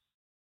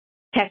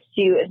 text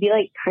you and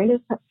be, kind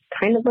of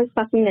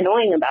fucking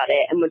annoying about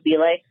it, and would be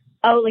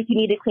oh, you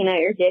need to clean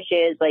out your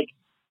dishes,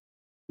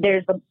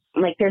 there's a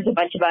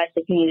bunch of us,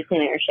 you need to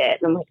clean out your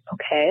shit. And I'm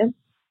okay.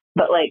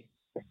 But,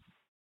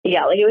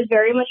 yeah, it was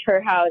very much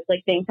her house.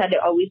 Things had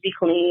to always be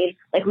clean.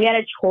 We had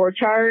a chore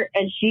chart,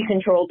 and she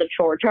controlled the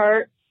chore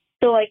chart.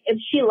 So, if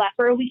she left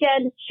for a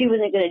weekend, she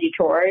wasn't going to do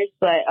chores.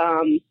 But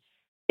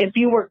if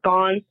you were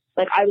gone,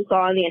 I was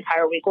gone the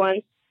entire week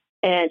once,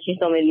 and she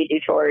still made me do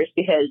chores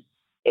because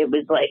it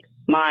was,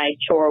 my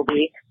chore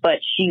week.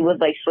 But she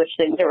would, switch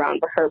things around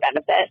for her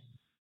benefit.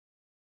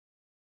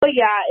 But,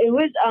 yeah, it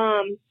was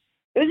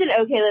an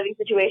okay living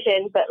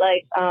situation, but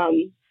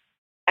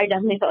I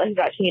definitely felt I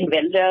got taken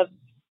advantage of.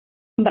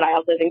 But I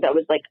also think that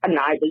was I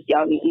was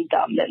young and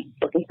dumb and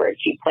looking for a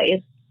cheap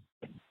place.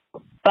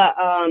 But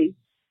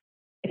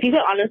if you could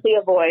honestly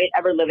avoid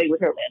ever living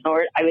with your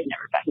landlord, I would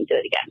never fucking do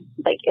it again.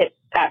 It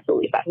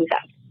absolutely fucking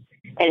sucks,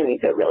 and it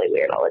makes it really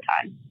weird all the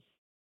time.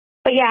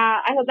 But yeah,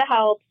 I hope that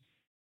helps.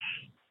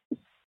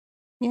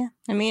 Yeah,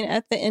 I mean,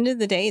 at the end of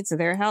the day, it's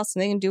their house,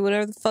 and they can do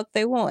whatever the fuck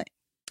they want.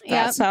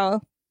 That's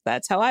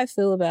how I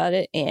feel about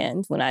it.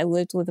 And when I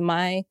lived with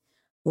my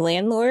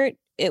landlord,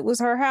 it was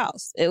her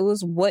house. It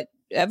was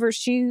whatever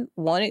she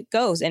wanted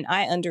goes. And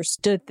I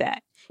understood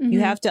that. Mm-hmm. You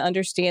have to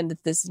understand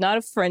that this is not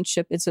a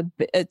friendship. It's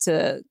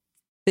a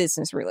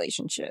business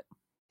relationship.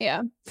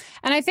 Yeah.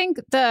 And I think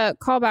the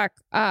callback,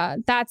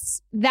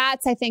 that's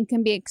I think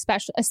can be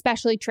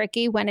especially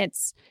tricky when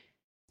it's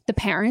the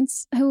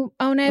parents who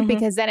own it, mm-hmm.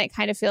 because then it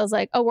kind of feels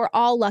oh, we're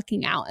all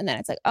lucking out. And then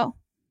it's oh,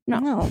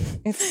 no,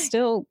 it's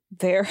still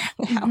their house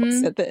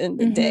mm-hmm. at the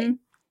end of the day.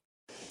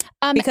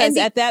 Because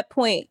at that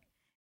point,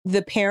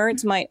 the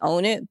parents might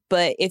own it,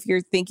 but if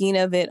you're thinking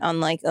of it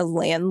on a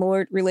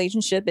landlord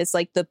relationship, it's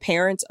the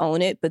parents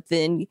own it, but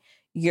then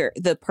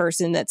the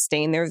person that's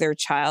staying there, their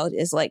child,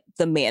 is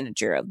the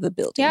manager of the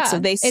building. Yeah, so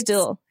they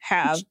still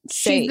have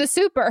she's the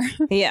super.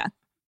 Yeah.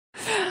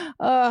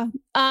 The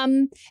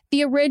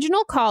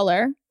original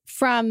caller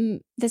from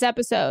this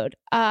episode,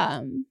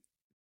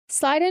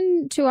 slide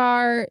into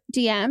our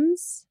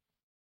DMs.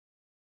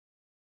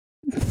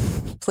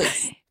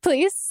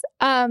 Please.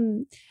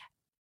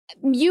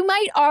 You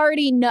might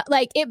already know,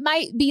 it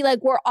might be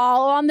we're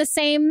all on the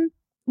same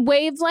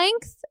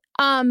wavelength.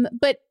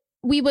 But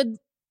we would,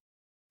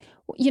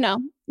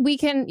 we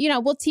can,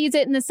 we'll tease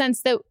it in the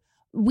sense that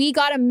we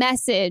got a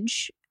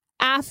message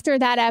after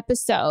that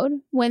episode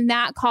when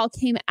that call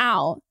came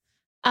out,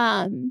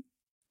 and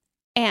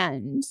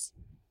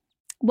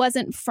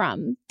wasn't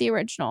from the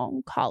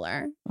original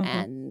caller. Mhm.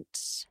 And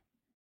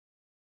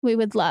we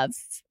would love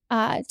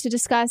to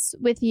discuss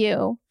with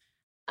you.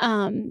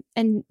 And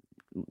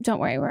don't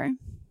worry,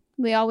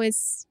 we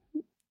always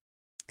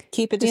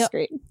keep it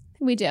discreet.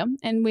 We do.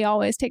 And we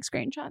always take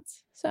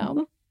screenshots.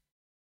 So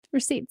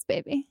receipts,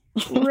 baby.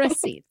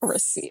 Receipts.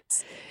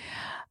 Receipts.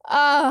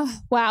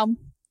 Wow.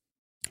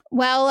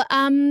 Well,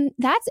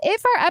 that's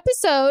it for our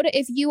episode.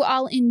 If you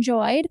all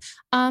enjoyed,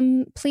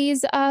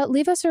 please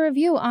leave us a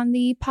review on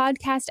the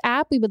podcast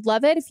app. We would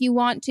love it. If you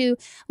want to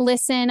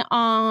listen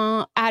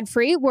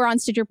ad-free, we're on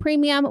Stitcher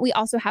Premium. We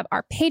also have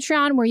our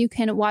Patreon where you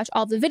can watch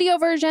all the video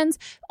versions,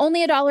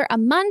 only $1 a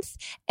month.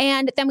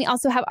 And then we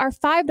also have our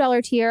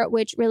 $5 tier,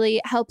 which really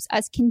helps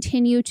us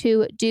continue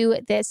to do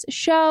this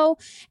show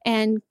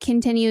and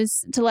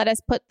continues to let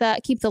us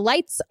keep the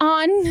lights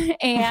on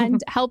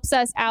and helps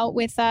us out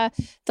with the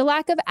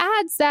lack of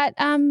ads that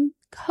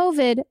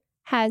COVID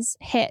has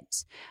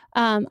hit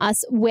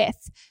us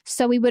with.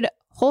 So we would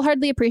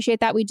wholeheartedly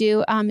appreciate that. We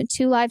do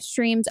 2 live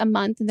streams a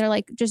month, and they're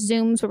like just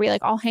Zooms where we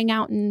like all hang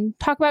out and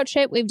talk about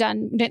shit. We've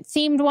done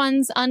themed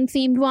ones,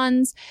 unthemed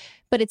ones,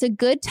 but it's a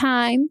good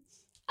time.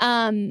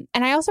 And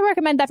I also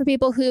recommend that for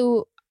people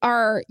who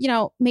are,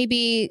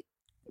 maybe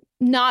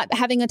not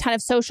having a ton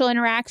of social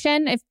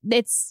interaction. If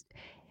it's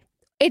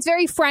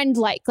very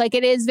friend-like. Like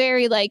it is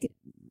very like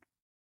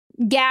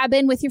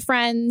gabbing with your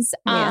friends.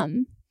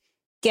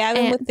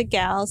 Gabbing with the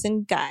gals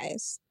and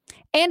guys.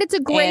 And it's a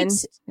great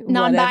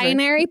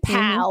non-binary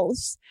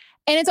pals.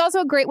 And it's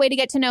also a great way to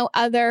get to know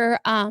other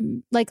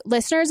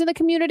listeners in the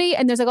community.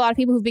 And there's like a lot of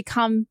people who've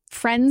become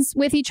friends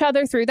with each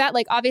other through that.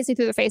 Like obviously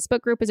through the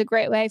Facebook group is a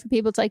great way for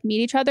people to like meet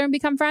each other and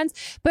become friends.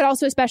 But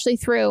also especially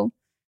through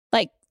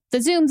like the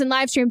Zooms and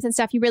live streams and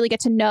stuff, you really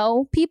get to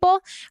know people,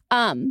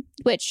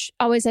 which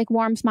always like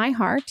warms my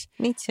heart.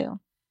 Me too.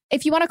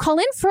 If you want to call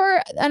in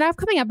for an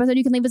upcoming episode,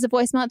 you can leave us a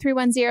voicemail at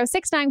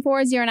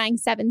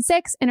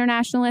 310-694-0976.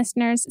 International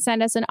listeners,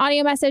 send us an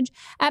audio message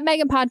at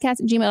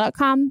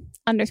meganpodcast@gmail.com.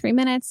 Under 3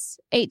 minutes,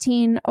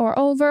 18 or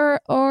over,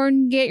 or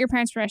get your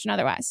parents' permission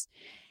otherwise.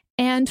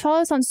 And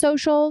follow us on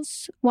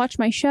socials. Watch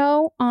my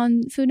show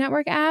on Food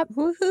Network app.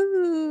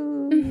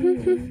 Woohoo!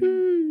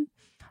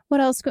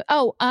 What else?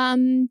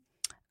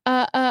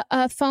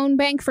 A phone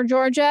bank for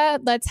Georgia.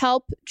 Let's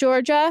help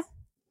Georgia.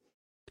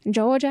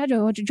 Georgia.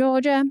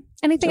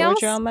 Anything else?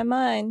 Georgia on my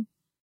mind.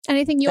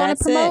 Anything you want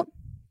to promote?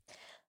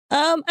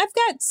 I've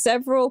got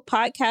several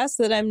podcasts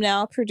that I'm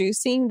now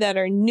producing that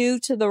are new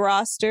to the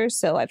roster.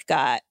 So I've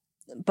got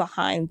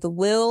Behind the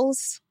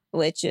Wheels,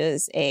 which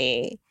is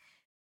a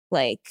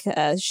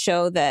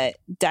show that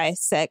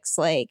dissects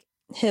like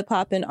hip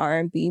hop and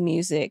R&B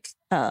music.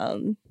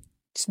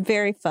 It's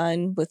very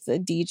fun with the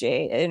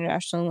DJ,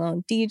 international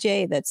known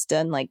DJ that's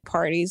done like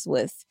parties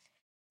with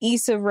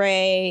Issa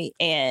Rae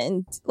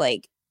and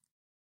like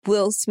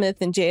Will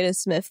Smith and Jada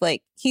Smith.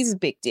 Like he's a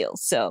big deal.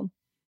 So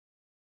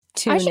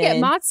I should get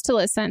Mott's to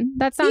listen.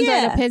 That sounds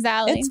right up his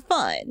alley. It's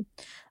fun.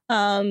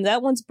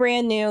 That one's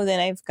brand new. Then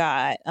I've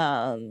got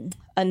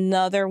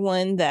another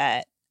one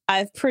that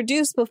I've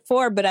produced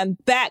before, but I'm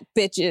back,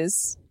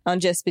 bitches, on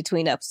Just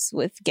Between Us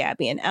with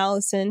Gabby and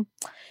Allison.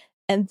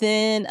 And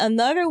then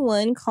another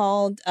one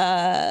called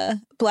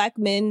Black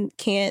Men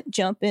Can't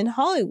Jump in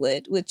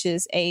Hollywood, which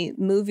is a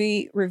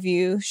movie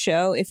review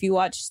show. If you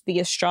watch The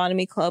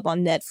Astronomy Club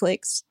on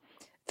Netflix,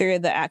 3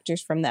 of the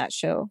actors from that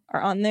show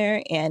are on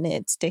there, and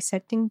it's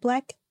dissecting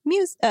Black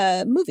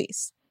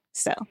movies.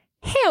 So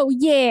hell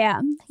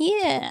yeah.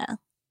 Yeah.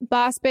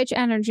 Boss bitch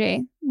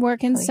energy.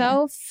 Working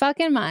so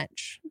fucking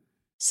much.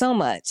 So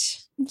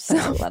much. So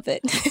I love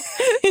it.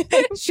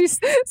 She's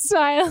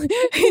smiling.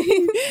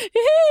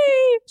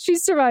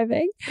 She's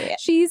surviving. Yeah.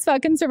 She's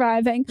fucking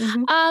surviving.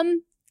 Mm-hmm.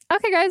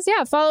 Okay, guys.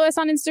 Yeah. Follow us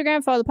on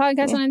Instagram. Follow the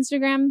podcast on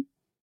Instagram.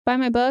 Buy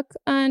my book.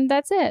 And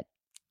that's it.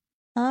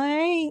 All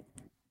right.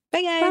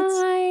 Bye, guys.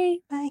 Bye.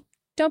 Bye.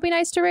 Don't be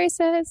nice to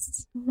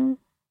racists. Mm-hmm.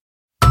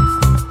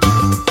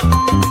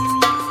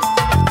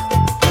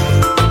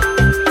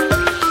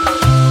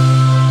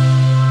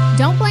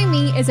 Don't Blame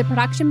Me is a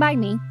production by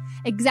me,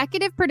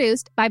 executive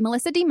produced by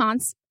Melissa D.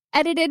 Monts,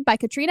 edited by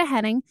Katrina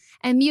Henning,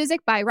 and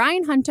music by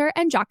Ryan Hunter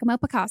and Giacomo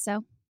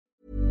Picasso.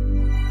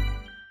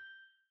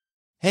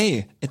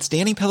 Hey, it's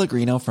Danny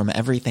Pellegrino from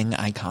Everything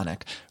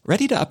Iconic.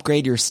 Ready to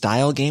upgrade your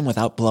style game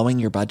without blowing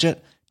your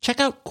budget?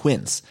 Check out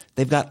Quince.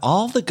 They've got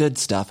all the good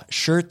stuff,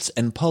 shirts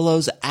and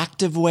polos,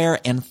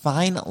 activewear, and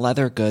fine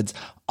leather goods,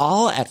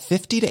 all at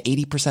 50 to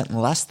 80%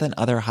 less than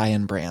other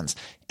high-end brands.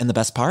 And the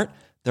best part?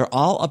 They're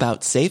all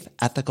about safe,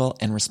 ethical,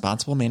 and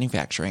responsible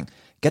manufacturing.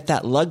 Get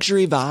that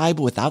luxury vibe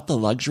without the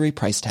luxury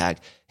price tag.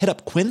 Hit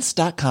up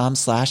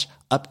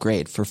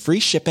quince.com/upgrade for free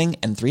shipping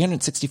and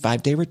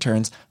 365-day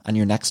returns on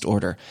your next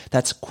order.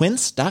 That's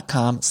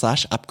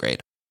quince.com/upgrade.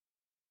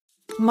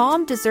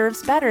 Mom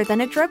deserves better than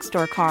a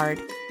drugstore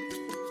card.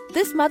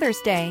 This Mother's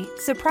Day,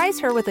 surprise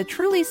her with a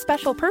truly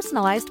special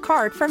personalized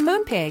card from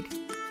Moonpig.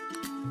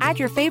 Add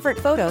your favorite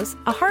photos,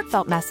 a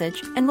heartfelt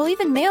message, and we'll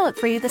even mail it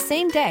for you the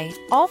same day,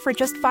 all for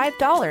just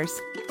 $5.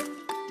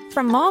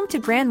 From mom to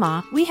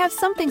grandma, we have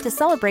something to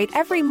celebrate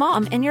every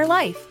mom in your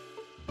life.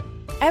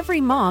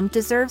 Every mom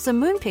deserves a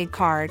Moonpig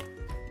card.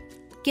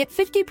 Get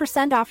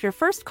 50% off your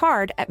first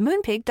card at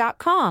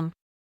moonpig.com.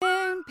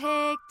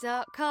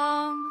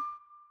 Moonpig.com.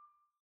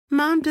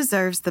 Mom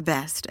deserves the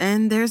best,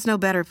 and there's no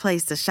better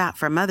place to shop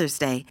for Mother's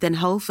Day than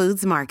Whole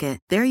Foods Market.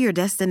 They're your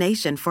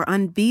destination for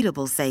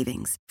unbeatable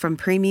savings, from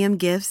premium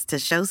gifts to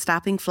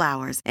show-stopping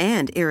flowers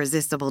and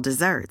irresistible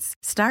desserts.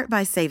 Start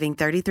by saving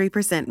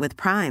 33% with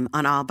Prime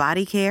on all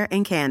body care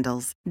and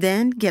candles.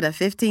 Then get a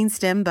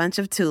 15-stem bunch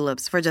of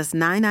tulips for just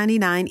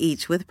 $9.99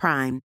 each with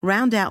Prime.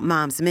 Round out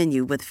Mom's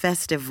menu with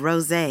festive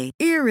rosé,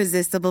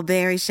 irresistible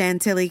berry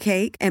chantilly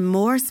cake, and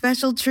more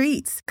special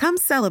treats. Come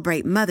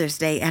celebrate Mother's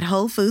Day at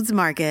Whole Foods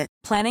Market.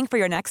 Planning for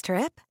your next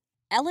trip?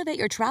 Elevate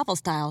your travel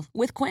style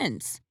with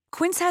Quince.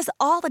 Quince has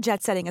all the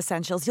jet-setting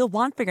essentials you'll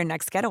want for your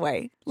next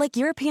getaway, like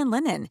European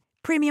linen,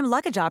 premium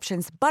luggage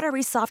options,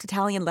 buttery soft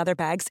Italian leather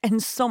bags,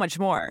 and so much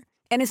more.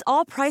 And is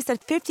all priced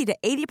at 50 to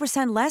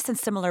 80% less than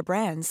similar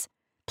brands.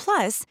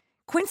 Plus,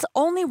 Quince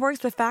only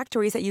works with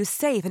factories that use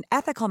safe and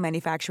ethical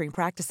manufacturing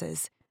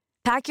practices.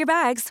 Pack your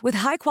bags with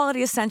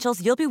high-quality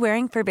essentials you'll be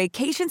wearing for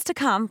vacations to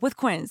come with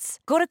Quince.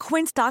 Go to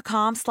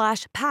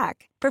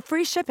quince.com/pack for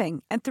free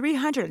shipping and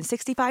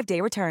 365-day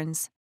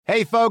returns.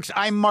 Hey, folks,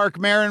 I'm Mark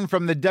Maron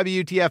from the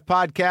WTF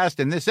Podcast,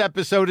 and this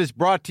episode is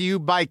brought to you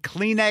by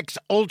Kleenex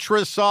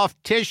Ultra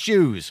Soft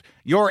Tissues,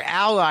 your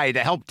ally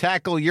to help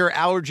tackle your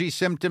allergy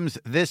symptoms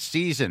this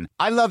season.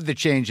 I love the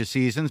change of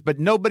seasons, but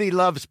nobody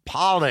loves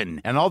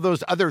pollen and all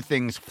those other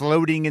things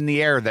floating in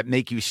the air that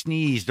make you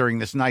sneeze during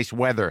this nice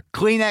weather.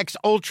 Kleenex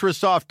Ultra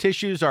Soft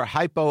Tissues are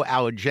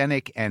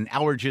hypoallergenic and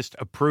allergist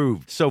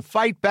approved, so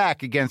fight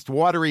back against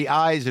watery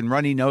eyes and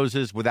runny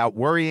noses without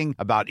worrying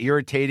about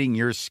irritating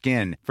your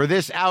skin. For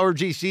this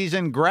allergy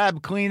season,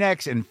 grab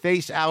Kleenex and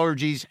face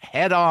allergies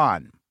head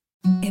on.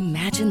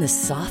 Imagine the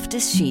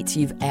softest sheets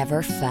you've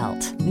ever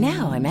felt.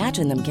 Now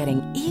imagine them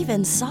getting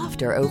even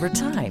softer over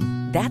time.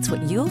 That's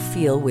what you'll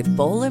feel with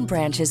Boll &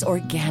 Branch's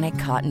organic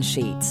cotton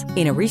sheets.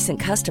 In a recent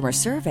customer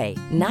survey,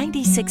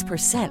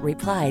 96%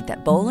 replied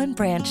that Boll &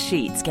 Branch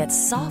sheets get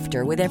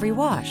softer with every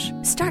wash.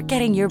 Start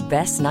getting your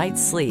best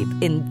night's sleep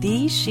in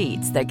these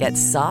sheets that get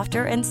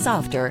softer and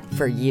softer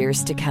for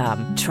years to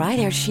come. Try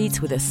their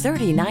sheets with a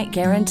 30-night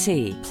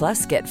guarantee.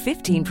 Plus, get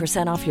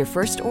 15% off your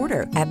first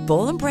order at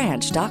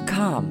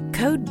bollandbranch.com.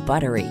 Code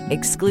BUTTERY.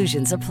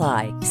 Exclusions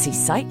apply. See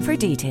site for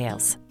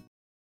details.